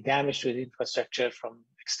 again, the damage to the infrastructure from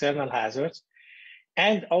external hazards,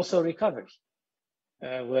 and also recovery,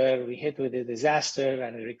 where we hit with a disaster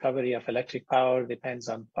and the recovery of electric power depends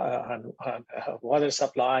on water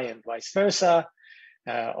supply and vice versa.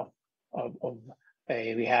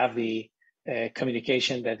 We have the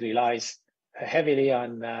communication that relies heavily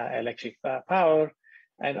on electric power,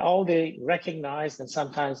 and all the recognized and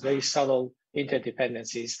sometimes very subtle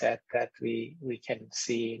interdependencies that we can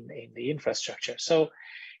see in the infrastructure. So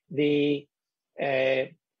the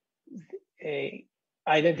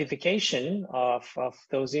identification of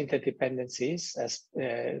those interdependencies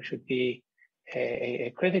should be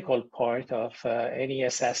a critical part of any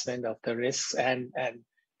assessment of the risks and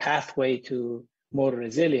pathway to more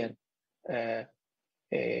resilient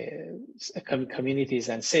communities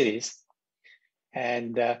and cities.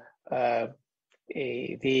 And I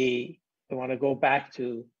want to go back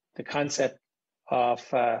to the concept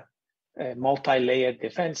of multi-layered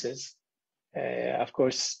defenses. Of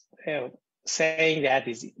course, saying that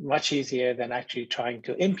is much easier than actually trying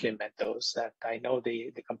to implement those. That I know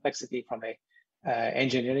the complexity from a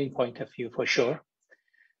engineering point of view for sure.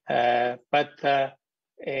 But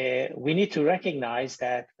we need to recognize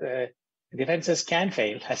that defenses can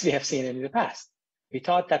fail, as we have seen in the past. we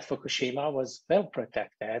thought that Fukushima was well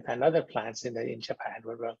protected and other plants in Japan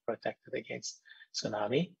were well protected against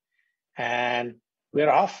tsunami. And we're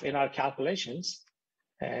off in our calculations.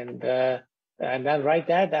 And then right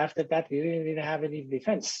after that, we really didn't have any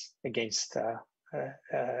defense against the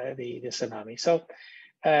tsunami. So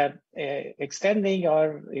extending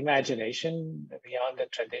our imagination beyond the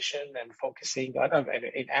tradition and focusing on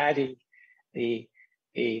and adding the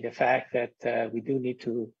fact that we do need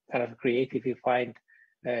to kind of creatively find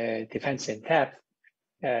defense in depth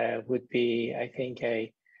would be, I think,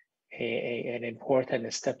 an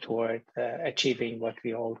important step toward achieving what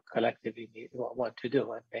we all collectively want to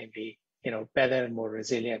do, and maybe better and more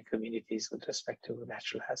resilient communities with respect to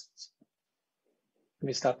natural hazards. Let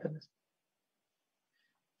me stop there.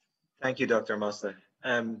 Thank you, Dr. Mosler.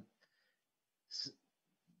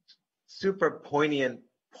 Super poignant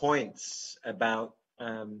points about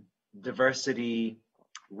diversity,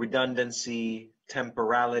 redundancy,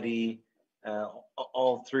 temporality,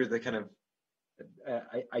 all through the kind of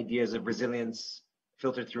ideas of resilience,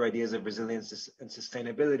 filtered through ideas of resilience and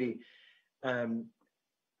sustainability. And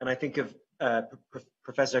I think of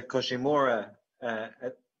Professor Koshimura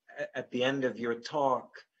at the end of your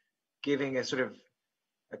talk, giving a sort of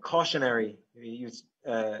a cautionary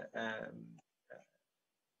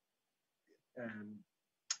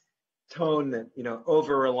tone that,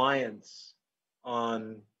 over-reliance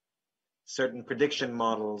on certain prediction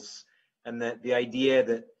models, and that the idea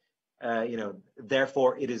that,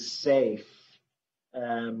 therefore it is safe,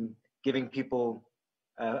 giving people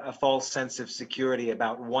a false sense of security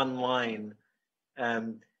about one line.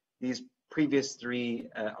 These previous three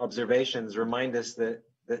observations remind us that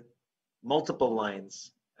multiple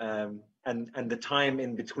lines and the time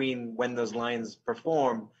in between when those lines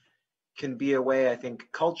perform can be a way, I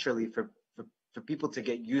think, culturally for people to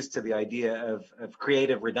get used to the idea of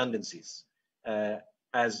creative redundancies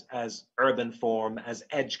as urban form, as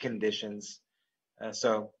edge conditions.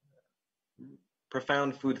 So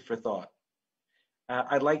profound food for thought.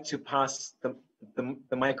 I'd like to pass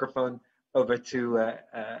the microphone over to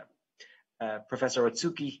Professor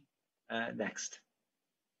Otsuki next.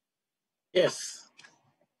 Yes.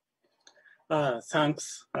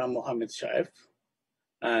 Thanks, Mohammed Shaif,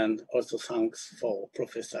 and also thanks for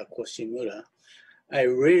Professor Koshimura. I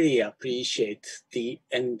really appreciate the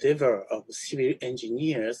endeavor of civil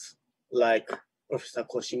engineers like Professor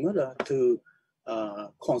Koshimura to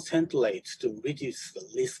concentrate to reduce the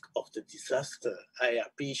risk of the disaster. I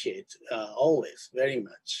appreciate always very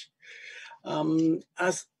much.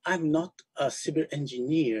 As I'm not a civil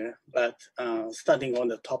engineer, but studying on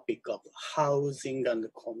the topic of housing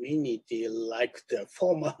and community like the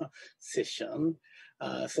former session,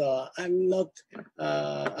 so I'm not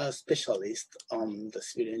a specialist on the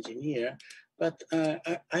civil engineer, but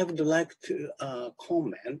I would like to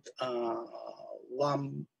comment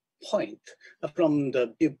one point from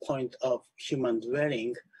the viewpoint of human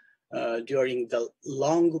dwelling during the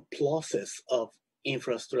long process of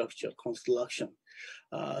infrastructure construction.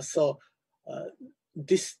 The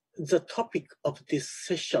topic of this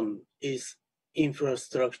session is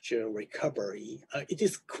infrastructure recovery. It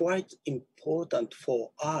is quite important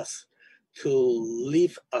for us to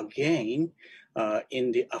live again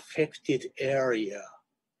in the affected area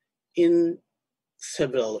in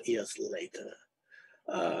several years later.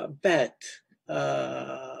 But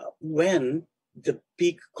when the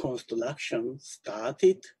big construction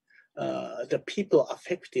started, the people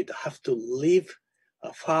affected have to live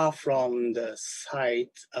far from the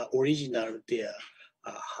site original their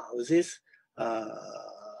houses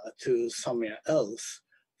to somewhere else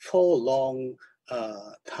for a long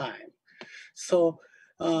time. So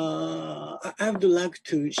I would like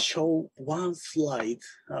to show one slide.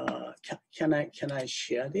 Can I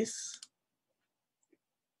share this?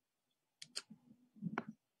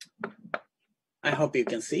 I hope you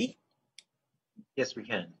can see. Yes, we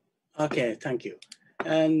can. Okay, thank you.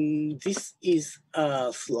 And this is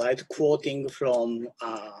a slide quoting from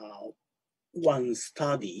one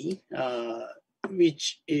study,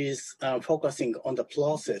 which is focusing on the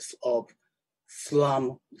process of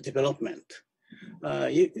slum development.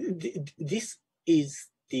 This is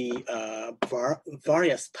the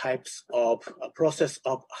various types of process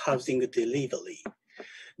of housing delivery.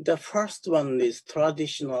 The first one is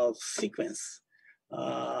traditional sequence.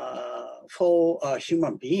 For a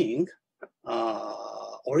human being,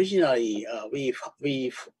 originally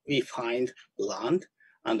we find land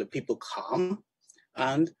and the people come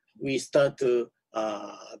and we start to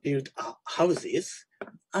build houses,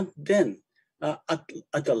 and then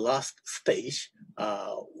at the last stage,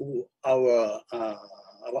 our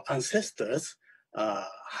ancestors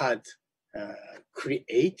had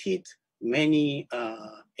created many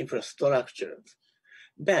infrastructures.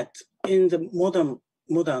 But in the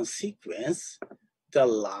modern sequence, the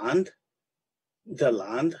land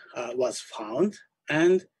was found,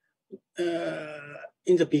 and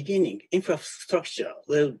in the beginning, infrastructure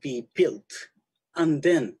will be built, and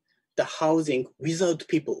then the housing without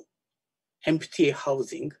people, empty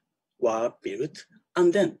housing were built,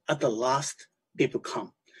 and then at the last, people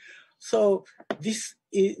come. So this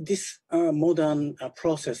modern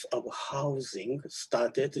process of housing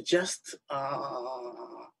started just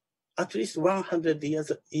at least 100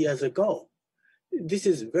 years ago. This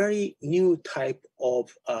is very new type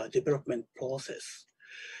of development process.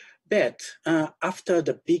 But after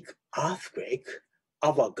the big earthquake,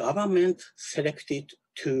 our government selected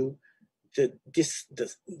to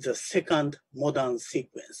the second modern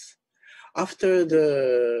sequence. After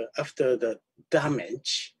the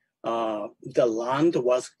damage, the land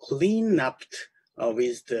was cleaned up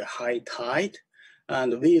with the high tide,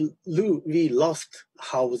 and we lost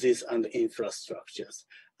houses and infrastructures.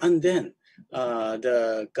 And then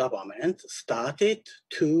the government started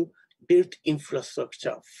to build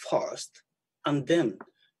infrastructure first, and then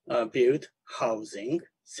build housing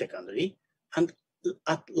secondly, and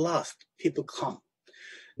at last people come.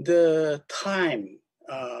 The time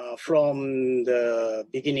from the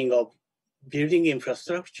beginning of building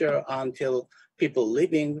infrastructure until people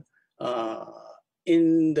living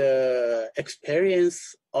in the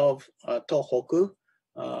experience of Tohoku,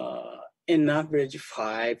 in average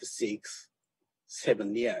 5, 6,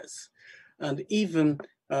 7 years. And even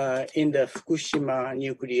in the Fukushima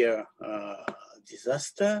nuclear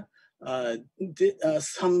disaster,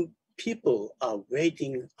 some people are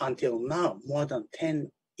waiting until now, more than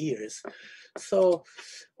 10 years. So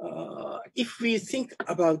if we think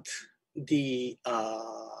about the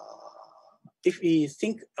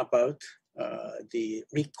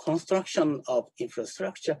reconstruction of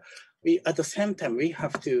infrastructure, at the same time we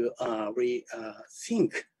have to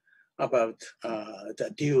think about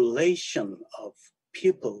the duration of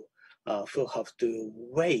people who have to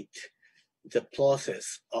wait the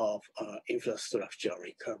process of infrastructure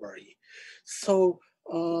recovery. So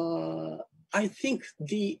I think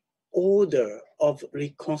the order of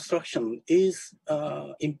reconstruction is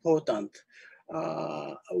important.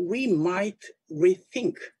 We might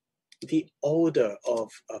rethink the order of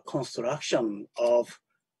construction of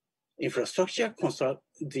infrastructure,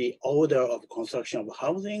 the order of construction of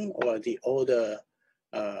housing, or the order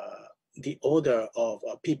of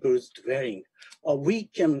people's dwelling. We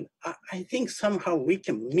can, I think somehow we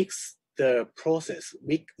can mix the process,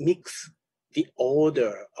 mix the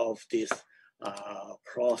order of this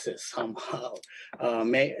process somehow.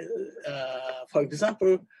 For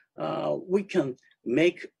example, we can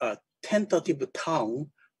make a tentative town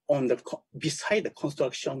on beside the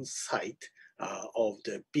construction site of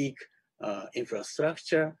the big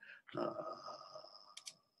infrastructure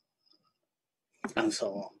and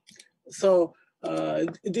so on. So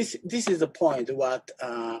this is the point what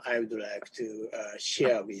I would like to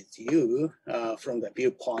share with you from the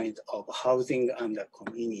viewpoint of housing and the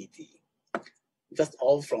community. That's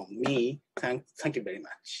all from me. Thank you very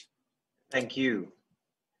much. Thank you.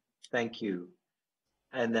 Thank you.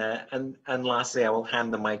 And lastly, I will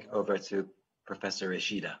hand the mic over to Professor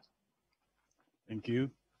Ishida. Thank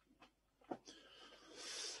you.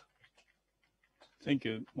 Thank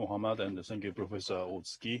you, Mohammed, and thank you, Professor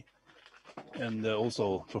Otsuki, and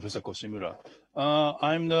also Professor Koshimura.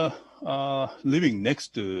 I'm living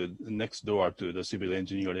next door to the civil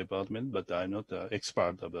engineering department, but I'm not an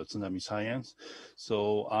expert of the tsunami science.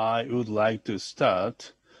 So I would like to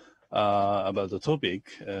start about the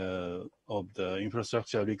topic of the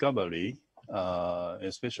infrastructure recovery,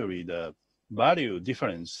 especially the value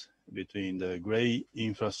difference between the gray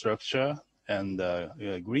infrastructure and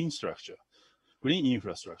the green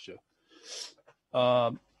infrastructure.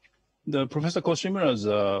 The Professor Koshimura's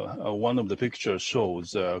one of the pictures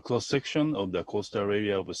shows a cross-section of the coastal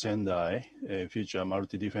area of Sendai, future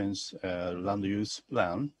multi-defense land use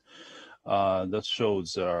plan that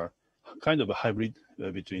shows kind of a hybrid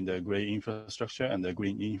between the gray infrastructure and the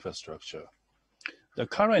green infrastructure. The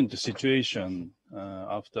current situation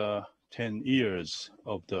after 10 years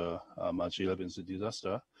of the March 11th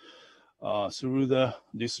disaster, through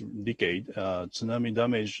this decade, tsunami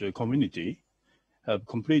damaged community have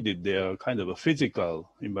completed their kind of a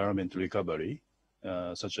physical environment recovery,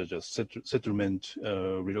 such as a settlement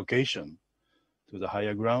relocation to the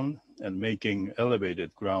higher ground and making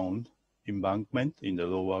elevated ground embankment in the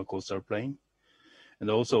lower coastal plain, and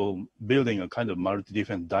also building a kind of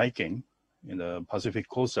multi-defense diking in the Pacific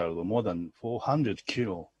coastal of more than 400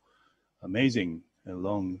 kilo amazing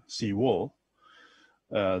long seawall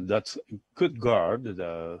that could guard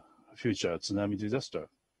the future tsunami disaster.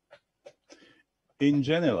 In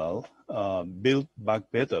general, Build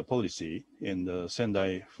Back Better policy in the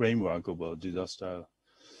Sendai Framework of disaster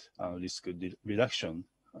risk reduction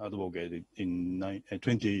advocated in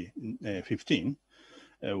 2015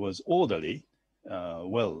 was orderly,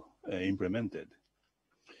 well implemented.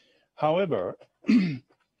 However,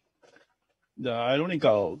 the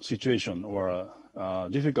ironical situation or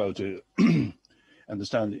difficult to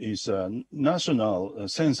understand is national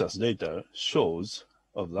census data shows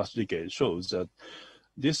of last decade shows that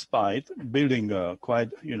despite building a quite,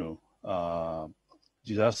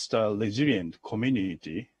 disaster resilient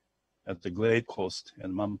community at the great cost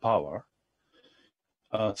and manpower,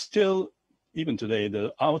 still, even today,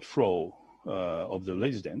 the outflow of the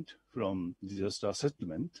resident from disaster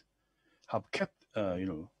settlement have kept,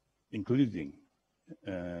 including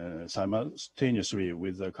simultaneously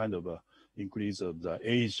with the kind of increase of the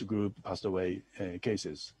age group passed away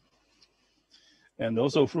cases. And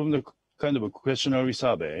also from the kind of a questionnaire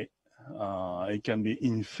survey, it can be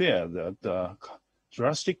inferred that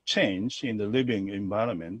drastic change in the living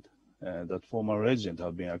environment that former residents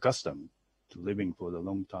have been accustomed to living for a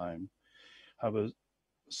long time have a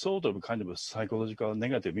sort of kind of a psychological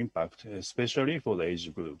negative impact, especially for the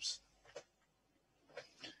age groups.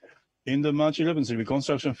 In the March 11th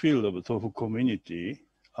reconstruction field of the Tohoku community,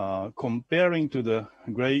 comparing to the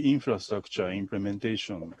gray infrastructure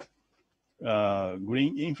implementation,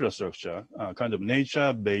 green infrastructure, kind of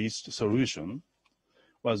nature-based solution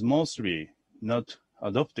was mostly not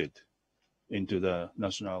adopted into the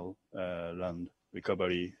national land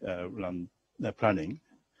recovery land planning,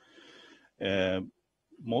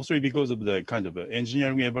 mostly because of the kind of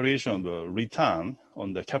engineering evaluation of the return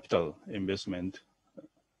on the capital investment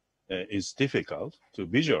is difficult to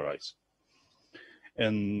visualize.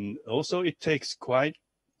 And also it takes quite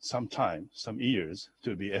some time, some years,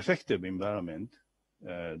 to be effective environment.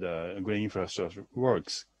 The green infrastructure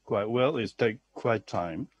works quite well. It takes quite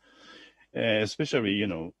time, especially,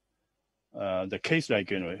 the case like,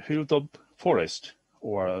 hilltop forest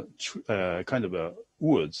or kind of a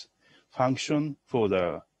woods function for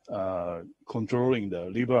the controlling the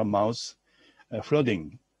river mouth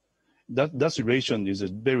flooding. That relation is a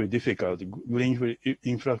very difficult. Green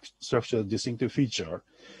infrastructure distinctive feature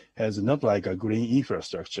has not like a green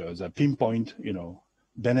infrastructure, the pinpoint,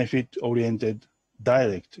 benefit-oriented,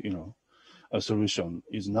 direct, a solution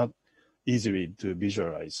is not easily to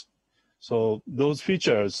visualize. So those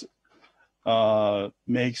features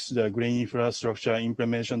makes the green infrastructure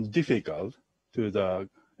implementation difficult to the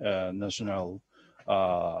national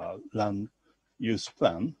land use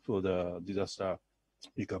plan for the disaster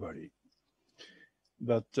recovery.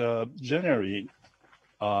 But generally,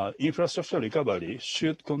 infrastructure recovery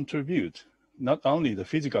should contribute not only the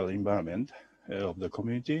physical environment of the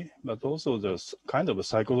community, but also the kind of a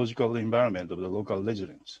psychological environment of the local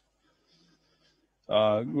residents.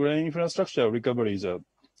 Green infrastructure recovery is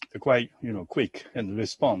quite quick and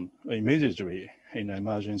respond immediately in an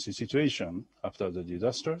emergency situation after the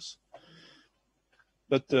disasters,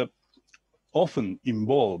 but often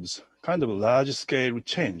involves kind of large-scale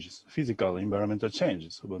changes, physical environmental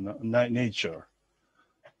changes of nature.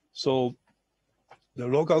 So the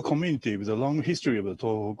local community with a long history of the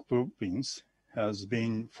Tohoku province has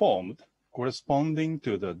been formed corresponding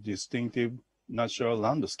to the distinctive natural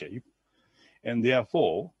landscape, and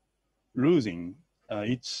therefore losing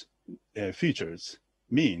its features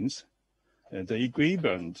means the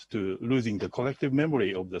equivalent to losing the collective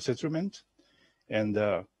memory of the settlement and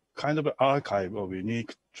kind of an archive of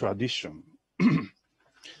unique tradition.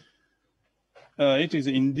 It is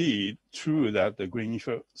indeed true that the green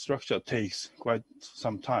infrastructure takes quite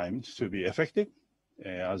some time to be effective.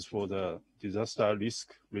 As for the disaster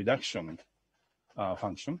risk reduction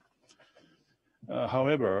function,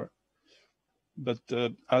 however, but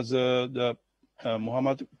as the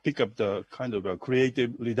Mohammed picked up the kind of a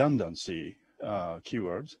creative redundancy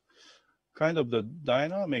keywords, kind of the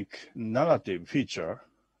dynamic narrative feature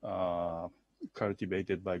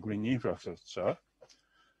cultivated by green infrastructure,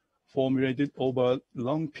 formulated over a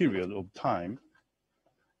long period of time,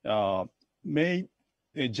 may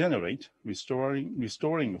generate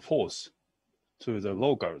restoring force to the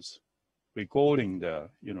locals, recalling the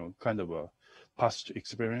kind of a past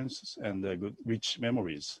experiences and the good rich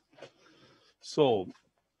memories. So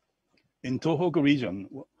in Tohoku region,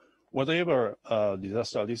 whatever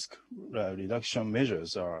disaster risk reduction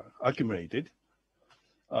measures are accumulated,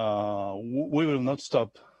 we will not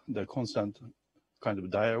stop the constant kind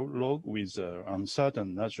of dialogue with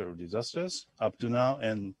uncertain natural disasters up to now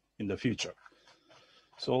and in the future.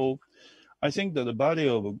 So I think that the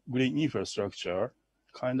value of green infrastructure,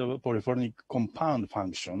 kind of a polyphonic compound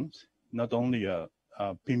functions, not only a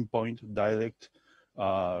pinpoint direct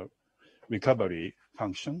recovery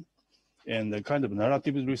function, and the kind of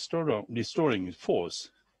narrative restoring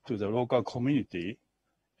force to the local community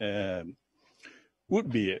would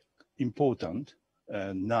be important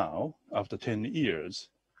now after 10 years.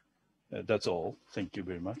 That's all. Thank you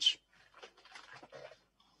very much.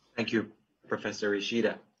 Thank you, Professor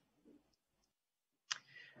Ishida.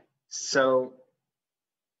 So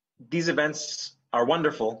these events are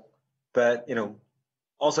wonderful, but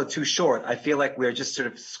also too short. I feel like we're just sort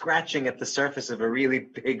of scratching at the surface of a really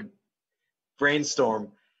big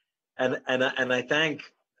brainstorm, and I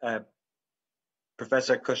thank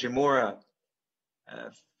Professor Koshimura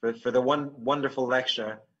for the wonderful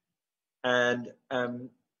lecture, and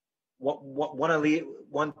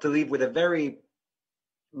want to leave with a very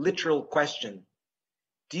literal question.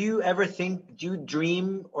 Do you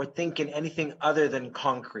dream or think in anything other than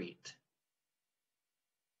concrete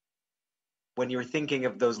when you're thinking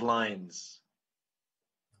of those lines?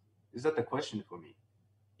 Is that the question for me?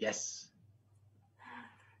 Yes.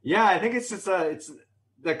 Yeah, I think it's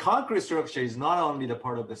the concrete structure is not only the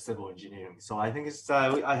part of the civil engineering. So I think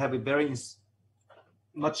I have a very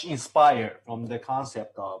much inspired from the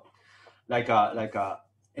concept of like a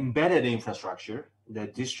embedded infrastructure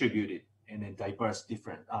that distributed in a diverse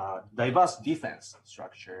defense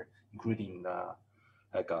structure, including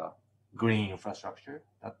like a green infrastructure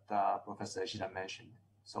that Professor Ishida mentioned.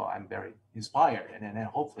 So I'm very inspired, and then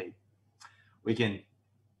hopefully we can.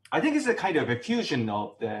 I think it's a kind of a fusion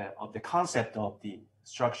of the concept of the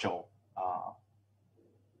structural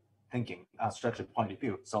thinking, structural point of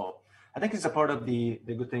view. So I think it's a part of the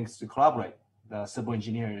good things to collaborate, the civil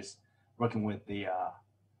engineers working with the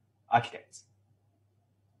architects.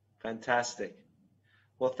 Fantastic.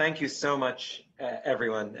 Well, thank you so much,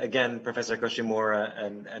 everyone. Again, Professor Koshimura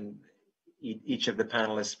and each of the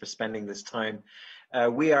panelists for spending this time.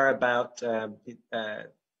 We are about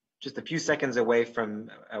just a few seconds away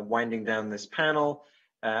from winding down this panel,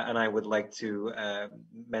 and I would like to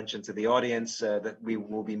mention to the audience that we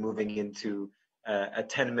will be moving into a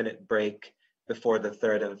 10-minute break before the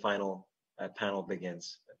third and final panel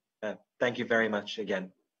begins. Thank you very much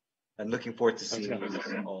again, and looking forward to seeing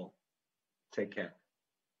you all. Take care.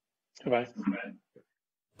 Bye.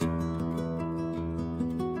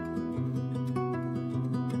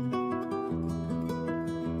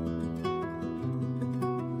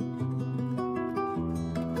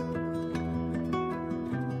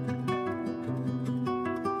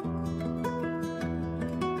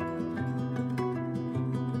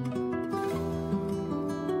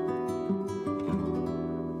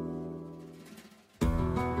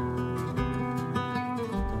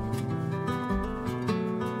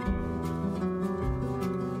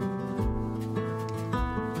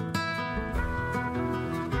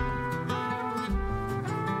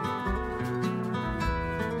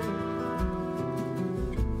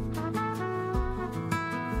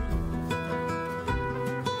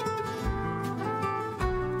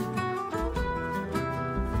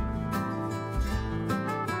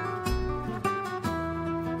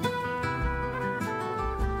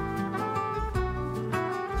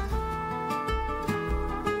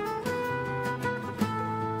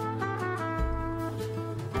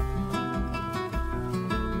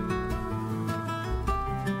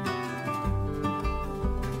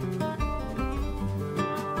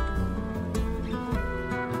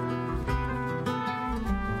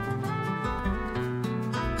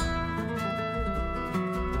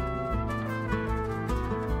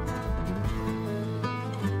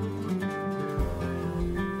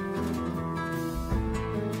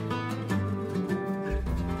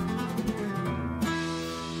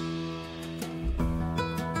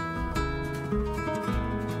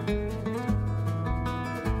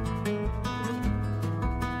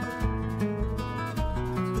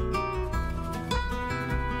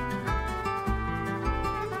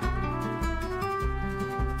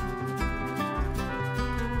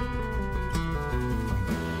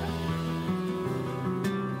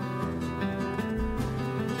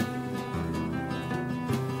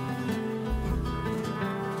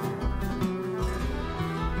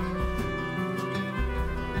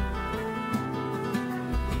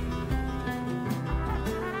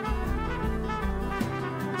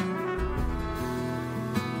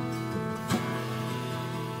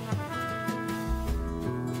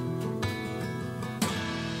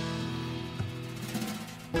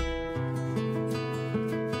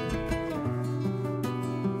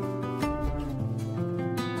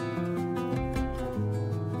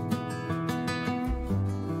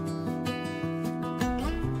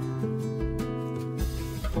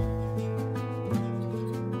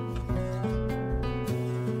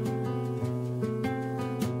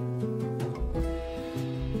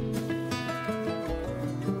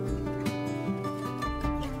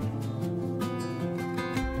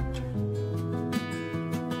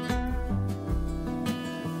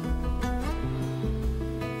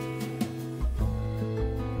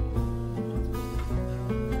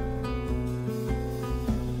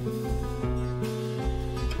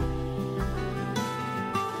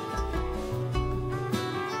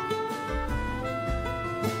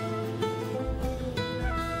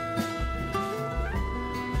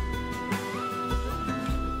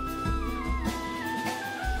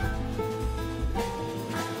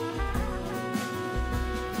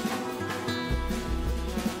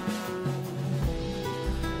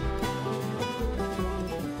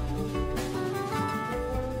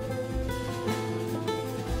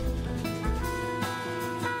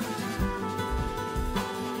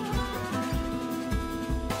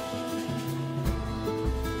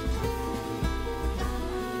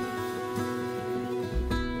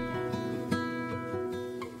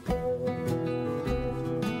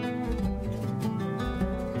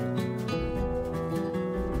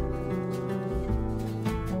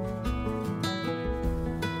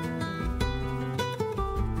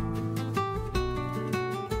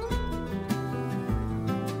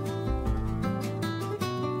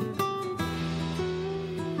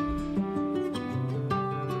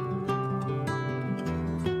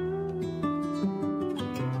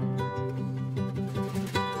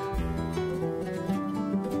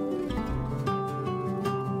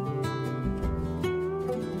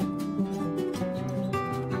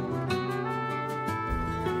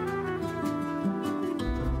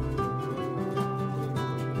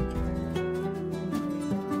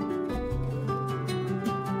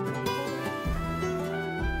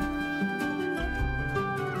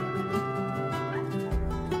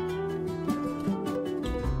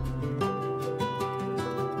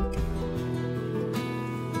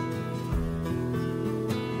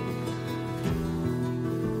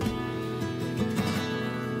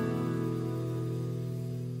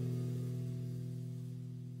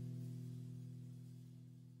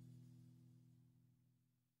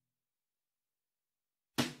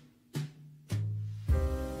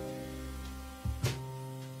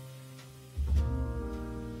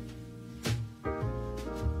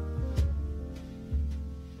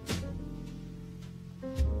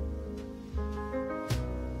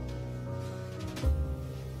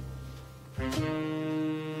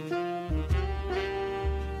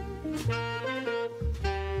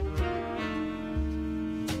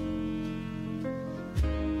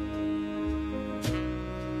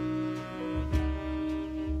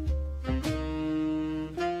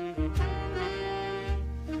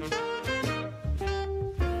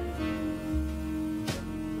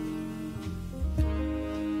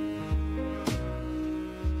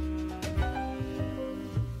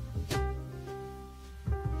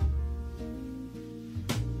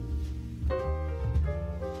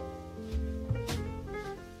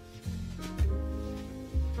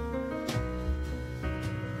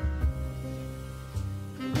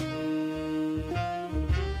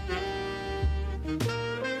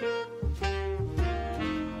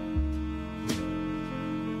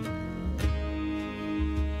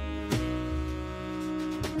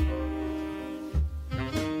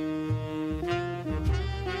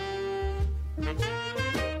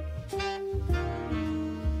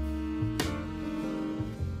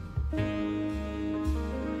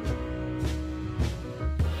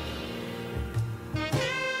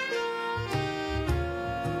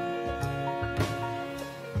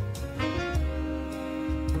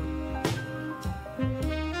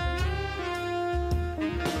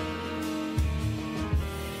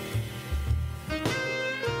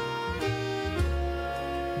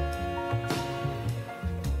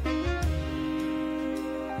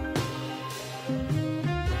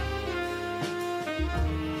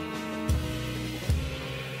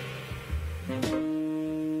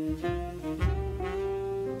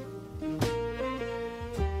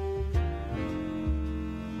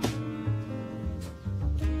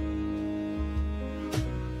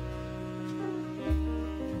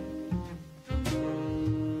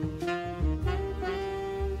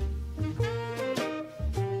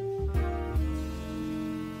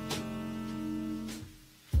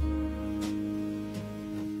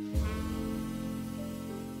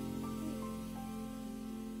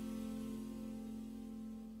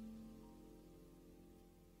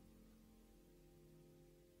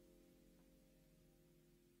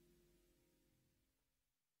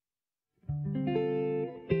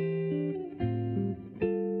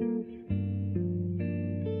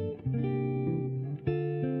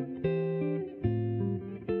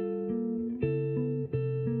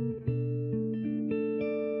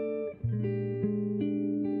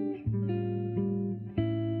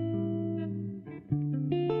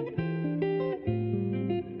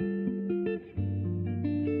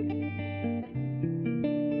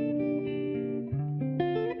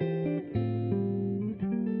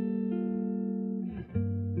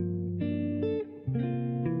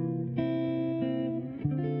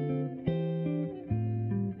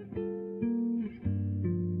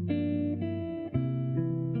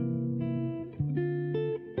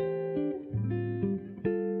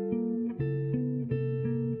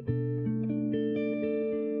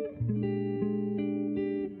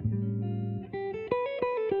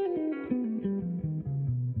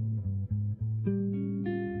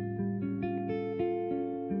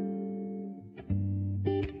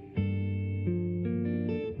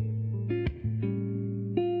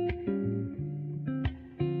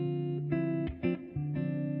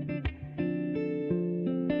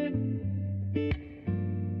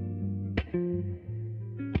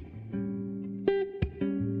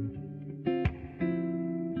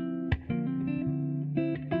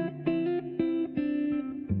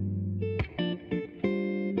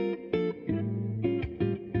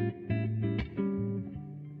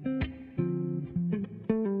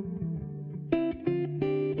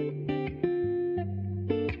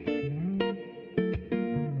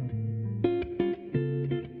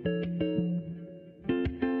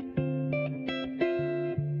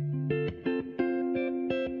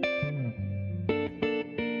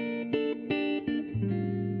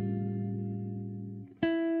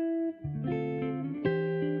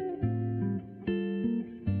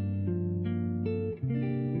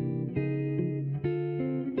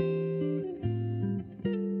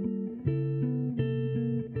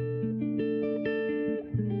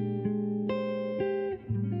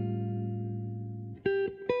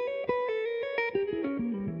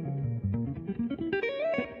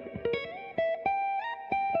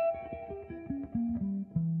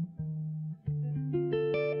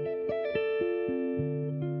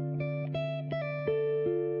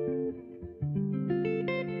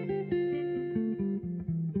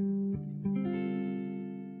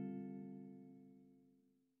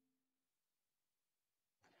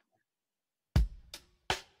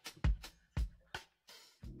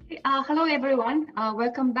 Hello, everyone.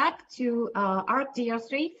 Welcome back to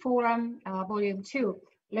ArcDR3 Forum Vol.2,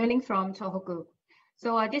 Learning from Tohoku.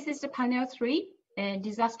 So this is the panel 3,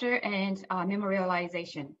 Disaster and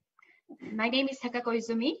Memorialization. My name is Takako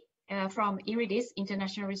Izumi from IRIDIS,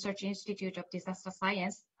 International Research Institute of Disaster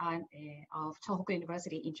Science of Tohoku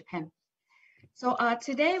University in Japan. So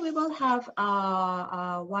today we will have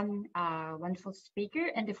one wonderful speaker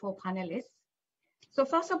and the 4 panelists. So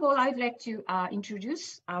first of all, I'd like to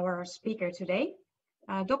introduce our speaker today,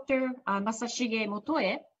 Dr. Masashige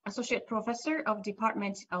Motoe, Associate Professor of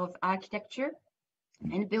Department of Architecture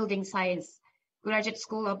and Building Science, Graduate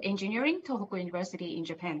School of Engineering, Tohoku University in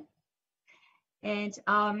Japan. And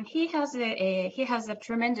he has a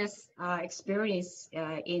tremendous experience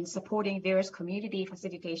in supporting various community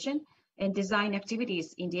facilitation and design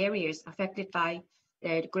activities in the areas affected by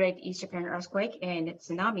the Great East Japan Earthquake and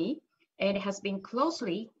tsunami, and has been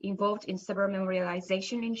closely involved in several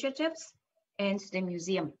memorialization initiatives and the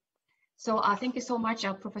museum. So thank you so much,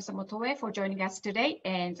 Professor Motoe, for joining us today,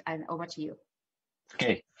 and over to you.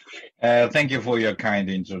 Okay, thank you for your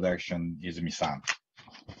kind introduction, Izumi-san.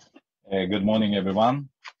 Good morning, everyone.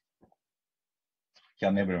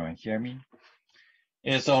 Can everyone hear me?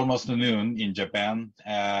 It's almost noon in Japan.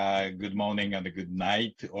 Good morning and good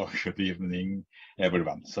night or good evening,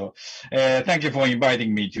 everyone. So thank you for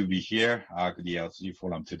inviting me to be here, ArcDR3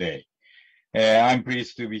 Forum today. I'm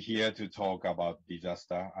pleased to be here to talk about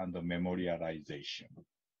disaster and memorialization.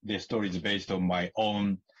 The story is based on my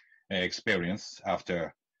own experience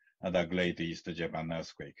after the Great East Japan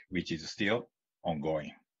earthquake, which is still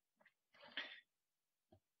ongoing.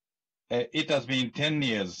 It has been 10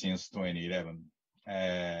 years since 2011.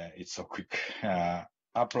 It's so quick.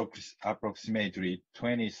 Approximately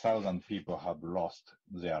 20,000 people have lost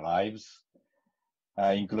their lives,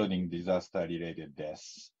 including disaster-related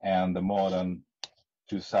deaths, and more than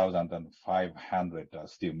 2,500 are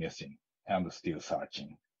still missing and still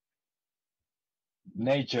searching.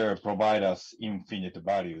 Nature provides us infinite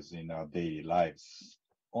values in our daily lives.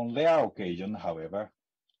 On rare occasion, however,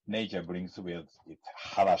 nature brings with it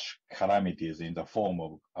harsh calamities in the form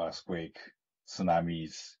of earthquake,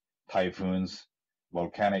 tsunamis, typhoons,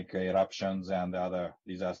 volcanic eruptions, and other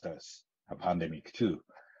disasters, a pandemic too.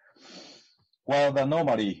 While the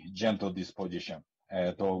normally gentle disposition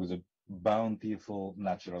towards bountiful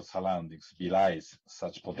natural surroundings belies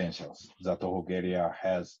such potentials, the Tohoku area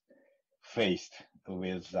has faced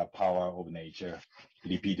with the power of nature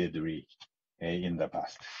repeatedly in the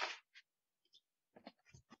past.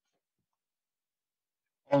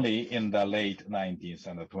 Only in the late 19th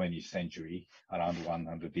and the 20th century, around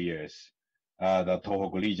 100 years, the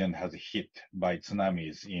Tohoku region has hit by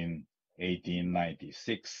tsunamis in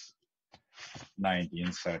 1896,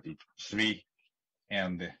 1933,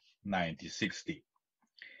 and 1960.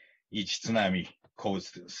 Each tsunami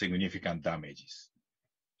caused significant damages.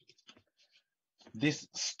 This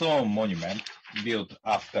stone monument, built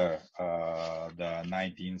after the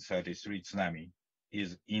 1933 tsunami,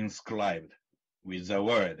 is inscribed with the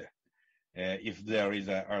word, if there is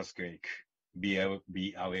an earthquake, beware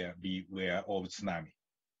of tsunami.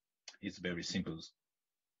 It's a very simple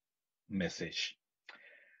message.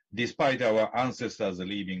 Despite our ancestors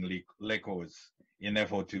leaving records in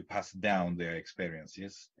effort to pass down their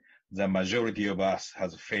experiences, the majority of us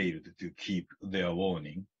has failed to keep their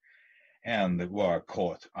warning and were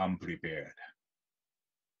caught unprepared.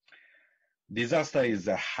 Disaster is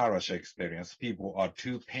a harsh experience. People are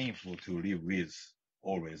too painful to live with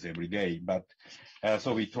always, every day, but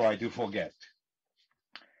so we try to forget.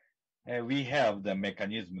 We have the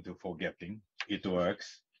mechanism to forgetting. It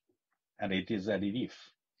works, and it is a relief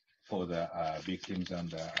for the victims and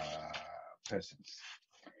the persons.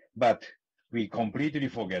 But we completely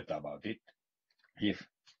forget about it if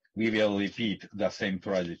we will repeat the same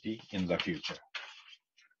tragedy in the future.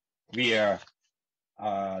 We are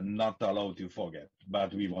not allowed to forget,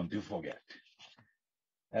 but we want to forget.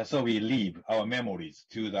 So we leave our memories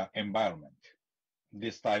to the environment.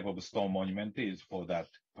 This type of stone monument is for that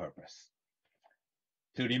purpose.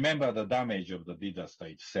 To remember the damage of the disaster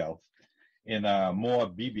itself in a more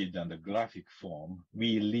vivid and graphic form,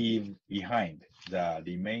 we leave behind the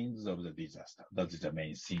remains of the disaster. That is the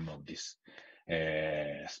main theme of this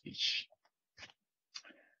speech.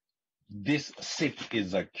 This ship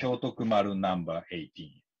is a Kyotokumaru number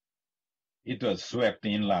 18. It was swept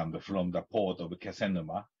inland from the port of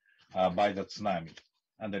Kesenuma by the tsunami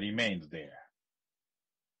and remained there.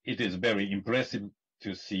 It is very impressive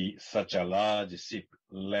to see such a large ship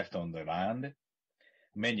left on the land.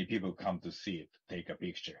 Many people come to see it, take a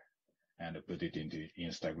picture, and put it into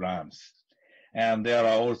Instagrams. And there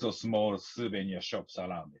are also small souvenir shops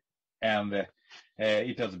around it. And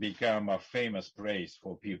it has become a famous place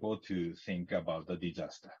for people to think about the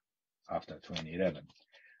disaster after 2011.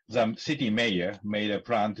 The city mayor made a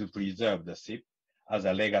plan to preserve the SIP as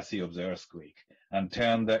a legacy of the earthquake and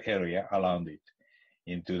turn the area around it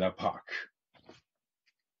into the park.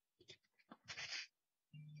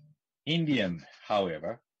 In the end,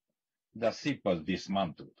 however, the SIP was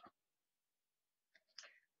dismantled.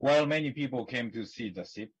 While many people came to see the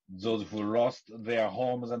SIP, those who lost their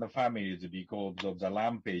homes and families because of the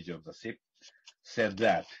rampage of the SIP said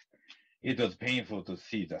that it was painful to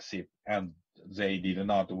see the SIP and they did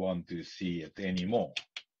not want to see it anymore.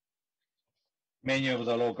 Many of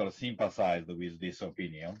the locals sympathized with this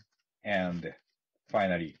opinion, and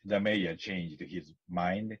finally, the mayor changed his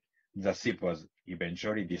mind. The SIP was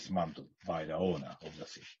eventually dismantled by the owner of the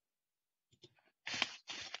SIP.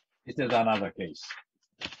 This is another case.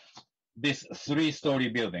 This three-story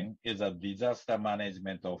building is a disaster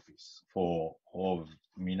management office of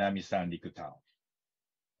Minami Sanriku town.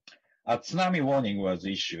 A tsunami warning was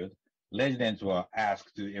issued. Residents were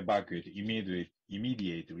asked to evacuate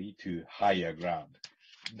immediately to higher ground.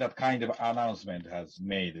 That kind of announcement has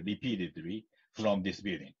made repeatedly from this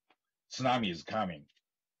building. Tsunami is coming.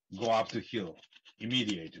 Go up the hill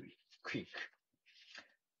immediately, quick.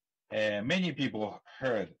 Many people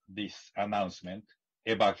heard this announcement,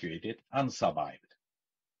 evacuated, and survived.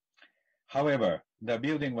 However, the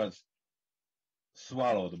building was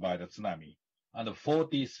swallowed by the tsunami, and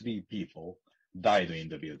 43 people died in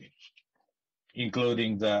the building,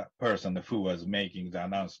 including the person who was making the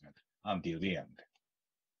announcement until the end.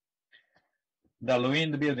 The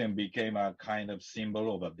ruined building became a kind of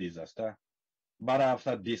symbol of a disaster, but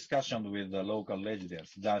after discussion with the local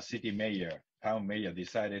residents, the town mayor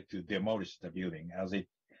decided to demolish the building as it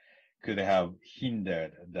could have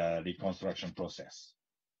hindered the reconstruction process.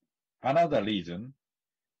 Another reason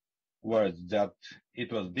was that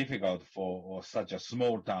it was difficult for such a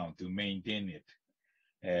small town to maintain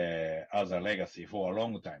it as a legacy for a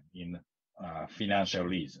long time in financial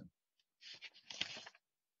reason.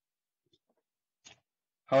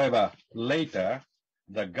 However, later,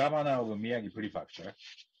 the governor of Miyagi Prefecture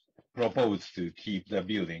proposed to keep the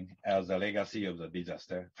building as a legacy of the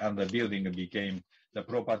disaster, and the building became the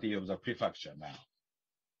property of the prefecture now.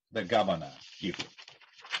 The governor kept it.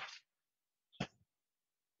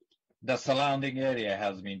 The surrounding area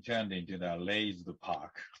has been turned into the raised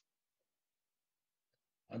park.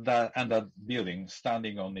 And the building,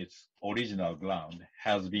 standing on its original ground,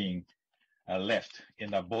 has been left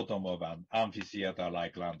in the bottom of an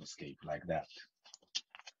amphitheater-like landscape like that.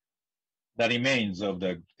 The remains of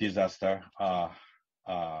the disaster are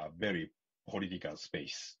very political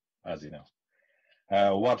space, as you know.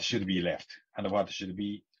 What should be left and what should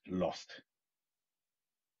be lost?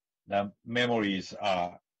 The memories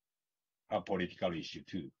are a political issue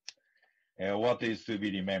too. What is to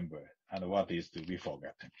be remembered and what is to be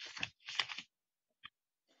forgotten?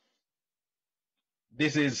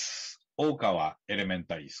 This is Okawa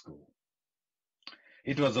Elementary School.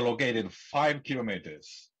 It was located 5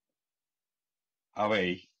 kilometers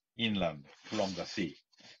away inland from the sea,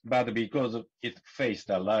 but because it faced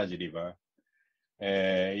a large river,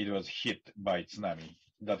 it was hit by tsunami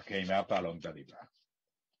that came up along the river.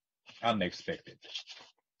 Unexpected.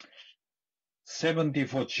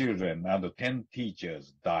 74 children and 10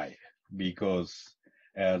 teachers died because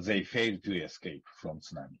they failed to escape from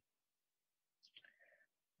tsunami.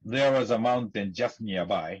 There was a mountain just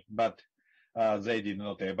nearby, but they did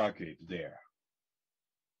not evacuate there.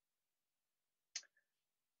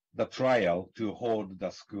 The trial to hold the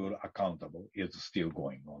school accountable is still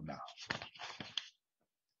going on now.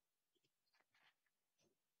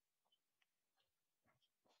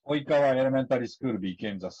 Oikawa Elementary School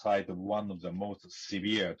became the site of one of the most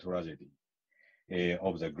severe tragedies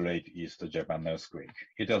of the Great East Japan earthquake.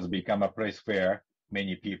 It has become a place where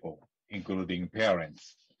many people, including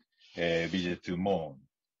parents, visit to mourn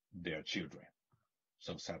their children.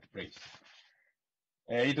 So sad place.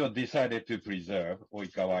 It was decided to preserve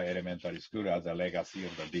Oikawa Elementary School as a legacy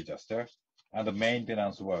of the disaster, and the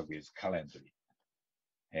maintenance work is currently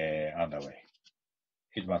underway.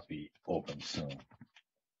 It must be open soon.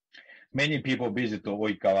 Many people visit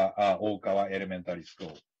Okawa Elementary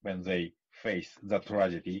School. When they face the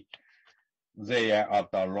tragedy, they are at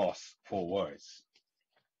a loss for words.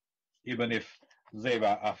 Even if they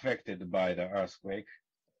were affected by the earthquake,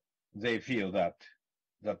 they feel that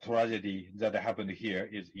the tragedy that happened here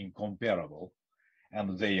is incomparable,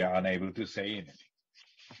 and they are unable to say anything.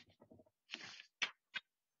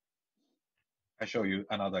 I show you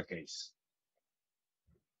another case.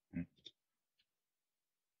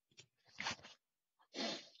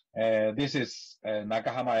 This is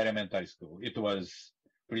Nakahama Elementary School. It was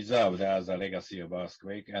preserved as a legacy of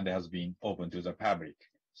earthquake and has been open to the public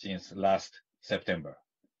since last September.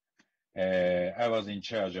 I was in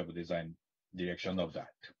charge of design direction of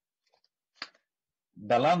that.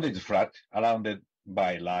 The land is flat, surrounded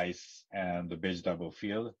by rice and vegetable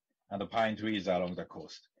field and pine trees along the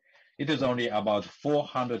coast. It is only about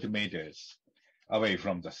 400 meters away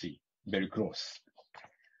from the sea, very close.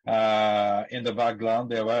 In the background,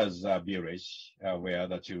 there was a village where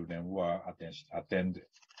the children were attend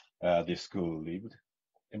the school lived,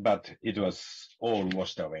 but it was all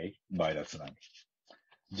washed away by the tsunami.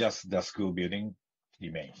 Just the school building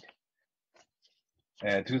remained.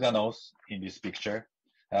 To the north, in this picture,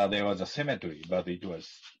 there was a cemetery, but it was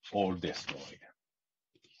all destroyed.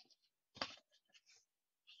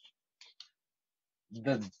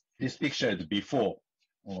 This picture is before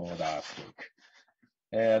the earthquake.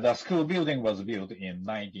 The school building was built in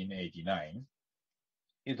 1989.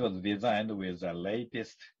 It was designed with the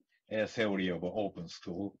latest theory of open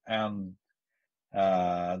school, and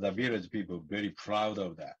the village people very proud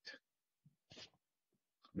of that.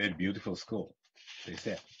 Very beautiful school, they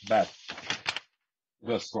said, but it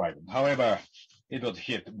was thriving. However, it was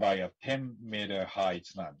hit by a 10-meter high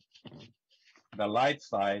tsunami. The right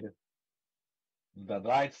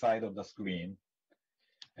side of the screen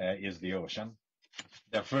is the ocean.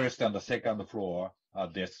 The first and the second floor are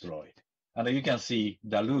destroyed. And you can see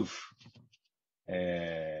the roof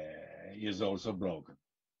is also broken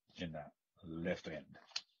in the left end,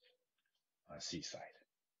 seaside.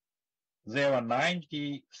 There were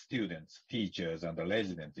 90 students, teachers, and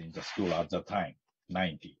residents in the school at the time,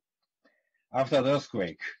 90. After the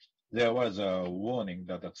earthquake, there was a warning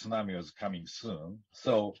that the tsunami was coming soon,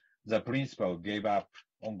 so the principal gave up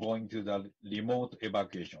on going to the remote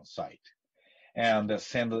evacuation site and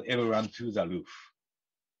sent everyone to the roof,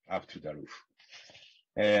 up to the roof.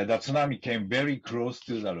 The tsunami came very close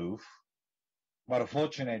to the roof, but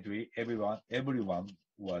fortunately, everyone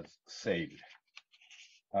was saved.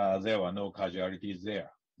 There were no casualties there.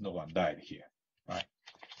 No one died here, right?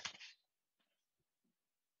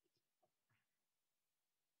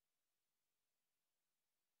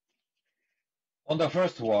 On the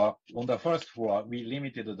first floor, we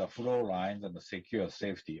limited the floor lines and the secure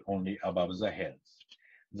safety only above the heads.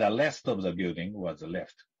 The rest of the building was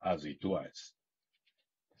left as it was,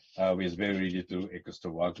 with very little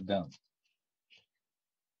extra work done.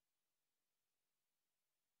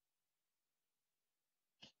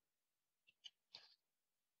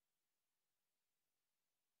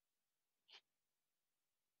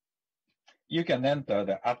 You can enter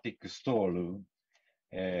the attic storeroom.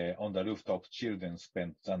 On the rooftop, children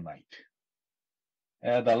spent the night.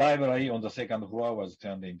 The library on the second floor was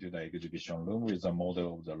turned into the exhibition room with a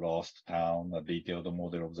model of the lost town, a detailed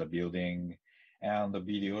model of the building, and a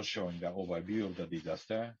video showing the overview of the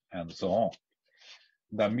disaster, and so on.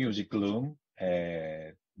 The music room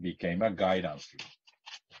became a guidance room.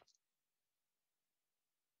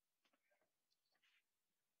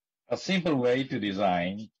 A simple way to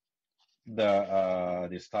design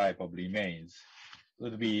this type of remains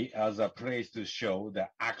would be as a place to show the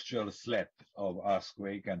actual threat of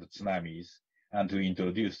earthquake and tsunamis and to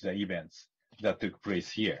introduce the events that took place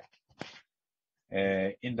here.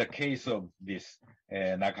 In the case of this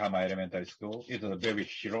Nakahama Elementary School, it is a very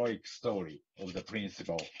heroic story of the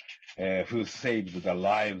principal who saved the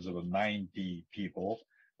lives of 90 people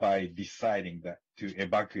by deciding to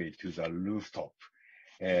evacuate to the rooftop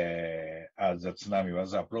as the tsunami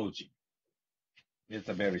was approaching. It's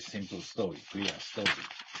a very simple story, clear story.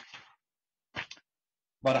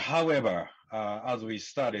 But however, as we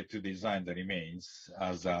started to design the remains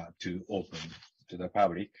as to open to the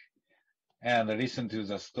public and listen to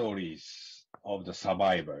the stories of the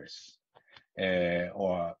survivors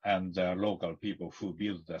and the local people who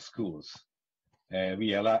built the schools,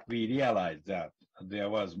 we realized that there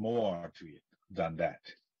was more to it than that.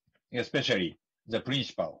 Especially the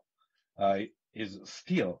principal is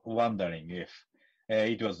still wondering if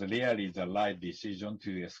it was really the right decision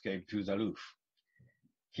to escape to the roof.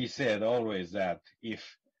 He said always that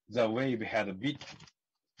if the wave had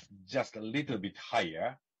just a little bit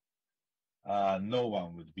higher, no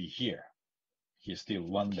one would be here. He's still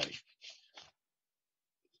wondering.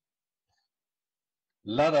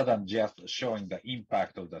 Rather than just showing the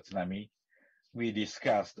impact of the tsunami, we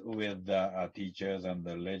discussed with the teachers and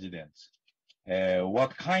the residents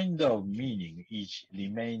what kind of meaning each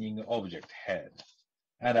remaining object had,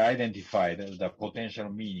 and identified the potential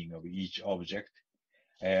meaning of each object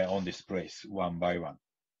on this place one by one.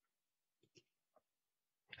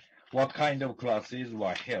 what kind of classes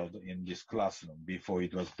were held in this classroom before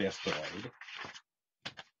it was destroyed?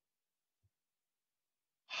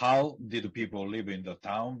 How did people live in the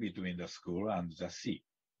town between the school and the sea?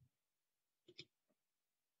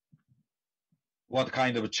 What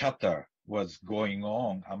kind of chatter was going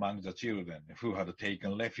on among the children who had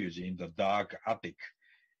taken refuge in the dark attic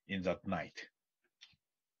in that night?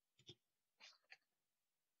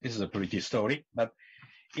 This is a pretty story, but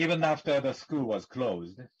even after the school was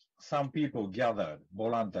closed, some people gathered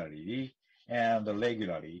voluntarily and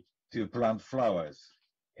regularly to plant flowers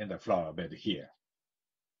in the flower bed here.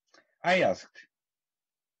 I asked,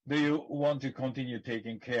 do you want to continue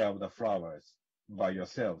taking care of the flowers by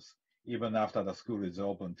yourselves even after the school is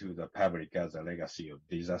open to the public as a legacy of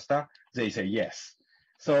disaster? They say yes.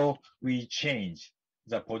 So we change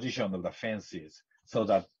the position of the fences so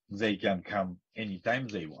that they can come anytime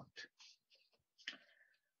they want.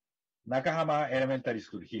 Nakahama Elementary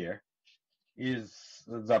School here is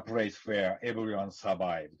the place where everyone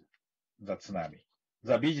survived the tsunami.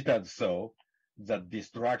 The visitors saw the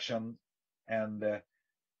destruction and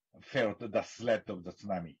felt the threat of the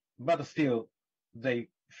tsunami, but still they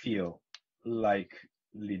feel like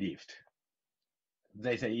relieved.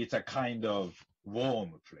 They say it's a kind of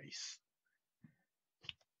warm place.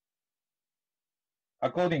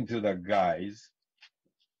 According to the guides,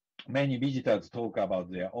 many visitors talk about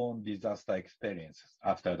their own disaster experiences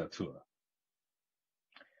after the tour.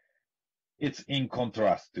 It's in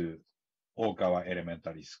contrast to Okawa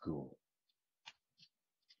Elementary School.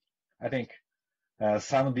 I think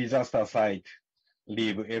some disaster sites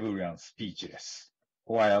leave everyone speechless,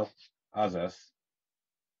 while others,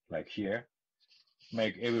 like here,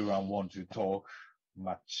 make everyone want to talk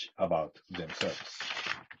much about themselves.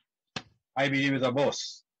 I believe the both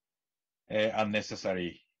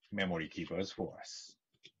unnecessary memory keepers for us.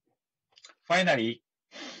 Finally,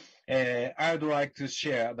 I would like to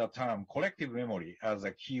share the term collective memory as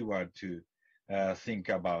a keyword to think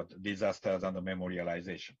about disasters and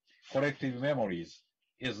memorialization. Collective memories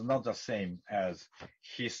is not the same as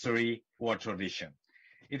history or tradition.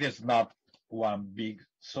 It is not one big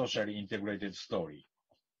socially integrated story.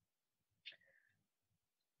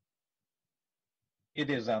 It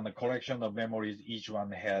is a collection of memories. Each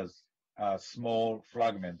one has a small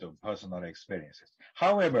fragment of personal experiences.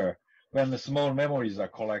 However, when the small memories are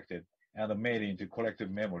collected and made into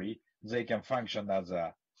collective memory, they can function as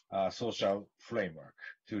a social framework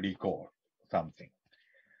to recall something.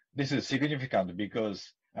 This is significant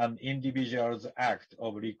because an individual's act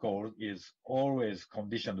of recall is always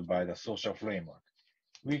conditioned by the social framework.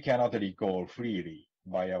 We cannot recall freely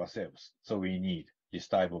by ourselves, so we need this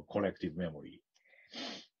type of collective memory.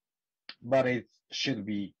 But it should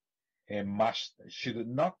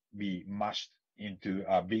not be mashed into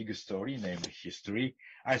a big story named history.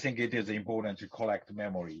 I think it is important to collect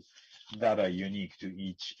memories that are unique to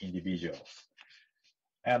each individual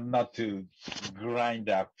and not to grind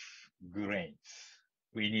up grains.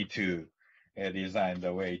 We need to design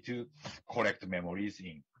the way to collect memories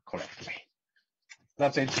in correct way.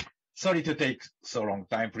 That's it. Sorry to take so long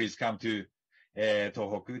time. Please come to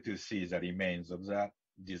Tohoku to see the remains of the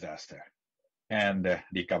disaster and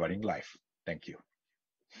recovering life. Thank you.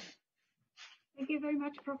 Thank you very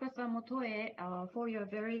much, Professor Motoe, for your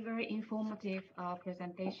very, very informative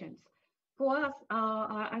presentations. For us,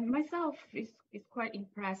 I myself is quite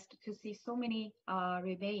impressed to see so many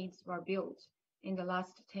remains were built in the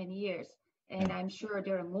last 10 years, and I'm sure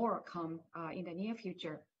there are more come in the near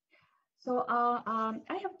future. So I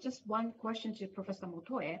have just one question to Professor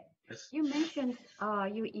Motoe. Yes. You mentioned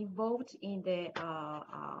you involved in the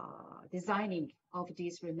designing of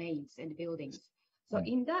these remains and buildings. So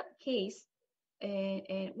in that case,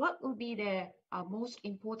 what will be the most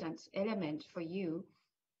important element for you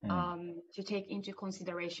to take into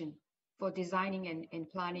consideration for designing and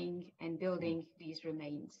planning and building these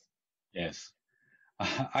remains? Yes.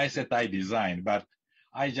 I said I design, but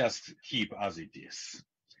I just keep as it is.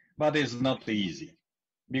 But it's not easy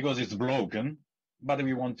because it's broken, but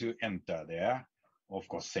we want to enter there, of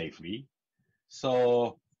course, safely.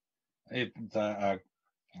 So it's a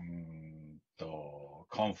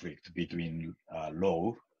conflict between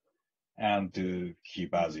law and to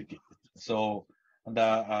keep as it is. So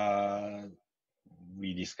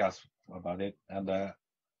we discussed about it, and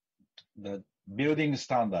the building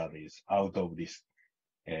standard is out of this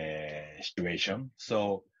situation.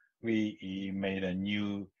 So we made a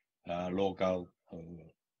new local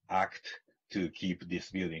act to keep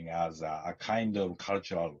this building as a kind of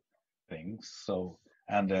cultural thing. So,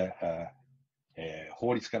 and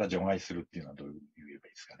法律から除外するっていうのはどういう言えばい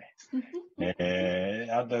いですかね。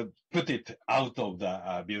and put it out of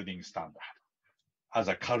the building standard as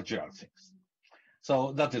a cultural thing.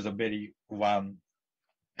 So that is a very one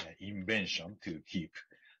invention to keep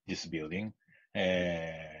this building,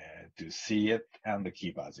 to see it and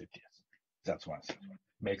keep as it is. That's one thing.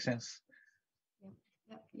 Make sense?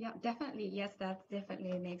 Yeah, definitely. Yes, that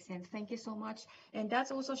definitely makes sense. Thank you so much. And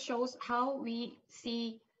that also shows how we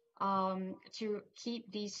see to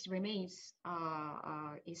keep these remains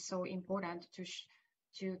is so important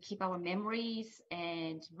to keep our memories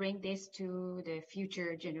and bring this to the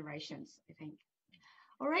future generations, I think.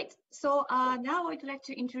 All right, so now I'd like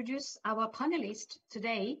to introduce our panelists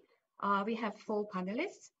today. We have 4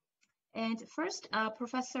 panelists. And first,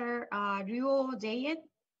 Professor Ryo Dayen.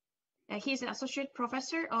 He's an associate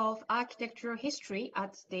professor of architectural history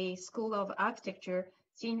at the School of Architecture,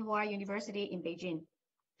 Tsinghua University in Beijing.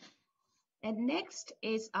 And next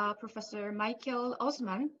is Professor Michael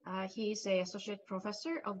Osman. He's an associate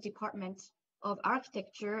professor of Department of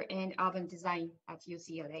Architecture and Urban Design at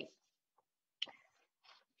UCLA.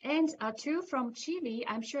 And 2 from Chile.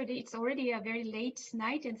 I'm sure that it's already a very late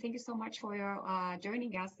night, and thank you so much for your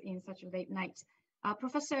joining us in such a late night.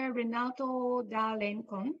 Professor Renato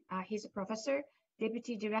D'Alencon, he's a professor,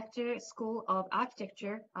 Deputy Director, School of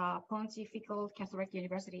Architecture, Pontifical Catholic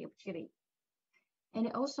University of Chile.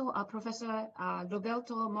 And also Professor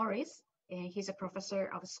Roberto Morris, he's a professor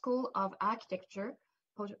of School of Architecture,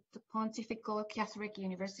 Pontifical Catholic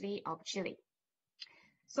University of Chile.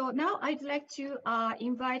 So now I'd like to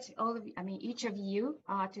invite each of you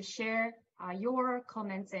to share your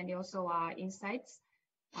comments and also insights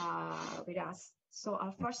with us. So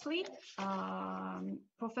firstly,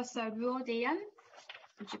 Professor Ryo Dayen,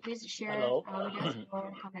 would you please share with us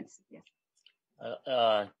your comments? Yes.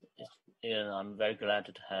 I'm very glad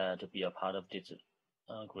to be a part of this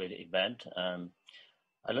great event. I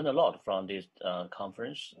learned a lot from this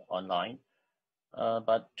conference online,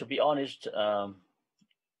 but to be honest,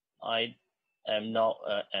 I am not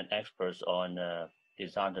an expert on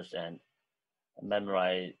disasters and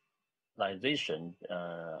memorialization.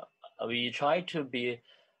 We try to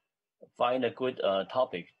find a good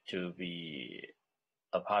topic to be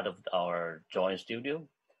a part of our joint studio,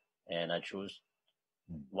 and I choose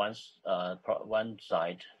one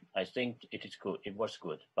side. I think it is good. It was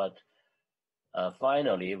good, but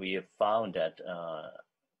finally we found that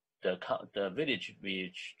the village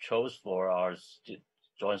we chose for our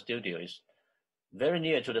joint studio is very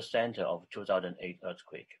near to the center of 2008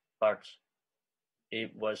 earthquake, but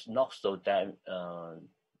it was not so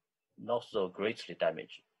greatly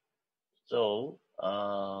damaged. So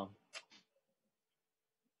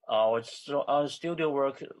our studio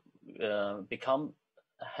work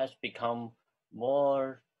has become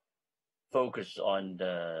more focused on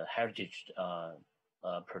the heritage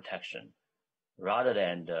protection rather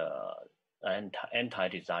than the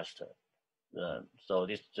anti-disaster. So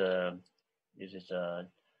this is a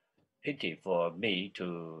pity for me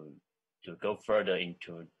to go further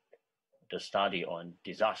into the study on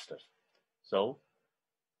disasters. So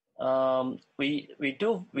we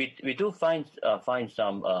do find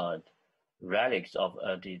some relics of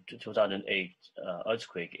the 2008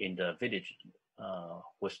 earthquake in the village,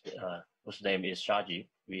 whose name is Shaji.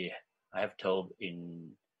 I have told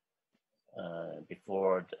in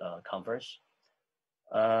before the conference.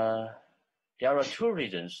 There are 2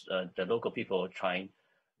 reasons the local people are trying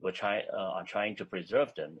to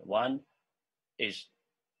preserve them. One is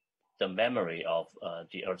the memory of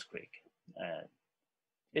the earthquake.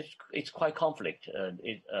 It's quite conflict.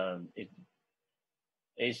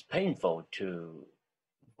 It's painful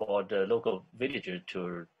for the local villager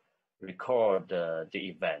to record the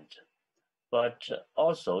event, but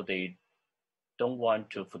also they don't want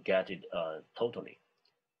to forget it totally.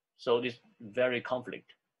 So this very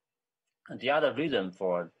conflict. And the other reason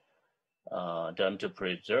for them to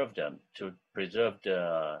preserve the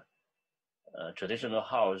traditional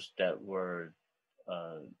house that were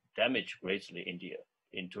damaged greatly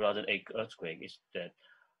in 2008 earthquake is that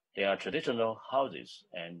they are traditional houses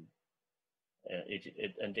and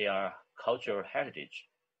they are cultural heritage.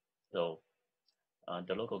 So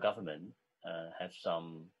the local government has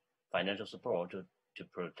some financial support to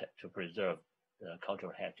preserve the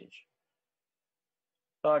cultural heritage.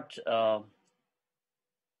 But I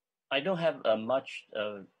don't have much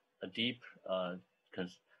a deep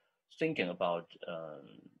thinking about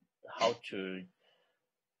how to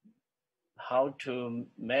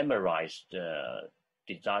memorize the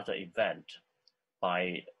disaster event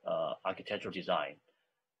by architectural design.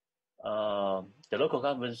 The local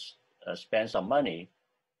governments spend some money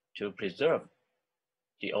to preserve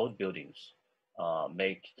the old buildings,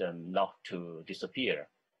 make them not to disappear.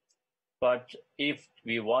 But if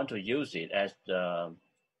we want to use it as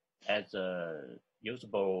a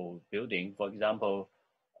usable building, for example,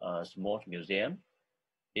 a small museum,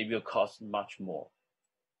 it will cost much more.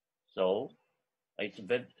 So it's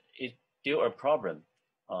still a problem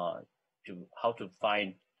to how to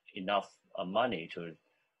find enough money to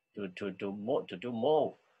do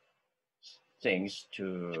more things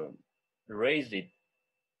to raise the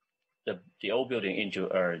old building into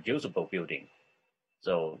a usable building.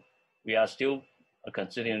 So we are still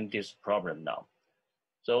considering this problem now.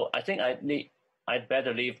 So I think I'd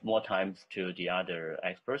better leave more time to the other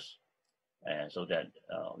experts, so that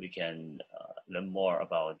we can learn more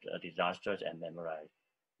about disasters and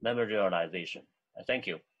memorialization. Thank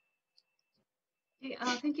you. Okay,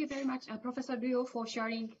 thank you very much, Professor Ryo, for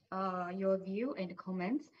sharing your view and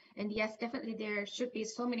comments. And yes, definitely there should be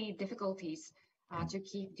so many difficulties to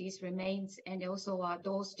keep these remains, and also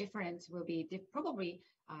those different will be probably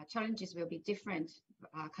challenges will be different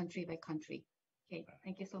country by country. Okay,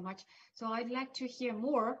 thank you so much. So I'd like to hear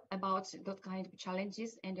more about those kind of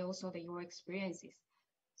challenges and also your experiences.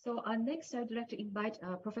 So next, I'd like to invite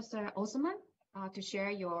Professor Osman to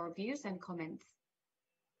share your views and comments.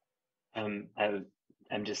 I'm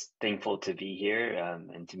just thankful to be here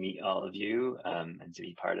and to meet all of you and to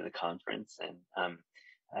be part of the conference. And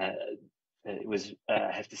it was,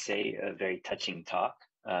 I have to say, a very touching talk.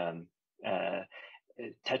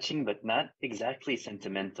 Touching, but not exactly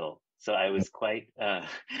sentimental. So I was quite,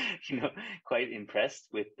 quite impressed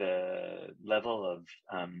with the level of,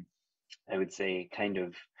 I would say, kind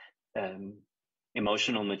of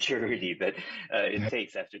emotional maturity that it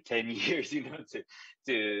takes after 10 years,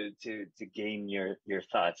 to gain your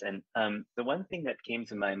thoughts. And the one thing that came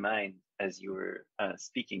to my mind as you were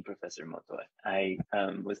speaking, Professor Moto, I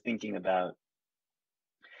was thinking about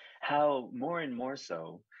how more and more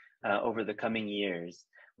so over the coming years,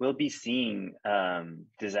 we'll be seeing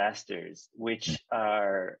disasters which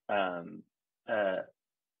are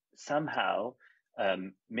somehow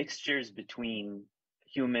mixtures between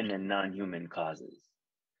human and non-human causes,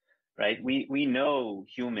 right? We know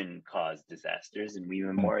human-caused disasters, and we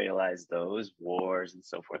memorialize those, wars and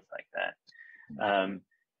so forth like that.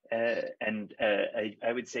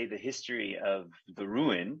 I would say the history of the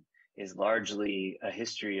ruin is largely a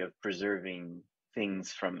history of preserving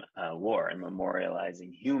things from war and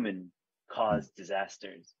memorializing human-caused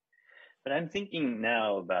disasters. But I'm thinking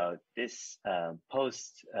now about this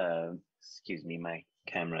excuse me, my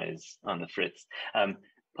camera is on the fritz,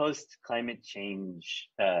 post-climate change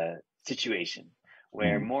situation,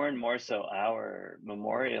 where more and more so our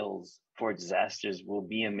memorials for disasters will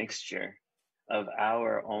be a mixture of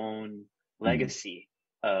our own legacy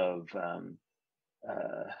of, for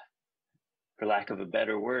lack of a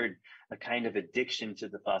better word, a kind of addiction to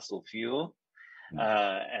the fossil fuel,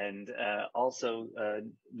 and also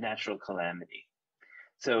natural calamity.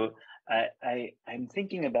 So I'm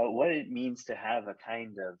thinking about what it means to have a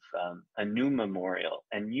kind of a new memorial,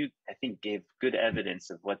 and you, I think, gave good evidence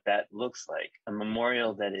of what that looks like. A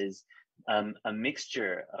memorial that is a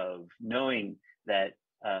mixture of knowing that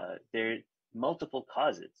there are multiple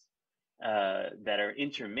causes that are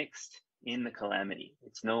intermixed in the calamity.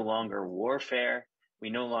 It's no longer warfare.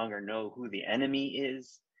 We no longer know who the enemy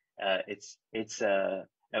is.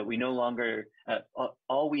 We no longer,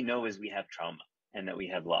 all we know is we have trauma and that we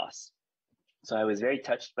have loss. So I was very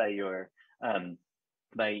touched by your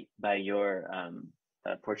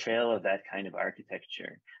portrayal of that kind of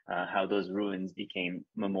architecture, how those ruins became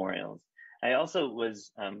memorials. I also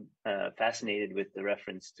was fascinated with the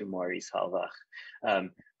reference to Maurice Halbach,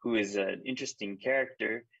 who is an interesting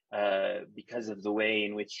character because of the way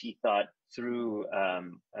in which he thought through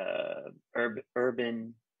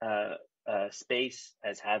urban space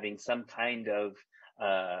as having some kind of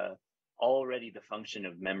already the function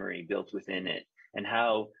of memory built within it, and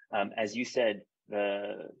how, as you said,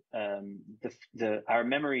 our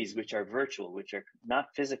memories, which are virtual, which are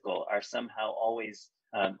not physical, are somehow always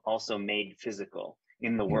also made physical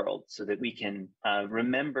in the world, so that we can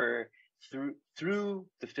remember through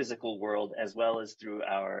the physical world as well as through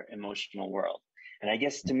our emotional world. And I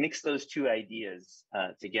guess to mix those two ideas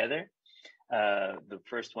together, the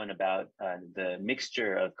first one about the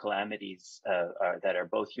mixture of calamities that are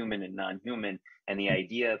both human and non-human, and the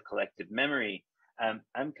idea of collective memory,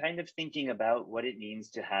 I'm kind of thinking about what it means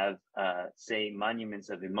to have, say, monuments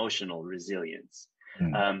of emotional resilience.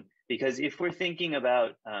 Because if we're thinking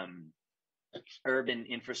about urban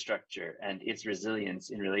infrastructure and its resilience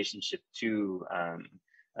in relationship to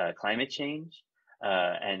climate change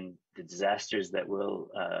and the disasters that will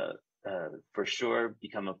for sure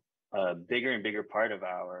become a bigger and bigger part of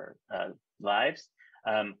our lives.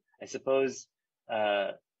 I suppose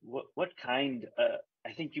what kind,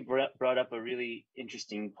 I think you brought up a really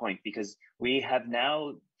interesting point, because we have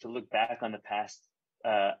now to look back on the past,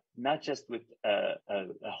 not just with a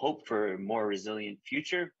hope for a more resilient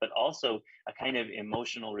future, but also a kind of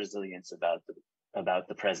emotional resilience about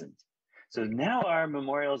the present. So now our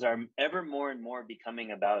memorials are ever more and more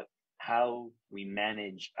becoming about how we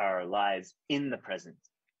manage our lives in the present,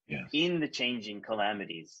 in the changing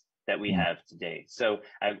calamities that we have today. So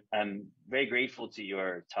I'm very grateful to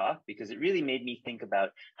your talk, because it really made me think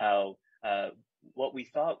about how what we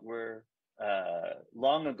thought were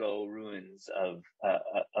long ago ruins of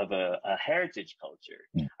a heritage culture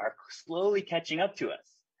are slowly catching up to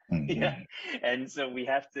us. Yeah, and so we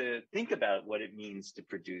have to think about what it means to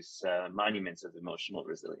produce monuments of emotional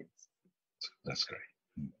resilience. That's great.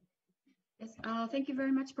 Yes, thank you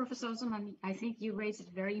very much, Professor Tsunami. I think you raised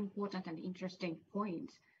a very important and interesting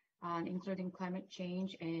point, including climate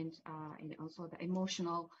change and also the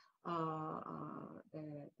emotional,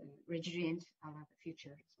 the resilient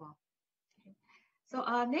future as well. Okay.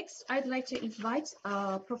 So next, I'd like to invite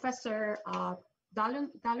Professor Dallon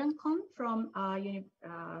Kohn from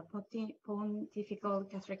Pontifical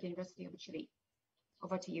Catholic University of Chile.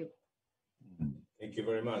 Over to you. Thank you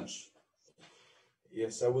very much.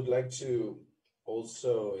 Yes, I would like to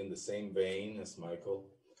also, in the same vein as Michael,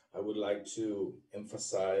 I would like to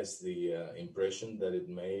emphasize the impression that it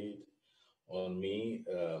made on me,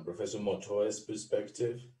 Professor Motoe's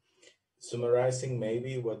perspective, summarizing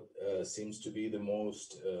maybe what seems to be the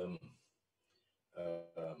most, I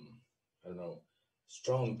don't know,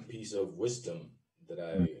 strong piece of wisdom that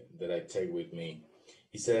I take with me.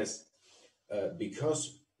 He says,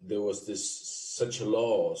 because there was such a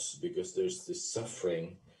loss, because there's this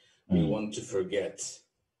suffering, we want to forget.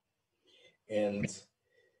 And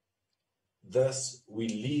thus we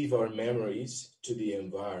leave our memories to the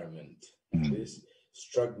environment. This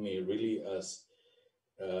struck me really as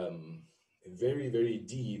a very, very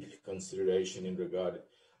deep consideration in regard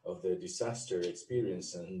of the disaster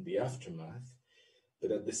experience and the aftermath.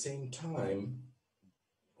 But at the same time,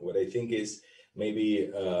 what I think is maybe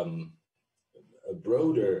a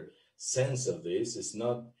broader sense of this is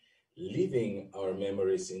not leaving our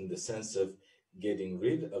memories in the sense of getting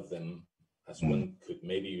rid of them, as one could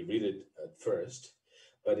maybe read it at first,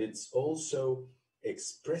 but it's also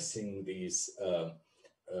expressing these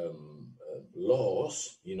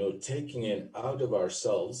laws, you know, taking it out of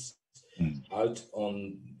ourselves, out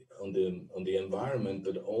on the environment,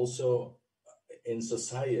 but also in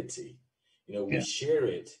society. You know, we share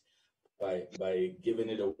it by giving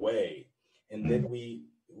it away. And then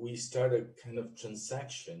we start a kind of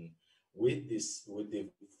transaction with the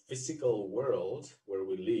physical world where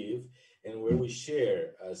we live and where we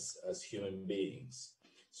share as human beings.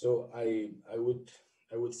 So I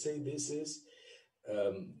would say this is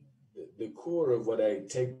the core of what I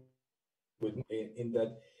take with me, in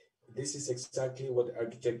that this is exactly what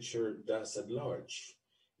architecture does at large.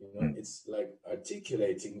 You know, it's like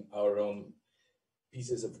articulating our own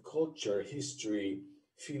pieces of culture, history,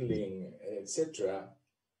 feeling, etc.,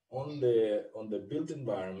 on the built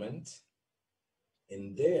environment,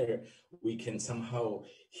 and there we can somehow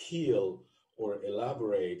heal or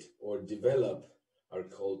elaborate or develop our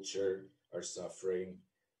culture, our suffering,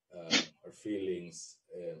 our feelings,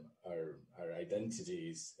 our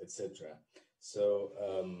identities, etc. So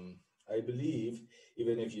I believe,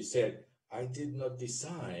 even if you said I did not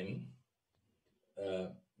design,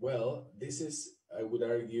 well, this is, I would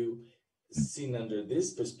argue, seen under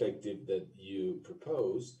this perspective that you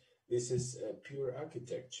propose, this is a pure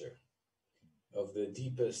architecture of the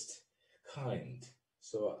deepest kind.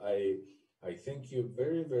 So I thank you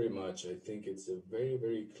very, very much. I think it's a very,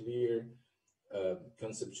 very clear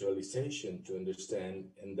conceptualization to understand,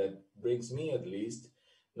 and that brings me, at least,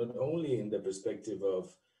 not only in the perspective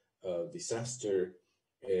of disaster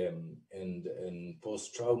and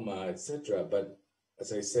post-trauma, etc., but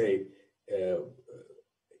as I say,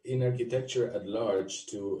 in architecture at large,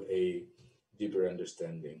 to a deeper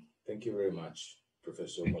understanding. Thank you very much,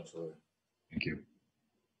 Professor Motoe. Thank you.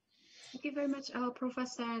 Thank you very much,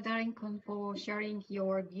 Professor Dallon Kohn, for sharing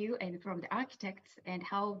your view and from the architects, and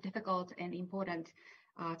how difficult and important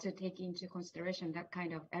to take into consideration that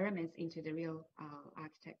kind of elements into the real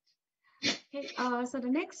architect. Okay, so the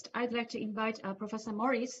next, I'd like to invite Professor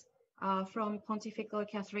Morris from Pontifical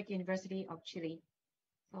Catholic University of Chile.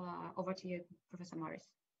 Over to you, Professor Morris.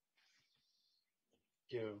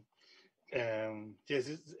 Thank you. Yes,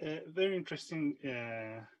 it's a very interesting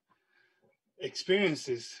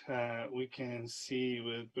experiences we can see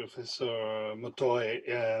with Professor Motoe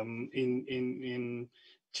in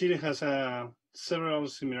Chile has several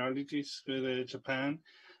similarities with Japan,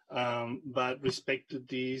 but respect to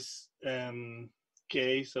this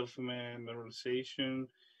case of memorialization,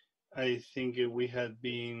 I think we have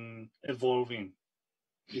been evolving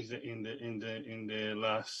in the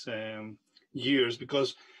last years,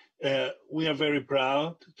 because we are very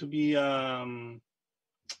proud to be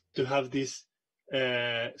to have this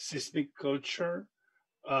seismic culture,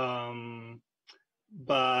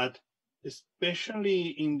 but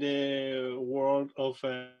especially in the world of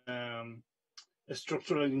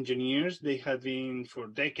structural engineers, they have been for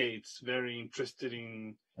decades very interested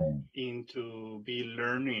in to be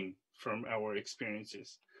learning from our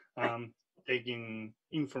experiences, taking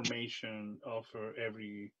information of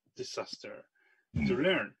every disaster to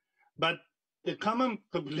learn. But the common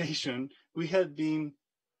population, we have been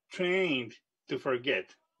trained to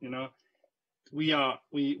forget. You know, we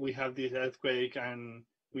have this earthquake and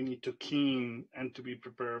we need to clean and to be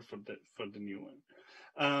prepared for the new one.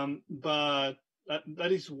 But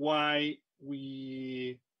that is why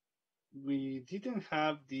we didn't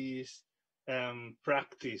have this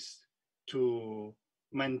practice to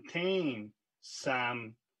maintain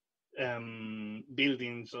some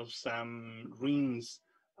buildings of some ruins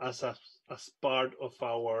as part of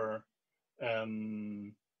our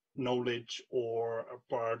knowledge or a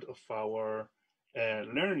part of our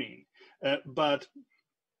learning. But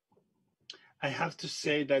I have to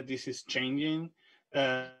say that this is changing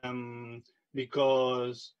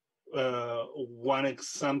because one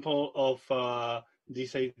example of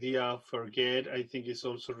this idea of forget, I think, is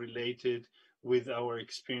also related with our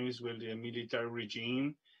experience with the military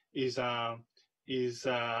regime, is our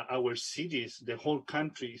cities. The whole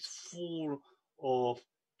country is full of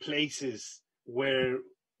places where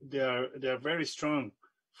they are very strong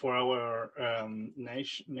for our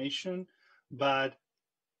nation, but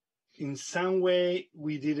in some way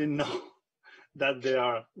we didn't know that they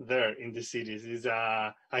are there in the cities.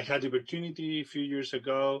 I had the opportunity a few years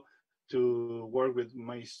ago to work with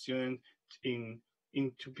my students in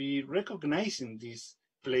to be recognizing these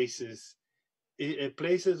places,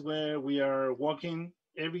 places where we are walking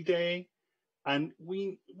every day, and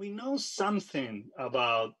we know something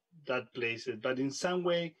about that places, but in some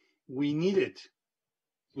way we needed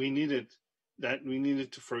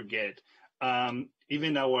to forget.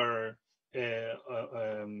 Even our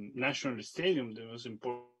national stadium, the most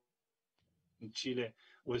important in Chile,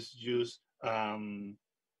 was used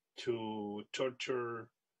to torture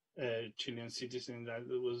Chilean citizens. That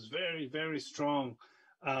it was very, very strong.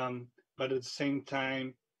 But at the same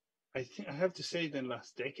time, I think I have to say that in the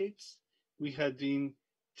last decades, we had been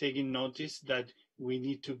taking notice that we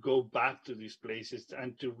need to go back to these places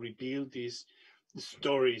and to rebuild these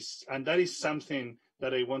stories. And that is something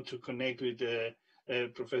that I want to connect with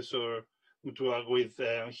Professor Mutua with.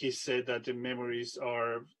 He said that the memories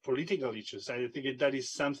are political issues. I think that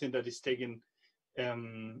is something that is taking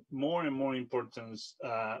more and more importance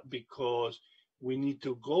because we need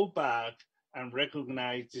to go back and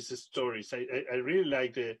recognize these stories. I really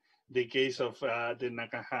like the case of the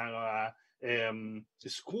Nakahara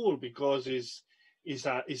school, because it's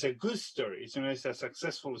a good story. It's a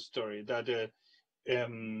successful story that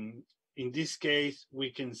in this case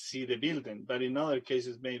we can see the building, but in other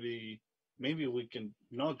cases maybe we can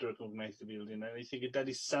not recognize the building. And I think that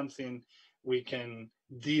is something we can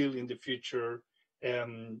deal in the future,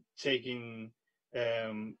 taking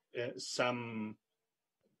some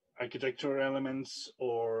architectural elements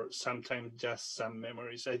or sometimes just some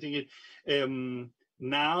memories. I think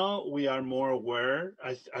now we are more aware.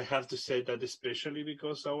 I have to say that especially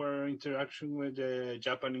because our interaction with the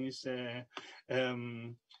Japanese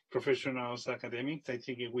professionals, academics, I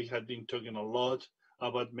think we have been talking a lot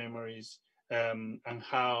about memories and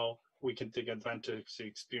how we can take advantage of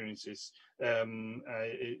experiences.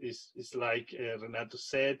 It's like Renato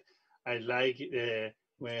said, I like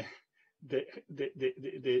when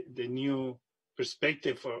the new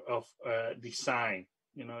perspective of design.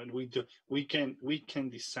 You know, we can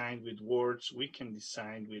design with words, we can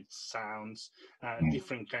design with sounds,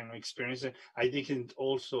 different kind of experiences. I think it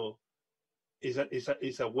also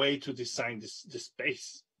is a way to design the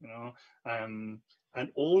space. You know,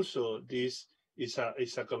 and also this is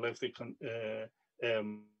a collective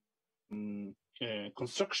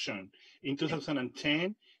construction. In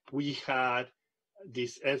 2010, we had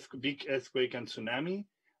this big earthquake and tsunami,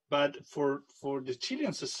 but for the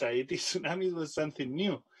Chilean society, tsunami was something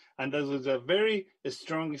new. And that was a very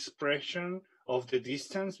strong expression of the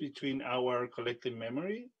distance between our collective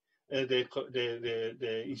memory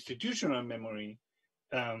the institutional memory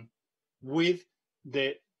with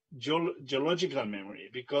the geological memory,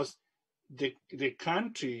 because the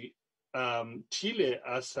country, Chile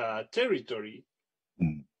as a territory,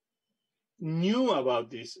 knew about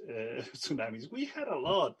these tsunamis. We had a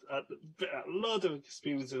lot of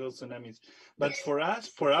experiences of tsunamis, but for us,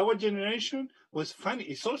 for our generation, was funny.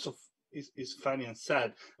 It's also it's funny and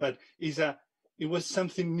sad, but it was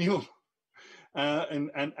something new, and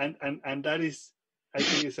that is, I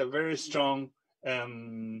think, it's a very strong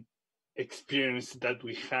experience that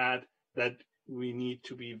we had, that we need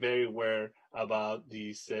to be very aware about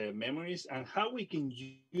these memories and how we can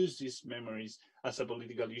use these memories as a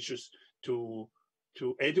political issues to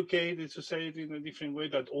educate the society in a different way,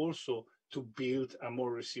 but also to build a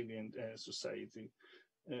more resilient society.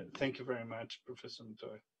 Thank you very much, Professor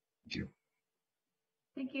Mutoe. Thank you.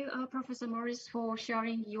 Thank you, Professor Morris, for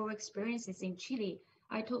sharing your experiences in Chile.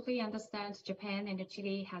 I totally understand Japan and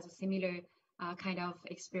Chile has a similar kind of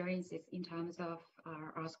experiences in terms of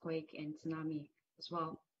earthquake and tsunami as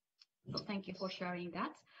well. So thank you for sharing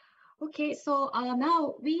that. Okay, so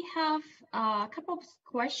now we have a couple of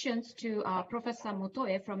questions to Professor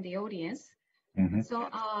Mutoe from the audience. So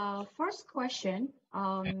first question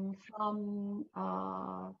from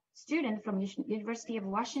student from University of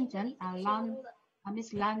Washington,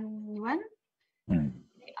 Ms. Lan Nguyen.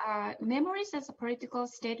 Memories as a political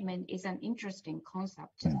statement is an interesting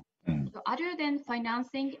concept. So other than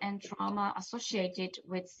financing and trauma associated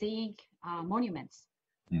with seeing monuments,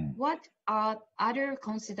 what are other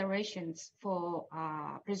considerations for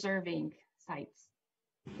preserving sites?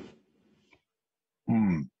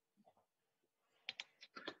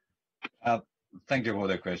 Thank you for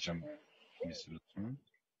the question, Ms. Lutzman.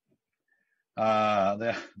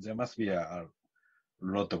 There must be a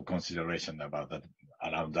lot of consideration about that,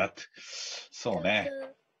 around that. So,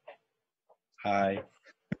 hi.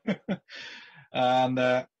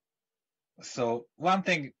 And so one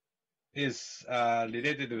thing is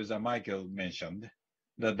related with Michael mentioned,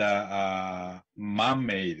 that the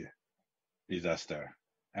man-made disaster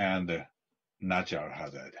and natural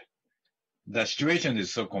hazard. The situation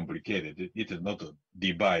is so complicated, it is not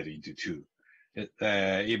divided into two.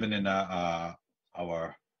 Even in our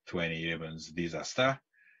 2011's disaster,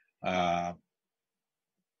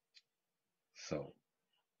 so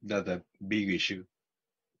that's a big issue.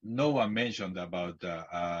 No one mentioned about the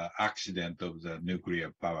accident of the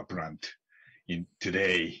nuclear power plant in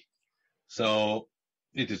today. So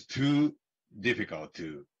it is too difficult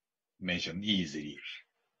to mention easily.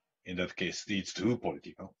 In that case, it's too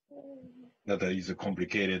political. That is a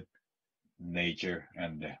complicated nature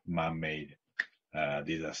and man-made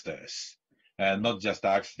disasters. Not just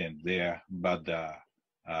accident there, but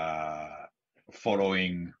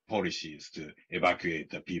following policies to evacuate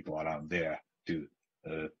the people around there to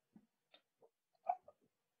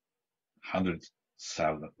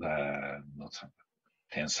 100,000, not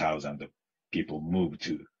 10,000 people move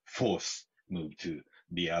to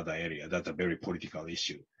the other area. That's a very political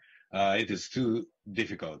issue. It is too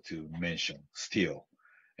difficult to mention still,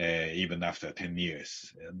 even after 10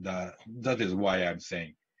 years. That is why I'm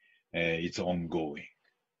saying it's ongoing.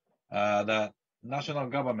 The national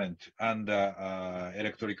government and the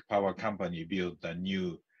electric power company built a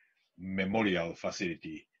new memorial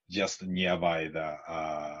facility just nearby the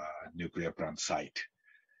nuclear plant site.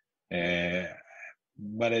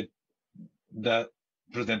 But the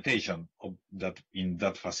presentation of that in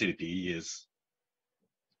that facility is,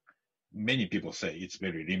 many people say it's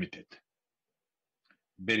very limited.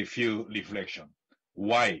 Very few reflection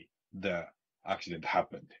why the accident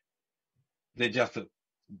happened. They're just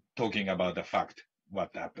talking about the fact,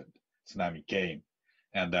 what happened. Tsunami came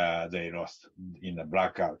and they lost in the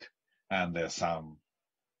blackout, and some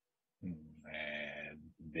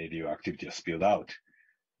radioactivity spilled out.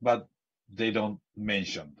 But they don't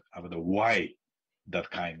mention about why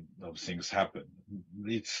that kind of things happen.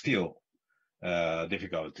 It's still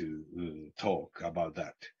difficult to talk about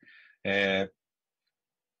that.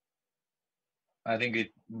 I think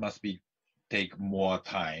it must take more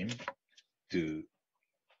time to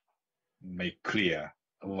make clear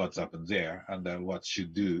what's happened there and what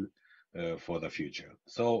should do for the future.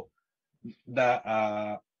 So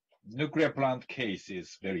the nuclear plant case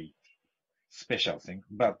is very special thing,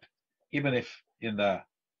 but even if in the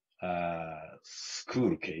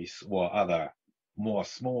school case or other more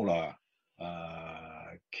smaller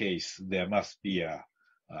case, there must be a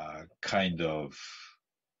kind of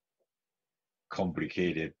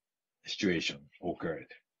complicated situation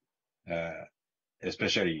occurred,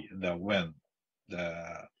 especially when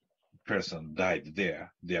the person died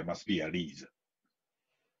there must be a reason.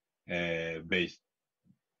 based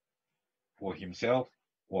for himself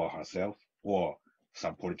or herself, or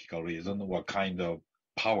some political reason, what kind of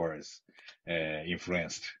powers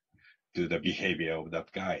influenced to the behavior of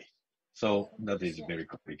that guy. So that is a very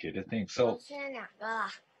complicated thing. So,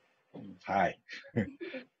 hi.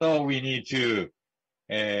 So we need to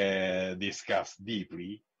discuss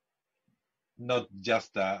deeply, not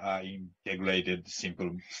just integrated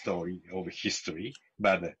simple story of history,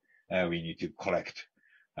 but we need to collect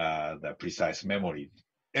the precise memory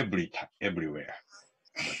everywhere.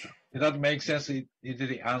 Does that make sense? It is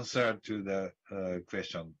the answer to the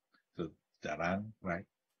question to Daran, right?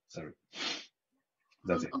 Sorry.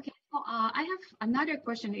 That's it. Okay, so I have another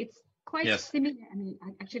question. It's quite similar, I mean,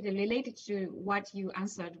 actually related to what you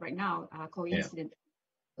answered right now, coincident.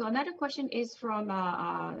 So another question is from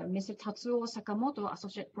Mr. Tatsuo Sakamoto,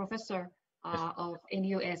 Associate Professor of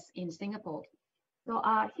NUS in Singapore. So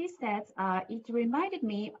he says, it reminded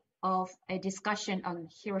me of a discussion on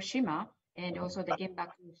Hiroshima and also the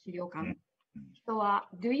Genbaku Shiryokan. So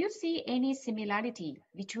do you see any similarity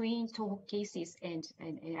between Tohoku cases and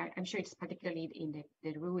I'm sure it's particularly in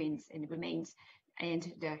the ruins and remains and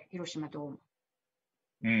the Hiroshima Dome?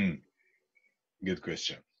 Good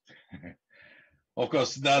question. Of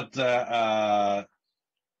course, that the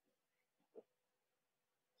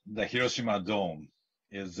Hiroshima Dome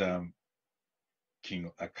is a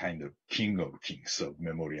kind of king of kings of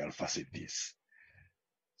memorial facilities.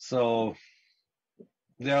 So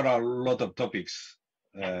there are a lot of topics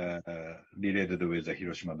related with the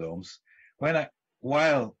Hiroshima domes.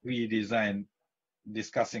 While we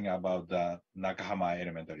discussing about the Nakahama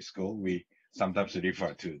Elementary School, we sometimes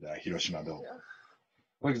refer to the Hiroshima Dome.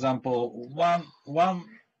 For example, one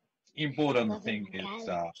important thing is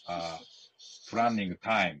planning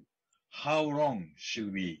time. How long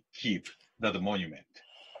should we keep that monument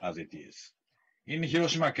as it is? In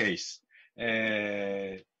Hiroshima case,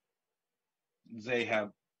 they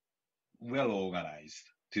have well organized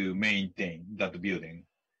to maintain that building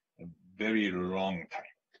a very long time.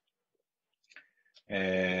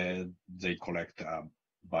 They collect a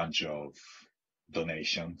bunch of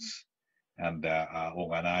donations and are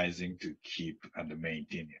organizing to keep and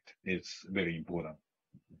maintain it. It's very important,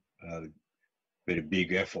 very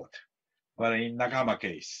big effort. But in Nakahama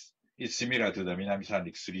case, it's similar to the Minami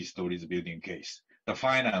Sanrik 3 stories building case. The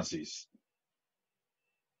finances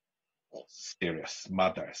serious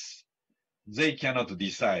matters. They cannot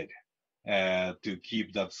decide to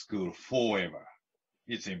keep that school forever.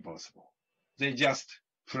 It's impossible. They just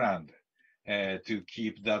planned to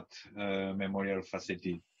keep that memorial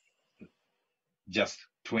facility just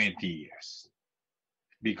 20 years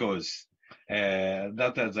because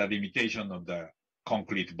that is a limitation of the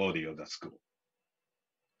concrete body of the school.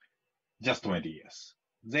 Just 20 years.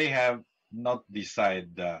 They have not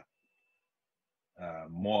decided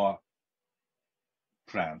more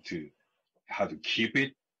plan to how to keep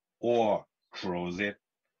it or close it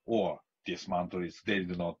or dismantle it. They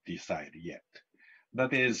do not decide yet.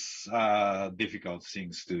 That is difficult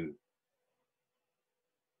things to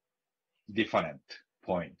different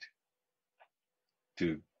point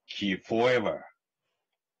to keep forever.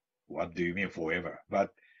 What do you mean forever?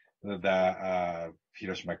 But the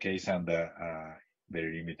Hiroshima case and the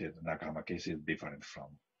very limited Nakahama case is different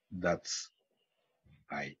from that's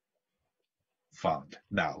I found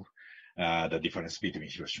now the difference between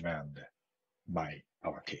Hiroshima and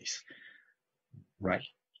our case, right?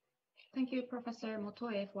 Thank you, Professor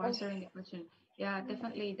Motoe, for answering the question. Yeah,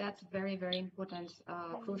 definitely, that's very, very important,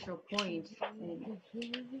 crucial point. And,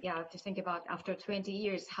 yeah, to think about after 20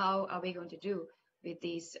 years, how are we going to do with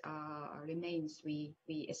these remains we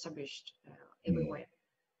established everywhere?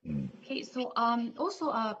 Okay, so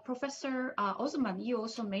also Professor Osman, you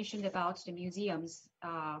also mentioned about the museums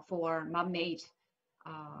for man-made,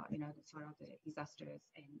 sort of the disasters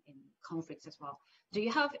and conflicts as well. Do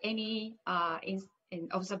you have any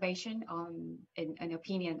observation on an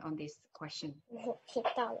opinion on this question?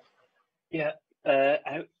 Yeah,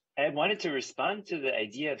 I wanted to respond to the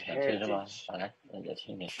idea of heritage.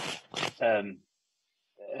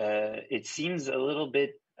 It seems a little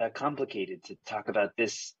bit complicated to talk about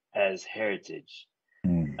this as heritage.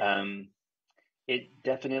 It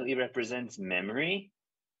definitely represents memory,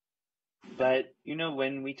 but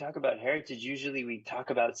when we talk about heritage, usually we talk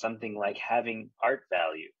about something like having art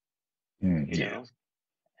value. You know?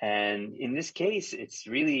 And in this case, it's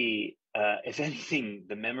really, if anything,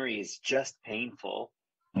 the memory is just painful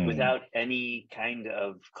without any kind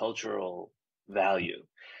of cultural value.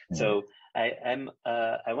 So I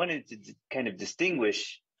wanted to kind of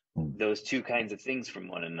distinguish those two kinds of things from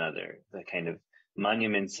one another, the kind of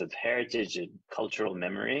monuments of heritage and cultural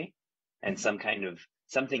memory, and something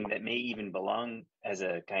that may even belong as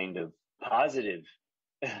a kind of positive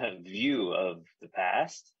view of the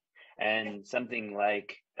past, and something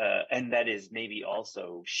like, and that is maybe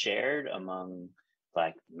also shared among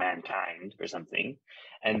like mankind or something.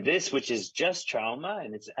 And this, which is just trauma,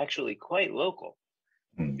 and it's actually quite local.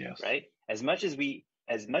 Yes. Right? As much as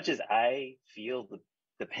I feel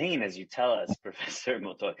the pain, as you tell us, Professor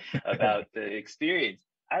Motoi, about the experience,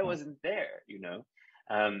 I wasn't there, you know?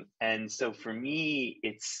 And so for me,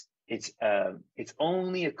 it's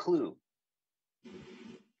only a clue.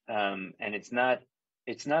 And it's not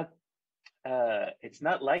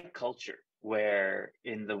like culture, where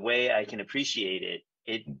in the way I can appreciate it,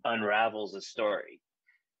 it unravels a story.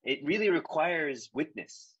 It really requires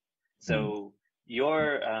witness. So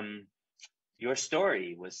your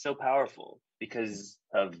story was so powerful because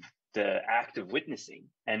of the act of witnessing.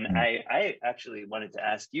 And I actually wanted to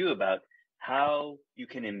ask you about how you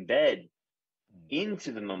can embed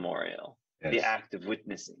into the memorial the act of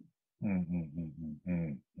witnessing. Do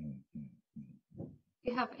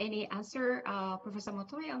you have any answer, Professor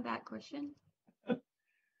Motoi, on that question?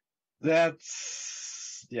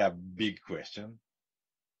 That's big question.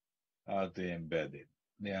 How to embed it?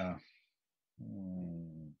 Yeah.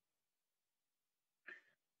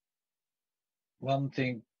 One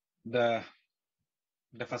thing, the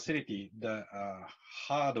facility, the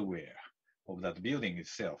hardware of that building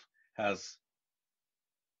itself has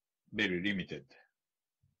very limited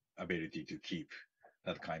ability to keep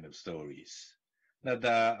that kind of stories.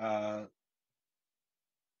 The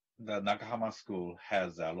Nakahama School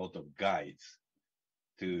has a lot of guides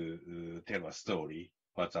to tell a story,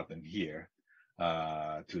 what's happened here,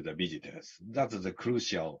 to the visitors. That is a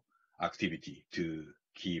crucial activity to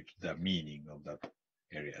keep the meaning of the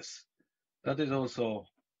areas. That is also,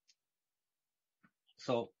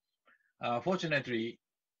 so fortunately,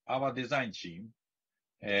 our design team,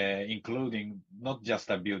 including not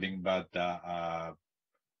just a building, but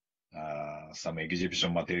some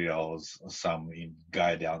exhibition materials, some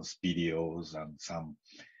guidance videos, and some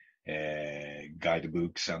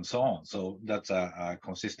guidebooks and so on. So that's a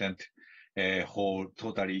consistent whole,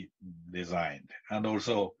 totally designed. And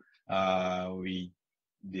also, we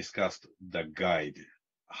discussed the guide,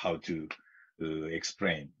 how to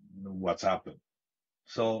explain what's happened.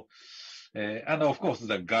 So, and of course,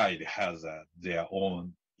 the guide has their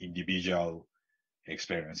own individual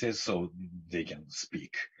experiences, so they can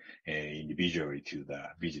speak individually to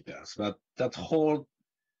the visitors. But that whole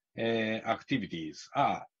activities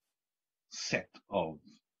are set of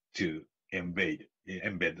to embed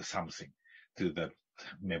something to the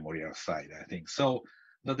memorial side, I think. So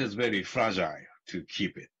that is very fragile to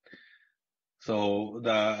keep it. So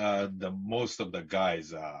the most of the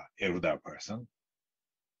guys are elder person.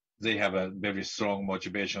 They have a very strong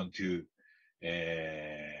motivation to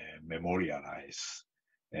memorialize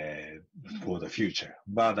for the future.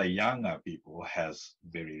 But the younger people has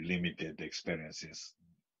very limited experiences.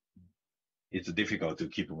 It's difficult to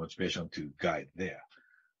keep motivation to guide there.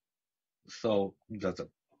 So that's a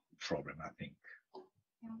problem, I think.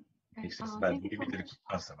 Thank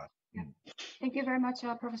you very much,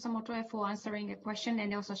 Professor Motoi, for answering the question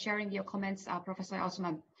and also sharing your comments, Professor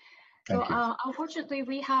Osman. So unfortunately,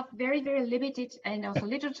 we have very, very limited and also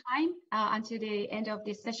little time until the end of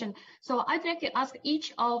this session. So I'd like to ask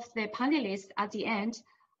each of the panelists at the end,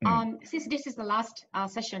 since this is the last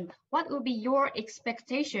session, what will be your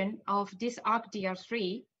expectation of this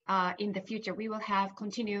ArcDR3 in the future? We will have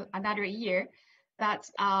continue another year, but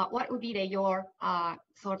what would be your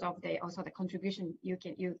sort of also the contribution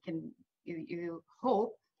you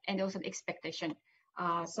hope, and also the expectation?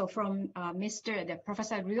 So from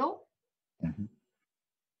Professor Ryo.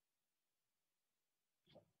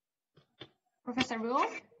 Professor Ryo,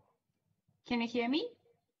 can you hear me?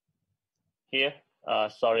 Here,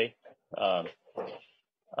 sorry. I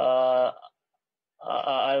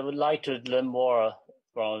would like to learn more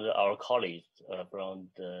from our colleagues from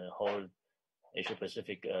the whole Asia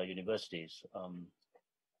Pacific universities.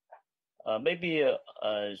 Maybe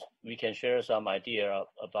we can share some idea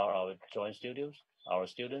about our joint studios, our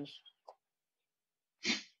students.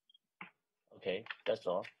 Okay, that's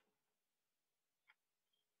all.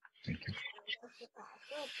 Thank you.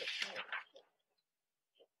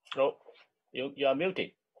 No, you are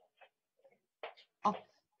muted. Oh,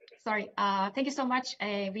 sorry. Thank you so much.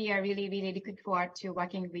 We are really, really looking forward to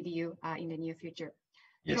working with you in the near future.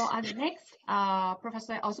 Yes. So next,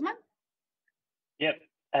 Professor Osman. Yep.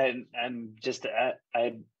 And just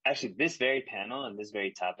I actually this very panel and this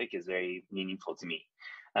very topic is very meaningful to me.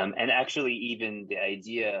 And actually even the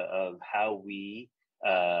idea of how we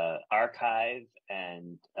archive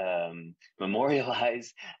and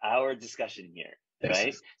memorialize our discussion here,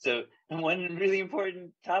 right? So one really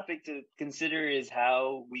important topic to consider is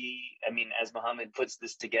how we, I mean, as Mohammed puts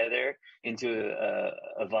this together into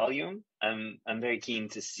a volume, I'm very keen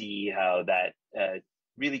to see how that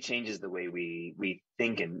really changes the way we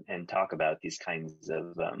think and talk about these kinds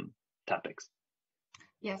of topics.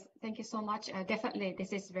 Yes, thank you so much. Definitely,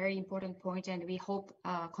 this is a very important point, and we hope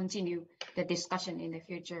continue the discussion in the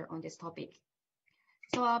future on this topic.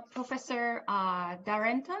 So, Professor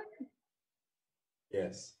Darrenton?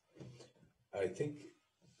 Yes, I think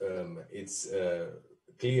it's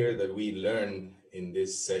clear that we learn in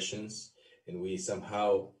these sessions and we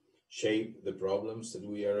somehow shape the problems that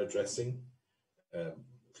we are addressing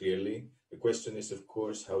clearly. The question is, of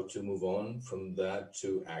course, how to move on from that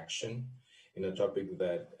to action in a topic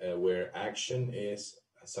that where action is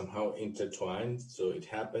somehow intertwined. So it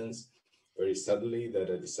happens very suddenly that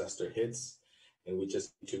a disaster hits and we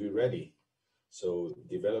just need to be ready. So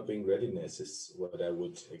developing readiness is what I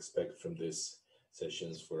would expect from these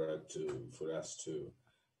sessions for us to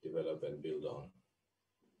develop and build on.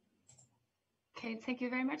 Okay, thank you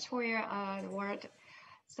very much for your word.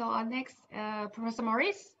 So next, Professor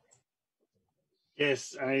Maurice.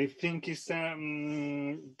 Yes, I think it's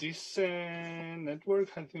this network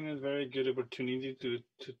has been a very good opportunity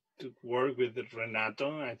to work with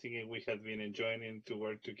Renato. I think we have been enjoying to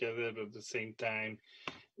work together, but at the same time,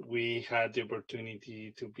 we had the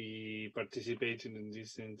opportunity to be participating in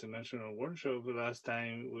this international workshop. The last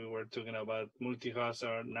time we were talking about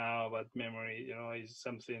multi-hazard, now about memory, you know, is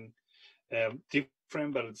something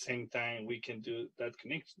different, but at the same time, we can do that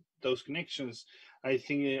those connections. I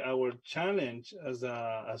think our challenge as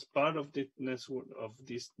part of the network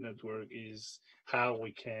this network is how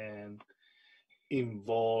we can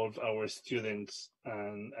involve our students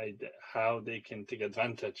and how they can take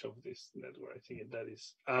advantage of this network. I think that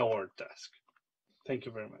is our task. Thank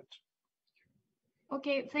you very much.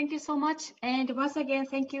 Okay, thank you so much. And once again,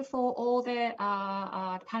 thank you for all the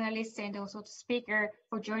panelists and also the speaker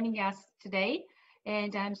for joining us today.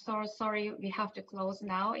 And I'm so sorry we have to close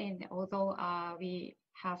now. And although we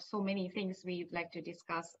have so many things we'd like to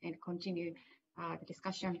discuss and continue the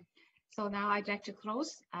discussion. So now I'd like to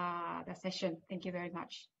close the session. Thank you very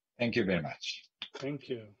much. Thank you very much. Thank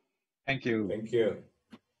you. Thank you. Thank you.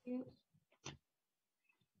 Thank you.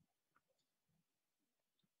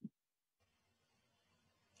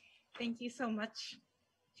 Thank you so much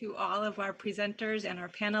to all of our presenters and our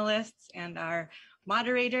panelists and our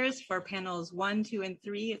moderators for panels 1, 2, and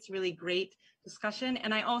 3. It's really great discussion.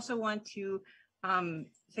 And I also want to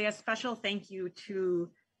say a special thank you to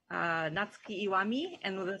Natsuki Iwami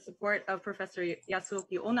and with the support of Professor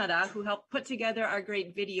Yasuoki Onada, who helped put together our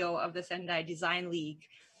great video of the Sendai Design League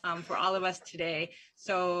for all of us today.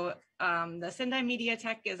 So the Sendai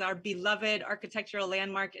Mediatek is our beloved architectural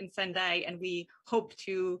landmark in Sendai, and we hope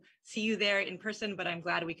to see you there in person, but I'm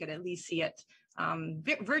glad we could at least see it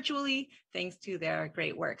virtually thanks to their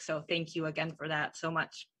great work. So thank you again for that so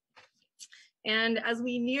much. And as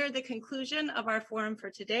we near the conclusion of our forum for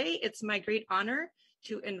today, it's my great honor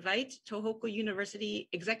to invite Tohoku University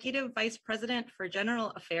Executive Vice President for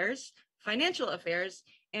General Affairs, Financial Affairs,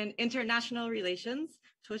 and International Relations,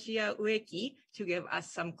 Toshiya Ueki, to give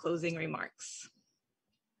us some closing remarks.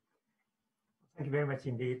 Thank you very much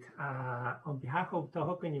indeed. On behalf of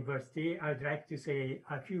Tohoku University, I'd like to say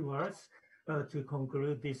a few words to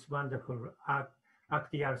conclude this wonderful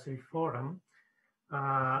ArcDR3 Forum.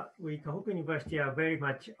 We, Tohoku University, are very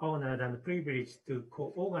much honored and privileged to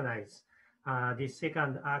co-organize this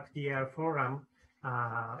second ArcDR Forum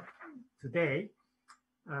today.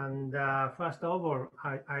 And first of all,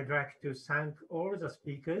 I'd like to thank all the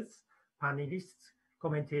speakers, panelists,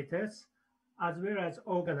 commentators, as well as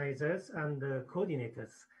organizers and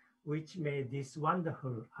coordinators, which made this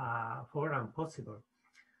wonderful forum possible.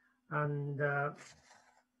 And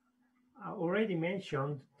already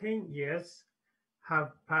mentioned, 10 years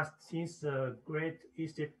have passed since the Great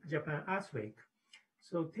East Japan earthquake.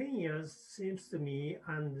 So 10 years seems to me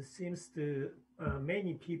and seems to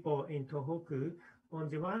many people in Tohoku, on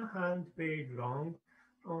the one hand, very long,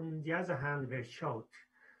 on the other hand, very short.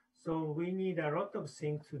 So we need a lot of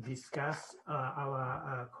things to discuss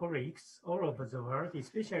our colleagues all over the world,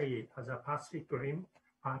 especially as a Pacific Rim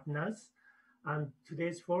partners. And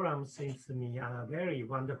today's forum seems to me a very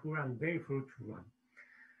wonderful and very fruitful one.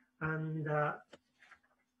 And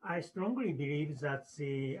I strongly believe that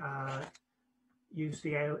the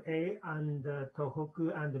UCLA and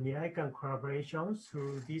Tohoku and Mirai collaborations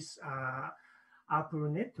through this Apple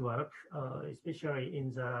network, especially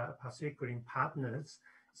in the Pacific Rim partners,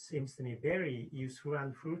 seems to me very useful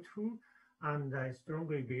and fruitful. And I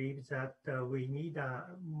strongly believe that we need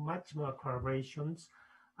much more collaborations,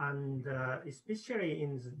 and especially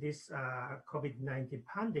in this COVID-19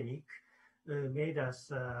 pandemic, made us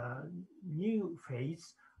a new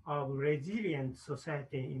phase of resilient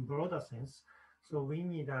society in broader sense. So we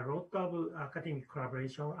need a lot of academic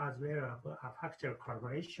collaboration as well as factual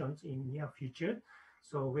collaborations in near future.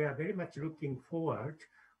 So we are very much looking forward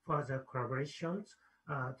for the collaborations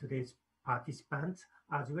today's participants,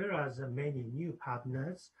 as well as many new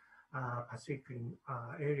partners, Pacific Rim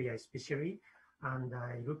area especially, and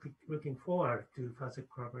looking forward to further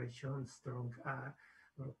collaboration, strong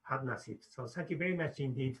partnerships. So thank you very much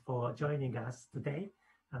indeed for joining us today,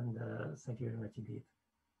 and thank you very much indeed.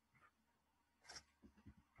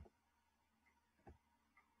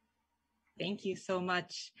 Thank you so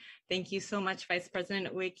much. Thank you so much, Vice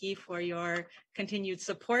President Ueki, for your continued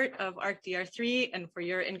support of ArcDR3 and for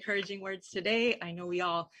your encouraging words today. I know we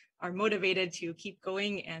all are motivated to keep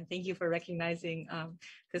going, and thank you for recognizing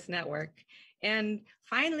this network. And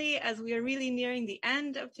finally, as we are really nearing the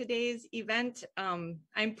end of today's event,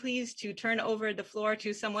 I'm pleased to turn over the floor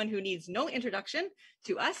to someone who needs no introduction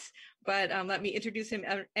to us, but let me introduce him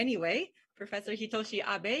anyway. Professor Hitoshi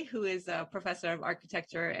Abe, who is a professor of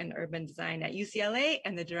architecture and urban design at UCLA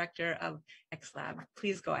and the director of XLAB.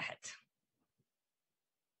 Please go ahead.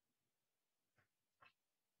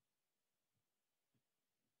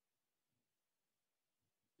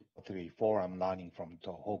 Forum learning from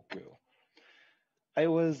Tohoku. I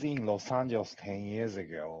was in Los Angeles 10 years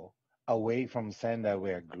ago, away from Sendai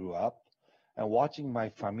where I grew up, and watching my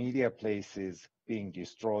familiar places being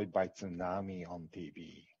destroyed by tsunami on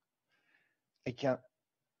TV. I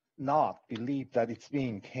cannot believe that it's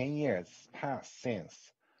been 10 years past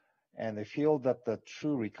since, and I feel that the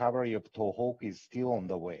true recovery of Tohoku is still on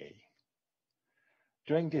the way.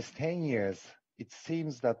 During these 10 years, it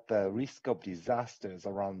seems that the risk of disasters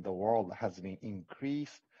around the world has been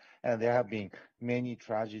increased, and there have been many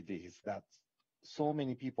tragedies that so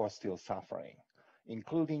many people are still suffering,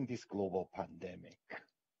 including this global pandemic.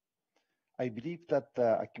 I believe that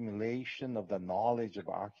the accumulation of the knowledge of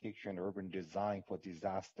architecture and urban design for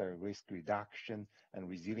disaster risk reduction and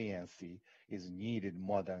resiliency is needed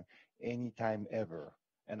more than any time ever,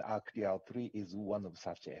 and ArcDR3 is one of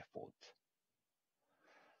such efforts.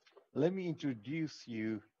 Let me introduce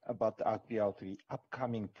you about the ArcDR3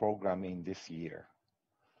 upcoming programming this year.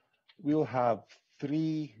 We'll have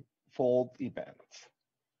 3 fall events.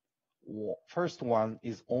 First one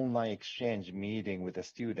is online exchange meeting with the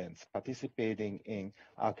students participating in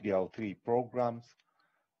ArcDR3 programs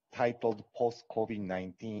titled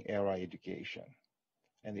Post-COVID-19 Era Education,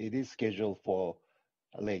 and it is scheduled for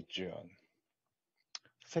late June.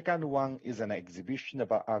 Second one is an exhibition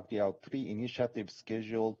about ArcDR3 initiatives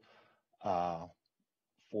scheduled for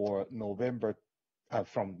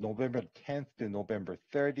from November 10th to November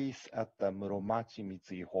 30th at the Muromachi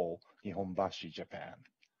Mitsui Hall, Nihonbashi, Japan.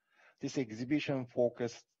 This exhibition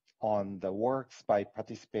focused on the works by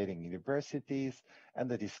participating universities and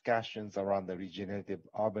the discussions around the regenerative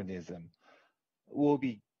urbanism.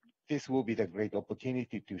 This will be the great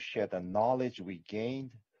opportunity to share the knowledge we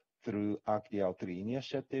gained through ArcDR3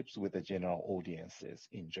 initiatives with the general audiences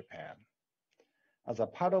in Japan. As a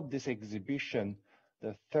part of this exhibition,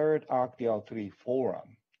 the third ArcDR3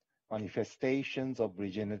 Forum, Manifestations of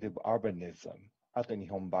Regenerative Urbanism at the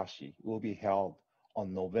Nihonbashi, will be held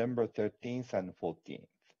on November 13th and 14th.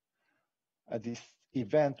 This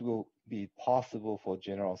event will be possible for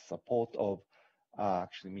general support of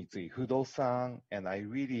actually Mitsui Fudo-san, and I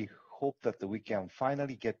really hope that we can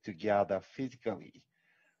finally get together physically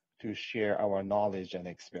to share our knowledge and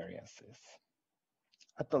experiences.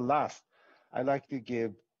 At the last, I'd like to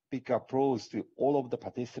give big applause to all of the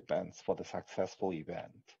participants for the successful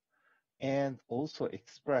event, and also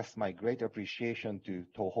express my great appreciation to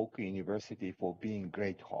Tohoku University for being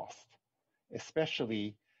great host,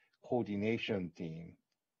 especially coordination team,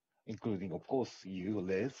 including, of course, you,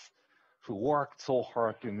 Liz, who worked so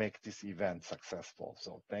hard to make this event successful.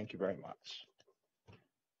 So thank you very much.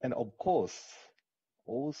 And of course,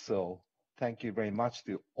 also, thank you very much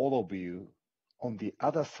to all of you on the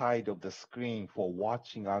other side of the screen for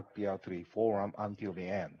watching ArcDR3 Forum until the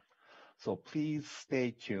end. So please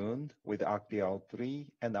stay tuned with ArcDR3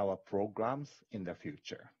 and our programs in the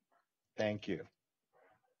future. Thank you.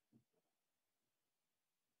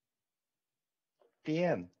 At the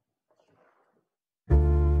end,